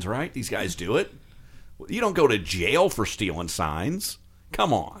signs, right? These guys do it. You don't go to jail for stealing signs.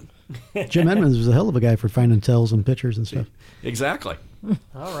 Come on. Jim Edmonds was a hell of a guy for finding tells and pictures and stuff. Exactly.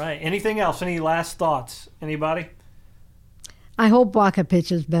 All right. Anything else? Any last thoughts? Anybody? I hope Waka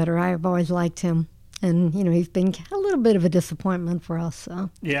pitches better. I've always liked him. And, he's been a little bit of a disappointment for us. So.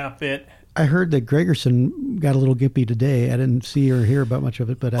 Yeah, bit. I heard that Gregerson got a little gimpy today. I didn't see or hear about much of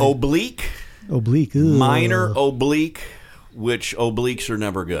it, but Oblique, oblique, ugh. minor oblique, which obliques are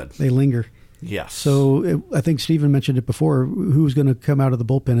never good. They linger. Yes. So I think Stephen mentioned it before. Who's going to come out of the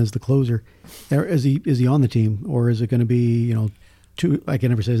bullpen as the closer? Is he on the team, or is it going to be I can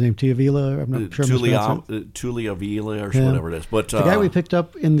never say his name, Tuiavila? I'm not sure. Tuiavila or whatever it is. But the guy we picked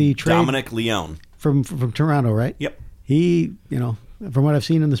up in the trade, Dominic Leone from Toronto, right? Yep. He, from what I've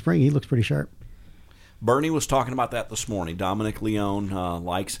seen in the spring, he looks pretty sharp. Bernie was talking about that this morning. Dominic Leone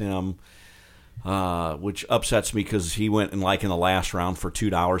likes him, which upsets me because he went in the last round for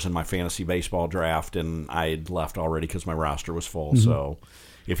 $2 in my fantasy baseball draft, and I had left already because my roster was full. Mm-hmm. So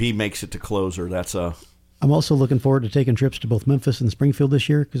if he makes it to closer, that's a... I'm also looking forward to taking trips to both Memphis and Springfield this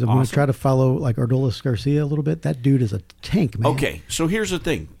year because I'm going to try to follow Ardolis Garcia a little bit. That dude is a tank, man. Okay, so here's the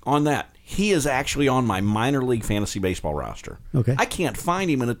thing on that. He is actually on my minor league fantasy baseball roster. Okay. I can't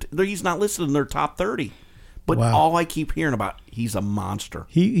find him he's not listed in their top 30. But Wow. all I keep hearing about, he's a monster.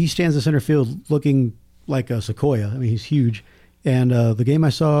 He stands in center field looking like a sequoia. I mean, he's huge. And the game I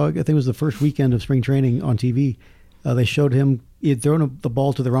saw, I think it was the first weekend of spring training on TV, they showed him, he had thrown the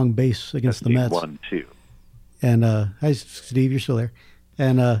ball to the wrong base against the Mets. 1-2. And hi, Steve, you're still there.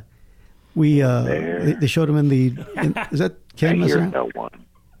 And they showed him in the. Is that Ken? I messing hear around? no one.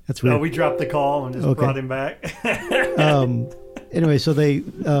 That's weird. No, we dropped the call and just Okay. brought him back. Anyway, so they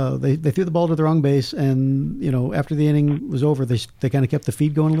threw the ball to the wrong base, and after the inning was over, they kind of kept the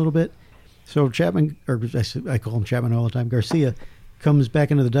feed going a little bit. So Chapman, or I call him Chapman all the time, Garcia comes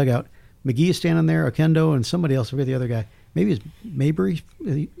back into the dugout. McGee is standing there, Okendo, and somebody else. I forget the other guy. Maybe it's Mabry,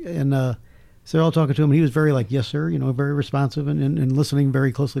 and so they're all talking to him, and he was very yes sir, very responsive and listening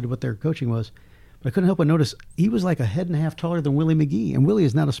very closely to what their coaching was. But I couldn't help but notice he was like a head and a half taller than Willie McGee, and Willie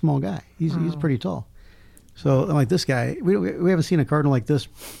is not a small guy. He's pretty tall. So I'm like, this guy, we haven't seen a Cardinal like this.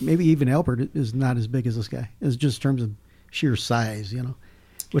 Maybe even Albert is not as big as this guy. It's just in terms of sheer size,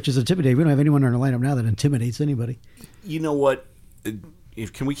 which is intimidating. We don't have anyone in our lineup now that intimidates anybody. You know what?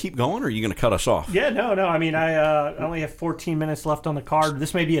 Can we keep going, or are you going to cut us off? Yeah, no. I mean, I only have 14 minutes left on the card.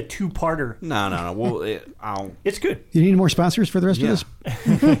 This may be a two-parter. No. Well, It's good. You need more sponsors for the rest of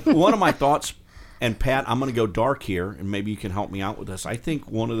this? One of my thoughts, and Pat, I'm going to go dark here, and maybe you can help me out with this. I think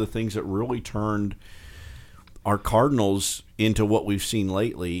one of the things that really turned our Cardinals into what we've seen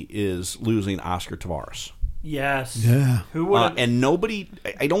lately is losing Oscar Taveras. Yeah. Who would? And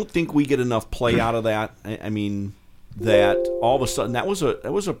I don't think we get enough play out of that. I mean, that all of a sudden that was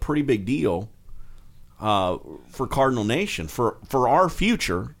a pretty big deal for Cardinal Nation, for our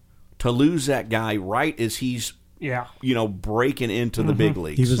future, to lose that guy right as he's breaking into the big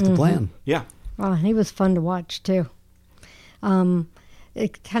leagues. He was the plan. Yeah. Well, he was fun to watch too.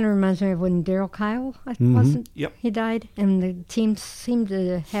 It kind of reminds me of when Darryl Kyle Yep. he died, and the team seemed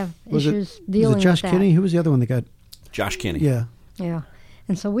to have Was issues it dealing Josh with Kinney? Who was the other one that got? Josh Kinney. Yeah. that. Yeah,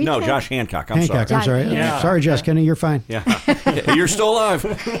 and so we Josh Hancock. I'm Hancock. sorry. I'm sorry. Yeah. Sorry, Josh Kinney. You're fine. Yeah. You're still alive,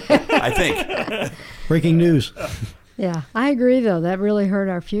 I think. Breaking news. Yeah, I agree though. That really hurt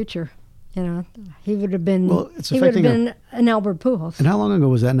our future. You know, he would have been. Well, it's he would have affecting been an Albert Pujols. And how long ago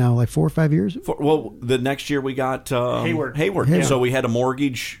was that now? Like 4 or 5 years? Well, the next year we got Hayward. Yeah. So we had to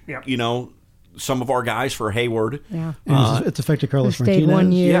mortgage, Yeah. some of our guys for Hayward. Yeah. And it's affected Carlos Who stayed Martinez.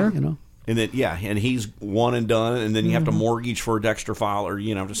 1 year. You know. And then, and he's one and done, and then you have to mortgage for Dexter Fowler,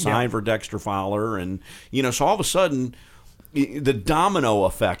 to sign for Dexter Fowler, and, so all of a sudden, the domino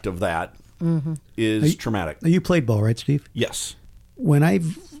effect of that is traumatic. Now, you played ball, right, Steve? Yes. When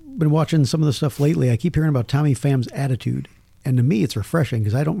I've been watching some of the stuff lately, I keep hearing about Tommy Pham's attitude. And to me, it's refreshing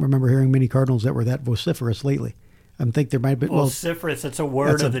because I don't remember hearing many Cardinals that were that vociferous lately. I think there might have been. Vociferous, that's a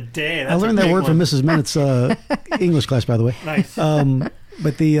word of the day. That's I learned a that big word from one. Mrs. Minnett's English class, by the way. Nice.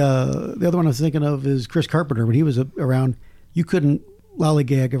 But the other one I was thinking of is Chris Carpenter. When he was around, you couldn't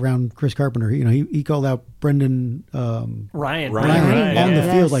lollygag around Chris Carpenter. He called out Brendan Ryan on the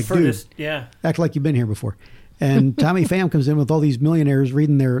field like, dude, act like you've been here before. And Tommy Pham comes in with all these millionaires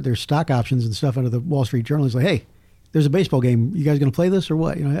reading their stock options and stuff out of the Wall Street Journal. He's like, hey, there's a baseball game. You guys going to play this or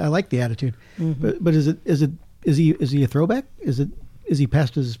what? I like the attitude. But is he a throwback? Is he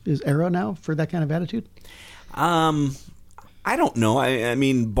past his era now for that kind of attitude? I don't know. I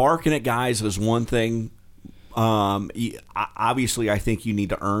mean, barking at guys is one thing. Obviously, I think you need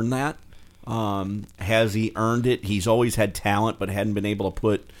to earn that. Has he earned it? He's always had talent, but hadn't been able to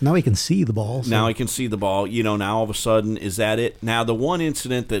put. Now he can see the ball. So. Now he can see the ball. Now all of a sudden, is that it? Now the one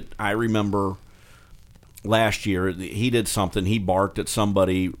incident that I remember last year, he did something. He barked at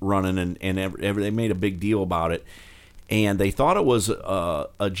somebody running, and they made a big deal about it, and they thought it was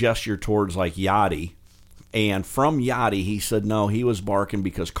a gesture towards like Yachty. And from Yachty, he said no, he was barking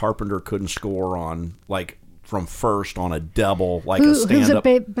because Carpenter couldn't score on from first on a double, a stand-up.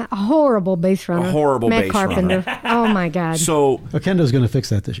 Who's a horrible base runner. A horrible Matt base Carpenter. runner. Oh, my God. So Oquendo's going to fix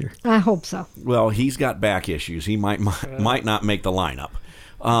that this year. I hope so. Well, he's got back issues. He might not make the lineup.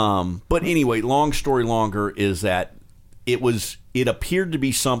 But anyway, long story longer is that it appeared to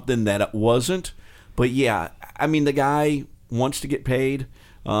be something that it wasn't. But yeah, I mean, the guy wants to get paid.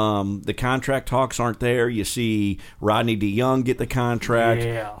 The contract talks aren't there. You see Rodney DeYoung get the contract.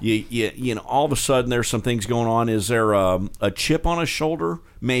 Yeah. All of a sudden there's some things going on. Is there a chip on his shoulder?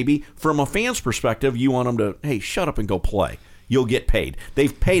 Maybe. From a fan's perspective, you want them to, hey, shut up and go play. You'll get paid.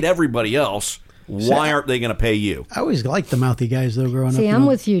 They've paid everybody else. Why aren't they going to pay you? I always liked the mouthy guys though growing up. See, I'm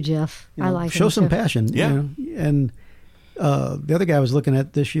with you, Jeff. I like show him, some too. passion. Yeah. And the other guy I was looking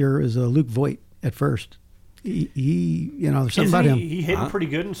at this year is Luke Voigt at first. He there's something about him. He hit pretty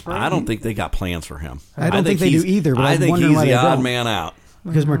good in spring. I don't think they got plans for him. I don't think they do either. But I I'm think wondering he's why the they odd don't. man out.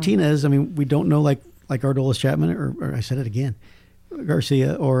 Because Martinez, I mean, we don't know like Aroldis Chapman or I said it again,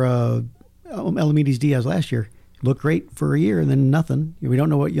 Garcia or Elamides Diaz last year looked great for a year and then nothing. We don't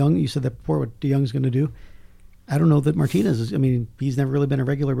know what you said that before, what DeYoung's going to do. I don't know that Martinez is. I mean, he's never really been a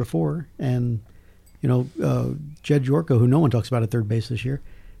regular before, and Jed Yorko, who no one talks about at third base this year,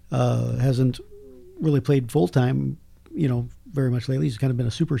 hasn't really played full time, very much lately. He's kind of been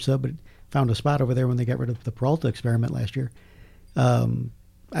a super sub, but found a spot over there when they got rid of the Peralta experiment last year.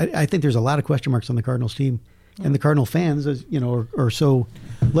 I think there's a lot of question marks on the Cardinals team, and the Cardinal fans, are so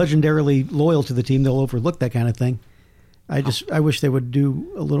legendarily loyal to the team they'll overlook that kind of thing. I wish they would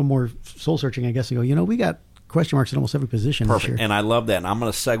do a little more soul searching, I guess, and go, we got question marks in almost every position this year. Perfect, and I love that. And I'm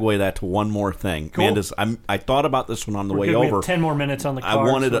going to segue that to one more thing. Cool. Candace, I thought about this one on the way We over. have 10 more minutes on the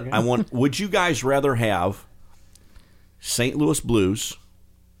card. Would you guys rather have St. Louis Blues,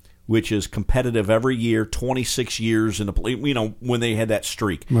 which is competitive every year, 26 years in the when they had that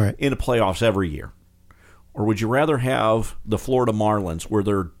streak right. in the playoffs every year, or would you rather have the Florida Marlins, where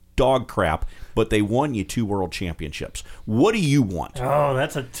they're dog crap, but they won you 2 world championships. What do you want? Oh,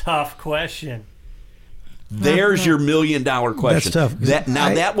 that's a tough question. There's your $1 million question. That's tough.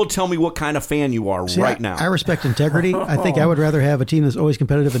 That will tell me what kind of fan you are right now. I respect integrity. I think I would rather have a team that's always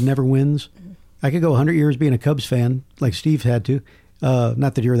competitive and never wins. I could go 100 years being a Cubs fan, like Steve's had to.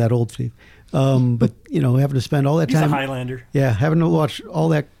 Not that you're that old, Steve. But, having to spend all that time. He's a Highlander. Yeah, having to watch all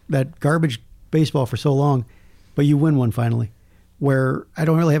that garbage baseball for so long, but you win one finally. Where I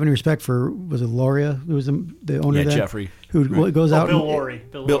don't really have any respect for, was it Loria, who was the owner then? Jeffrey. Who goes out. Bill Laurie.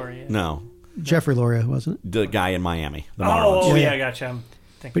 Bill Laurie. Yeah. No. Jeffrey Loria, wasn't it? The guy in Miami. The Marlins. Oh, yeah, I gotcha.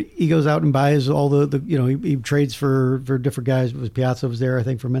 But he goes out and buys all he trades for different guys. Piazza was there, I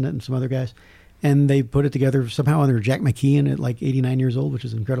think, for a minute, and some other guys. And they put it together somehow under Jack McKeon at like 89 years old, which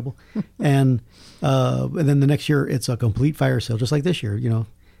is incredible. and then the next year, it's a complete fire sale, just like this year.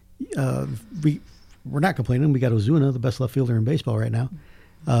 We're not complaining. We got Ozuna, the best left fielder in baseball right now.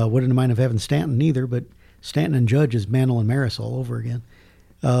 Wouldn't mind of having Stanton either, but Stanton and Judge is Mantle and Maris all over again.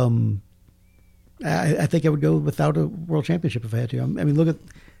 I think I would go without a world championship if I had to. Look at.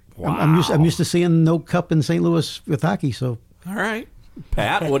 Wow. I'm used to seeing no cup in St. Louis with hockey. So. All right,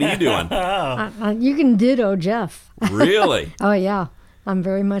 Pat, what are you doing? You can ditto Jeff. Really? Oh yeah, I'm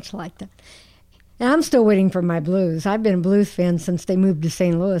very much like that. And I'm still waiting for my Blues. I've been a Blues fan since they moved to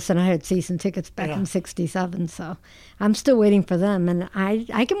St. Louis, and I had season tickets back in '67. So I'm still waiting for them, and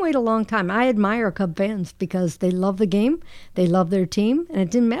I can wait a long time. I admire Cub fans because they love the game, they love their team, and it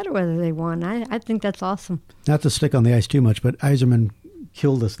didn't matter whether they won. I think that's awesome. Not to stick on the ice too much, but Yzerman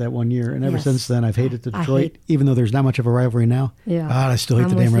killed us that one year, and ever since then I've hated the Detroit, even though there's not much of a rivalry now. Yeah, I still hate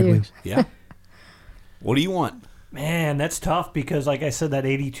the damn Red Wings. Yeah. What do you want? Man, that's tough because, like I said, that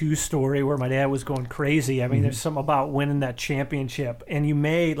 82 story where my dad was going crazy. There's something about winning that championship. And you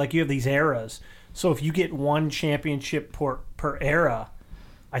have these eras. So if you get one championship per era,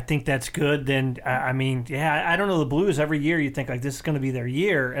 I think that's good. Then, I don't know. The Blues, every year you think, like, this is going to be their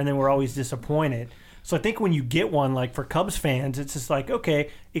year. And then we're always disappointed. So I think when you get one, like for Cubs fans, it's just like, okay,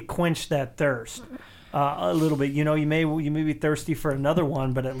 it quenched that thirst. A little bit, you may be thirsty for another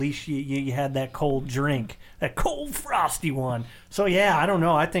one, but at least you had that cold drink, that cold frosty one. So yeah, I don't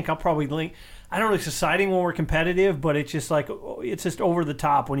know. I think I'll probably I don't know. It's exciting when we're competitive, but it's just like it's just over the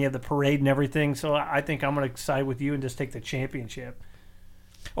top when you have the parade and everything. So I think I'm going to side with you and just take the championship.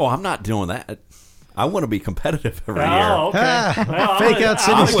 Oh, I'm not doing that. I want to be competitive every year. Oh, okay. Well, Fake out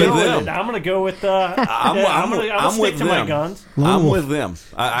City. I'm going to go with. I'm going to stick to my guns. I'm with them.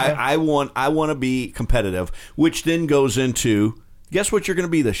 I want to be competitive, which then goes into guess what you're going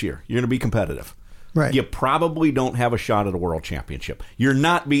to be this year. You're going to be competitive. Right. You probably don't have a shot at a world championship. You're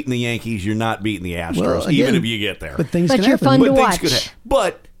not beating the Yankees. You're not beating the Astros, Well, again, even if you get there. But things But can you're happen. fun to But things watch. could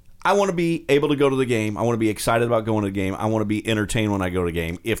But I want to be able to go to the game. I want to be excited about going to the game. I want to be entertained when I go to the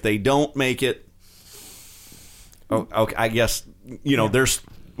game. If they don't make it, okay, I guess there's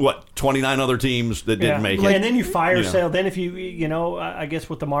 29 other teams that didn't make it, and then you fire sale. Then if I guess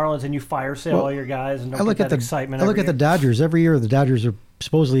with the Marlins, and you fire sale all your guys, and don't get that excitement. I look at the Dodgers every year. The Dodgers are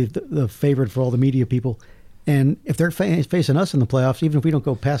supposedly the favorite for all the media people, and if they're facing us in the playoffs, even if we don't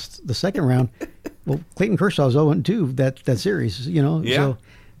go past the second round, well, Clayton Kershaw's 0-2 that series. Yeah.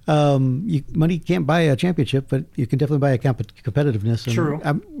 So money can't buy a championship, but you can definitely buy a competitiveness. And True.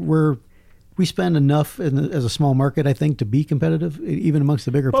 We spend enough as a small market, I think, to be competitive, even amongst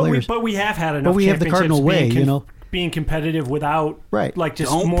the bigger players. But we have had enough. But we have the Cardinal way, being competitive without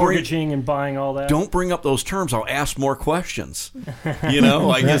just Don't mortgaging and buying all that. Don't bring up those terms. I'll ask more questions.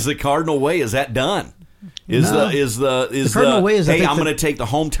 Is the Cardinal way? Is that done? Is the Cardinal way is? Hey, I'm going to take the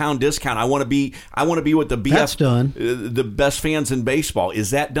hometown discount. I want to be with the BF. That's done. The best fans in baseball.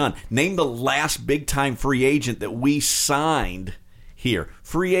 Is that done? Name the last big time free agent that we signed here.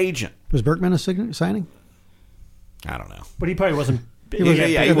 Free agent. Was Berkman a signing? I don't know. But he probably wasn't. He was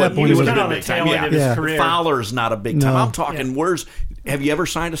kind of on the tail end of his career. Fowler's not a big time. No. I'm talking. Have you ever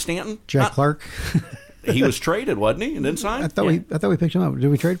signed a Stanton? Jack Clark. He was traded, wasn't he? And then signed. I thought we picked him up. Did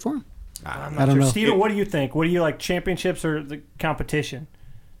we trade for him? I don't know. Steven, what do you think? What do you like, championships or the competition?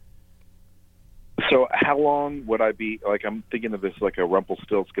 So how long would I be, I'm thinking of this like a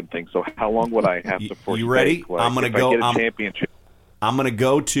Rumpelstiltskin thing. So how long would I have to forsake? You ready? I'm going to go. Get a championship. I'm going to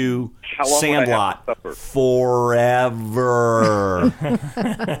go to How long Sandlot would I have to suffer? forever.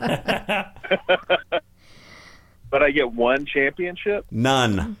 But I get one championship?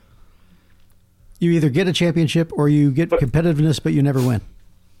 None. You either get a championship or you get competitiveness, but you never win.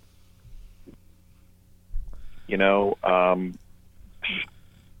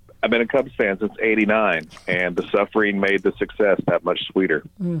 I've been a Cubs fan since '89, and the suffering made the success that much sweeter.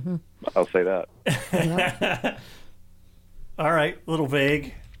 Mm-hmm. I'll say that. All right, a little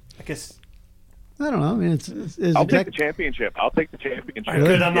vague. I guess. I don't know. I mean, I'll take the championship. I'll take the championship.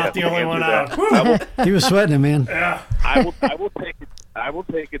 Good, I'm not the only one out. He was sweating it, man. Yeah. I will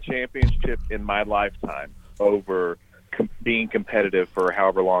take a championship in my lifetime over being competitive for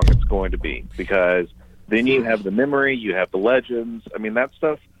however long it's going to be, because then you have the memory, you have the legends. I mean, that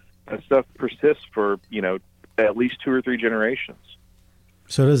stuff persists for, at least 2 or 3 generations.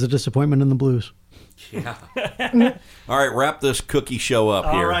 So does the disappointment in the Blues. Yeah. All right, wrap this cookie show up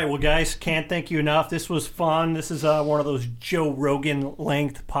here. All right, well, guys, can't thank you enough. This was fun. This is one of those Joe Rogan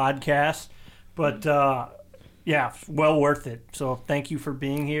length podcasts, but yeah, well worth it. So thank you for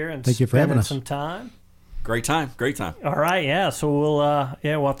being here and thank you for having us. Some time. Great time. All right, yeah. So we'll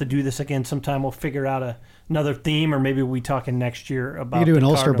have to do this again sometime. We'll figure out another theme, or maybe we'll be talking next year about. You can do an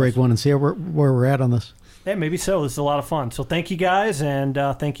All-Star break one and see where we're at on this. Yeah, maybe so. This is a lot of fun. So thank you guys, and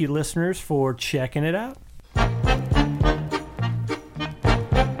thank you listeners for checking it out.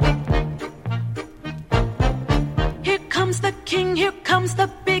 Here comes the king, here comes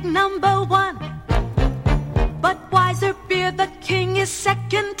the big number 1. Budweiser beer, the king is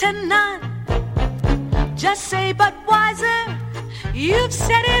second to none. Just say Budweiser, you've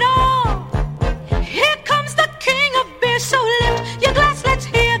said it all. Here comes the king of beer, so lift your glass, let's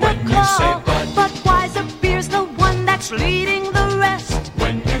hear the call. Budweiser beer's the one that's leading the rest.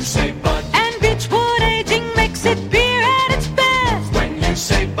 When you say Bud, and Beechwood aging makes it beer at its best. when you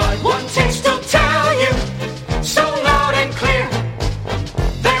say Bud, One